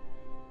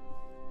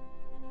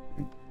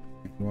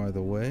 Go out of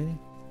the way.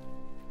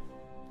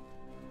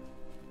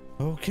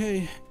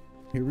 Okay,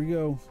 here we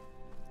go.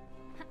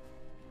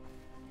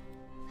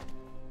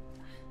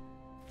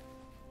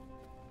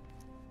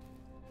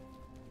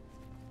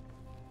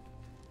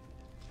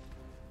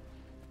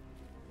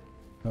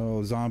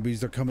 Oh, zombies,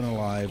 they're coming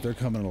alive. They're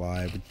coming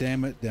alive.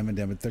 Damn it, damn it,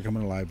 damn it. They're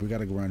coming alive. We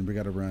gotta run. We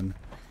gotta run.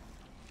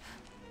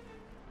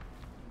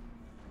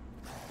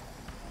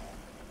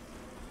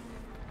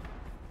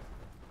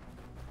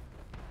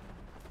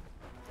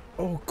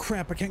 Oh,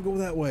 crap. I can't go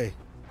that way.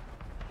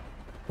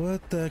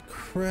 What the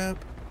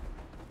crap?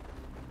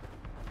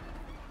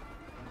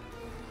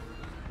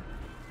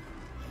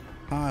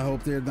 I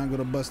hope they're not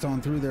gonna bust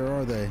on through there,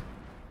 are they?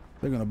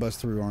 They're gonna bust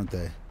through, aren't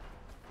they?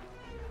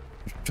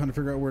 Trying to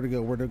figure out where to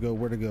go, where to go,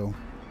 where to go.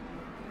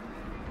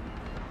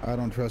 I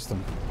don't trust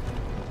them.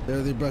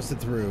 There, they busted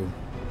through.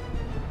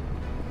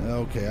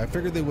 Okay, I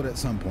figured they would at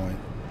some point.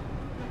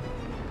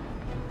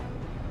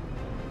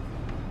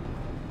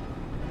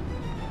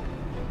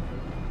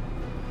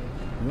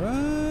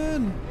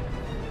 Run!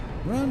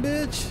 Run,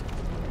 bitch!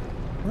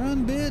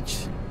 Run,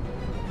 bitch!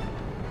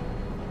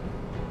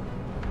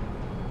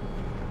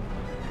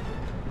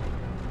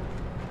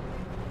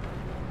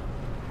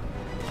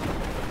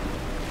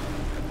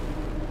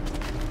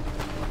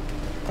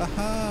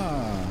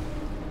 Aha!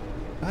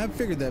 I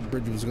figured that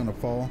bridge was gonna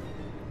fall.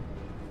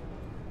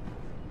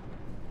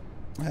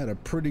 I had a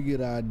pretty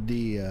good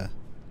idea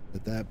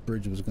that that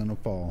bridge was gonna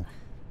fall.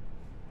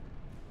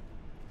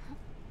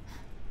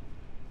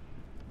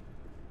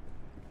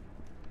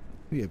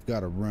 We have got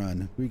to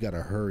run. We got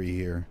to hurry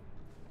here.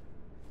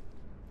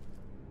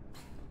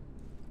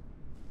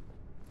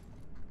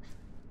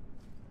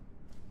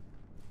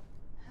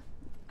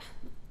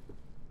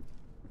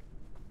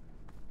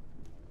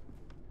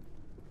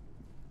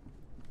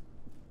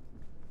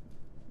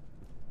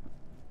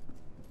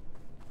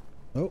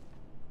 Oh,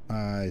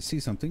 I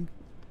see something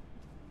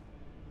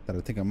that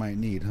I think I might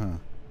need, huh?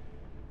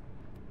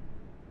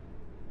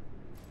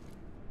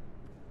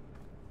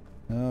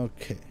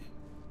 Okay.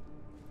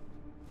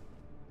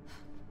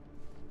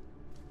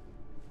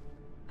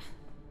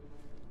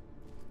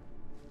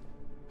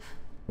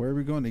 Where are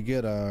we going to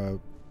get a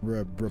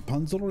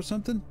Rapunzel or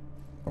something?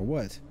 Or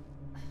what?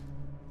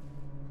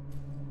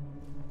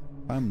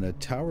 I'm in a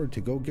tower to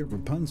go get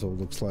Rapunzel,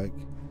 looks like.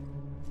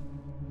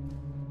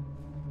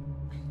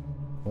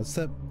 What's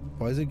that?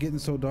 Why is it getting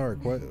so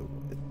dark? What?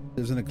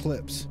 There's an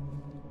eclipse.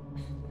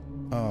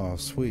 Oh,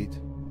 sweet.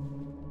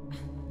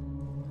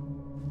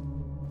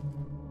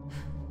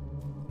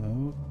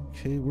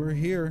 Okay, we're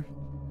here.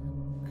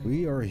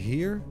 We are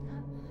here.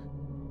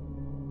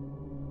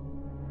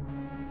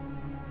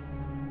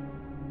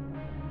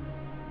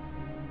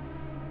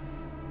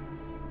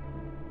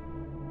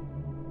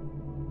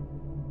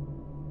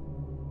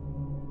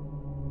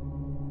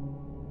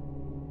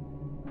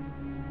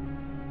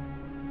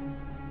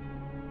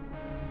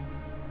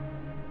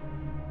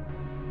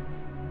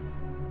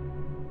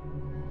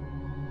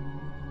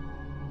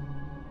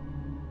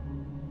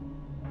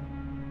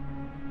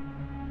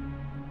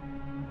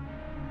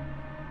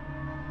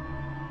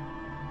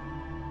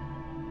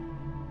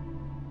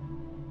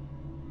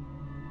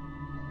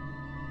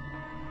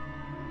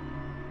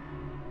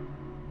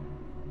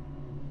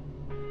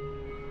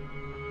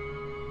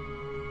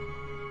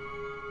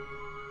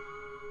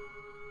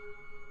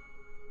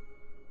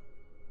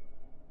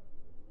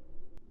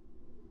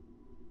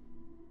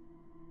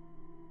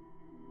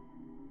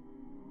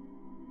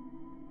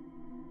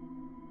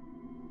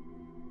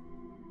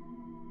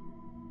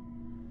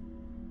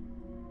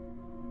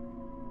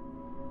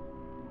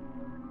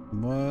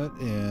 What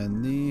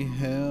in the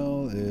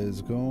hell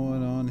is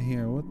going on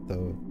here? What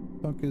the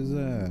fuck is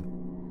that?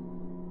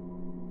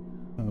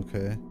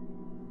 Okay.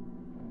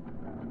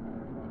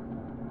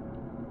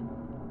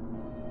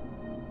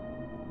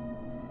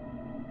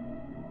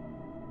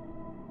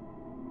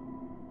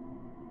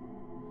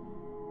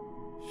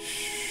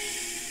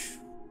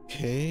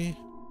 Okay.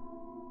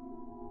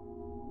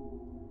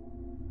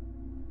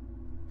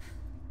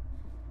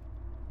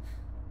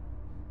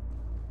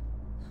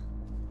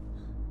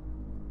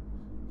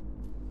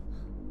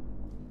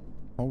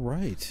 All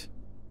right.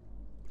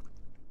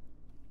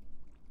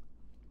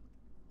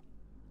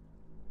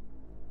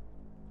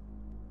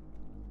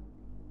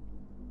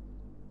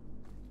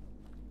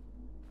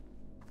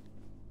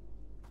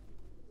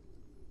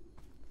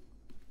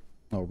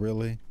 Oh,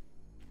 really?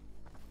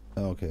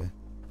 Okay.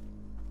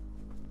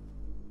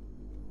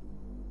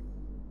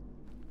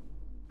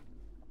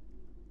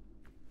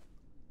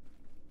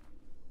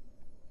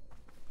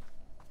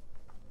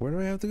 Where do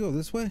I have to go?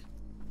 This way?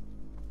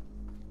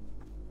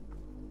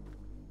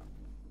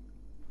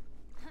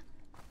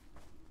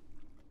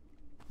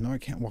 No, I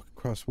can't walk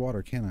across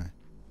water, can I?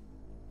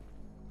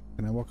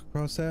 Can I walk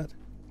across that?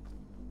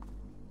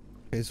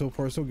 Okay, so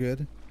far so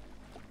good.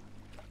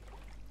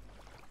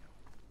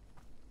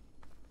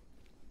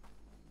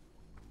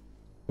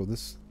 Well,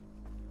 this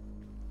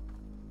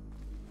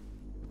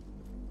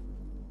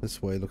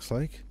way looks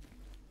like.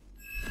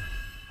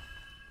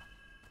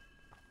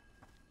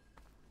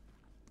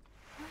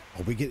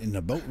 Oh, we get in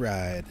a boat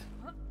ride.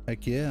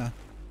 Heck yeah.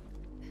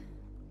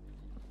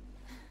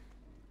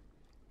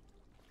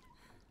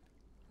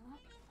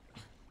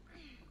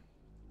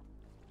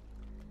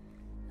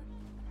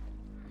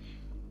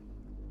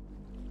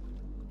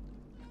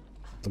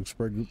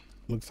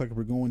 Looks like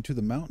we're going to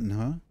the mountain,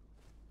 huh?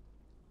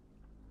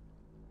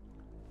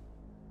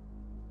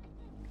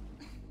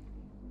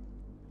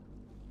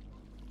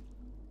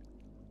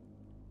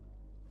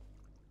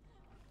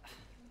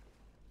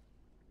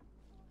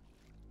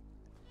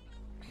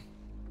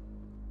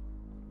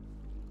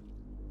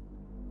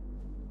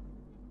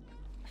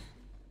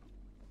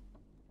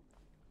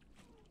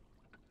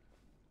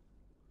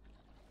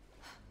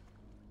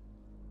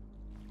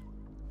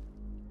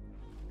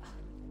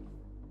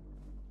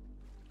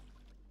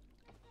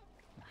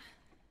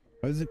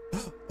 Why is it?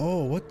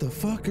 Oh, what the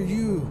fuck are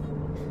you?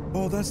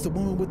 Oh, that's the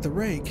woman with the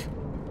rake.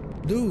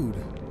 Dude.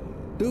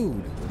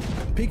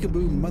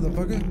 Peekaboo,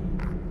 motherfucker.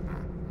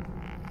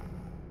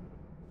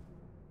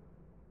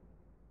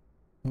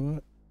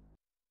 What?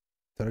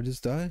 Did I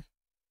just die?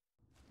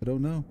 I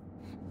don't know.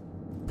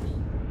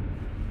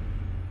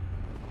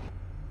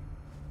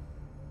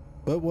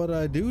 But what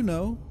I do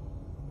know,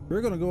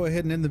 we're gonna go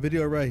ahead and end the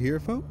video right here,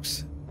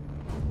 folks.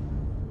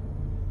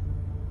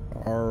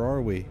 Or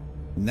are we?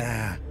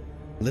 Nah.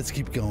 Let's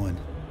keep going.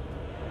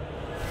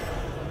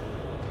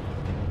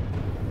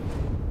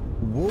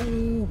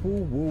 Whoa.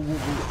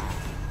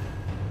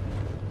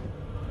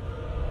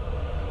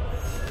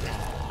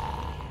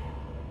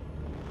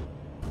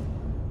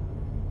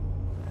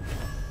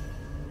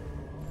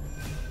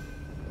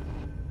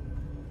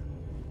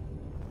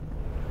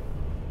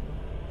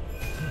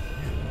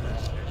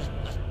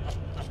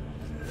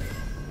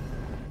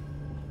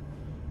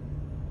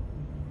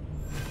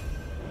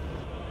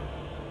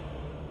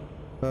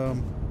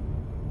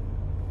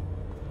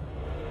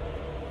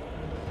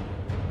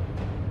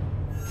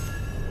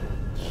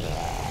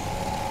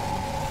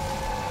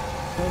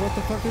 What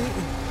the fuck is it?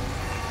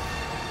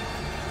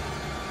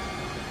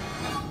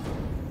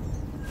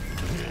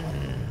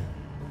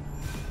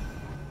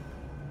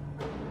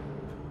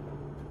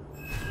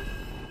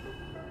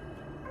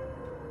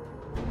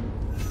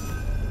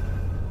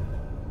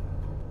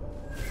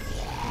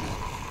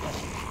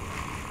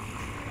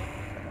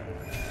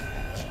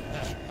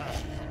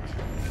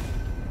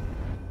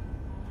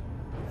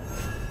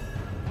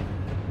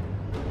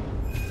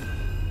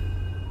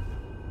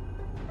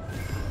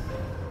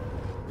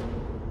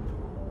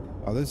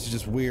 Oh, this is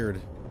just weird.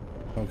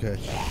 Okay.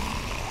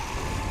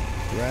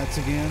 Rats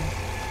again.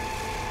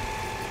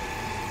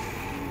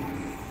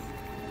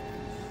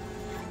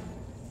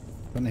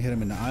 Gonna hit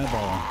him in the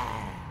eyeball.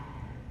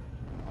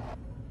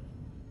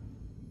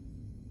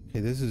 Okay,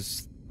 this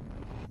is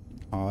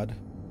odd.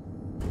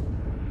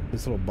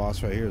 This little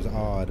boss right here is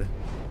odd.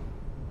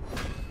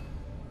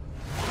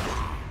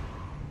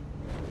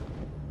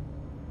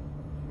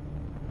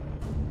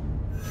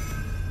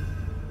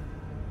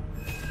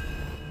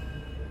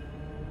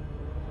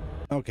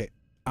 Okay,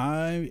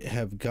 I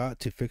have got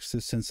to fix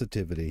this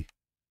sensitivity.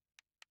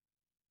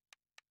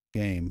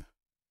 Game.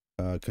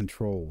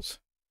 Controls.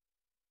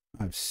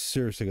 I've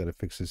seriously got to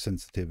fix this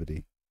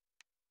sensitivity.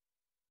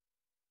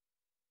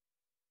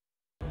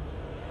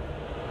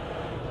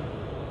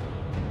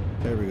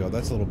 There we go,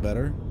 that's a little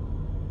better.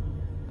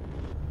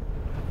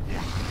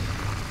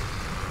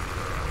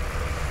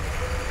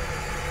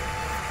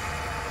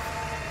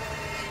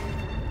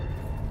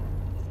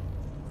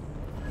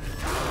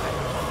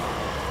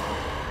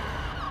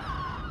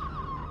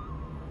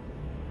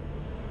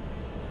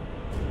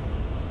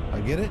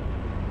 Get it?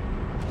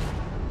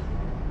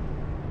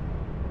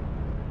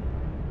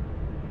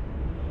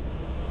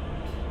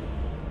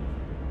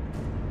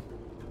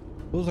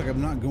 Feels like I'm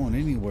not going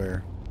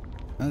anywhere.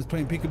 I was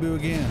playing peekaboo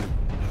again.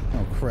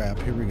 Oh crap,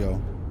 here we go.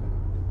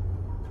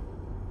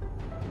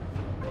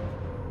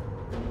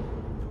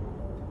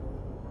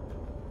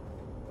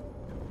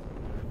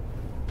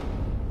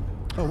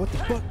 Oh, what the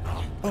fuck?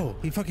 Oh,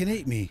 he fucking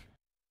ate me.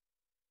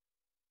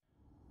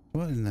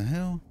 What in the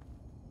hell?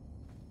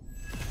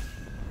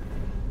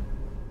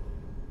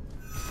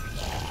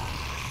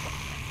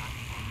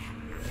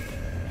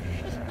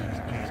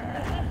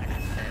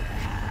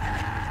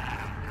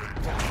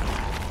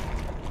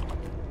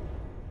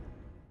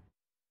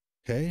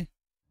 Okay.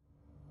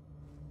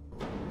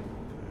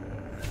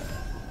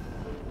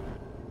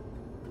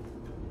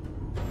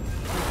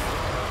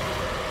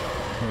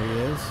 There he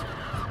is.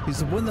 He's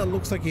the one that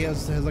looks like he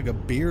has like a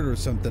beard or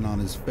something on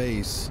his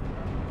face.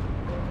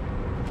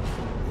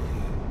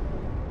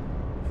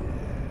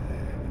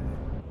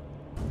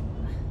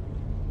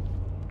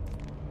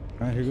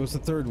 All right, here goes the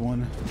third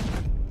one.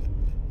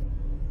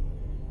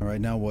 All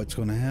right, now what's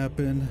going to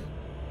happen?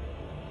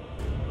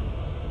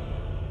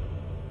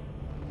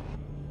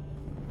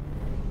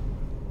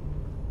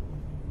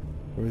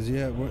 Where is he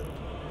at? What?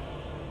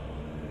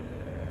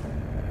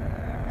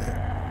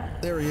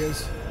 There he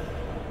is.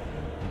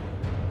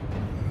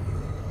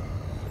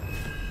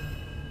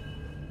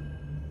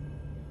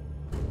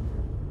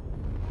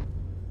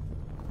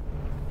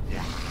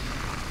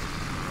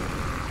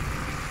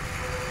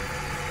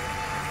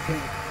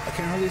 I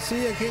can't hardly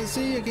see. I can't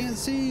see. I can't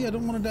see. I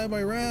don't want to die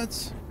by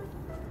rats.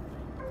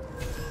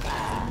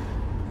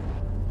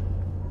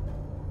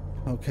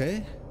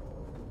 Okay.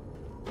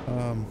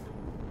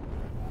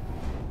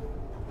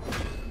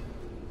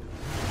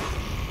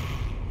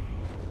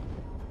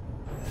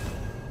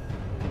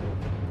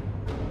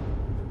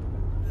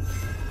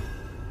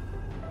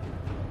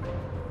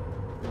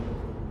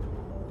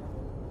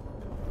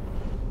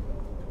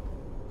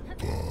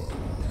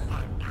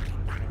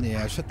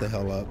 Yeah, shut the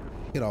hell up.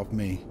 Get off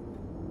me.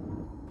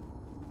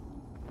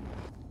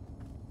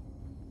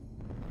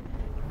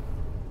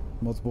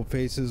 Multiple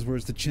faces.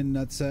 Where's the chin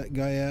nuts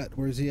guy at?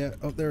 Where's he at?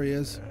 Oh, there he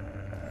is.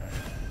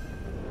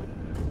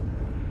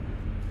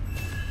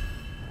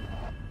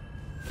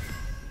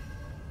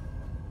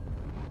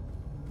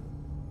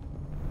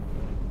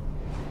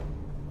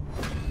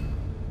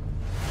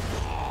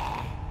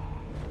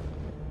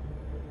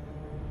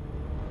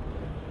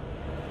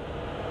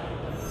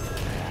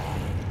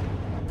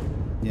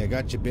 Yeah, I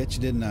got you, bitch,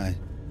 didn't I?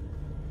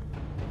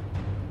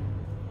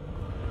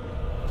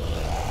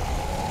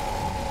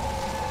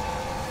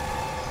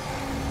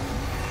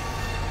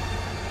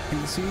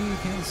 Can't see,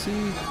 can't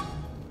see.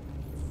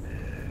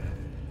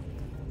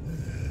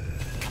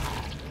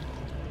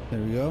 There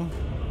we go.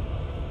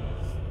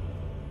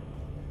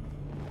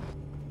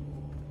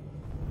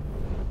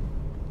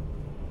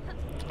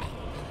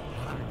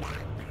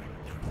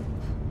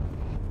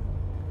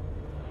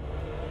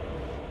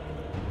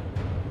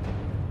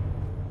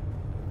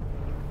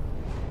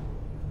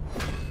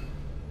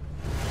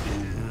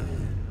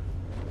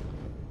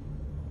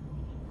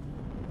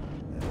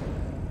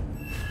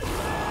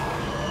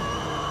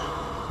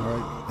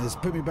 Has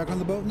put me back on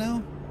the boat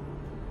now?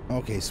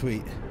 Okay,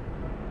 sweet.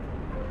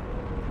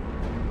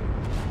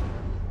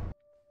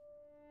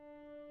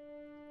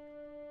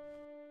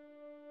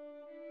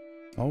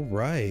 All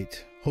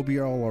right. Hope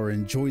you all are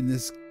enjoying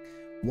this,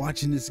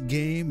 watching this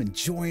game,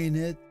 enjoying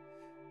it,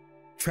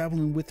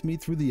 traveling with me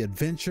through the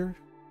adventure.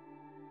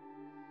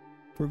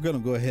 We're going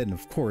to go ahead and,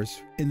 of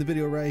course, end the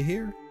video right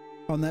here.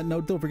 On that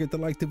note, don't forget to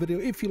like the video.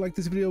 If you like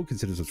this video,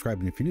 consider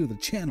subscribing if you're new to the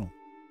channel.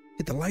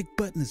 Hit the like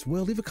button as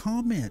well. Leave a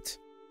comment.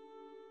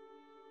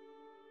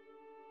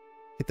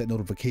 Hit that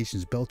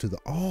notifications bell to the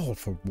all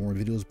for more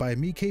videos by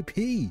me,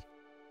 KP.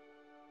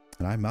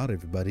 And I'm out,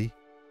 everybody.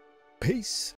 Peace.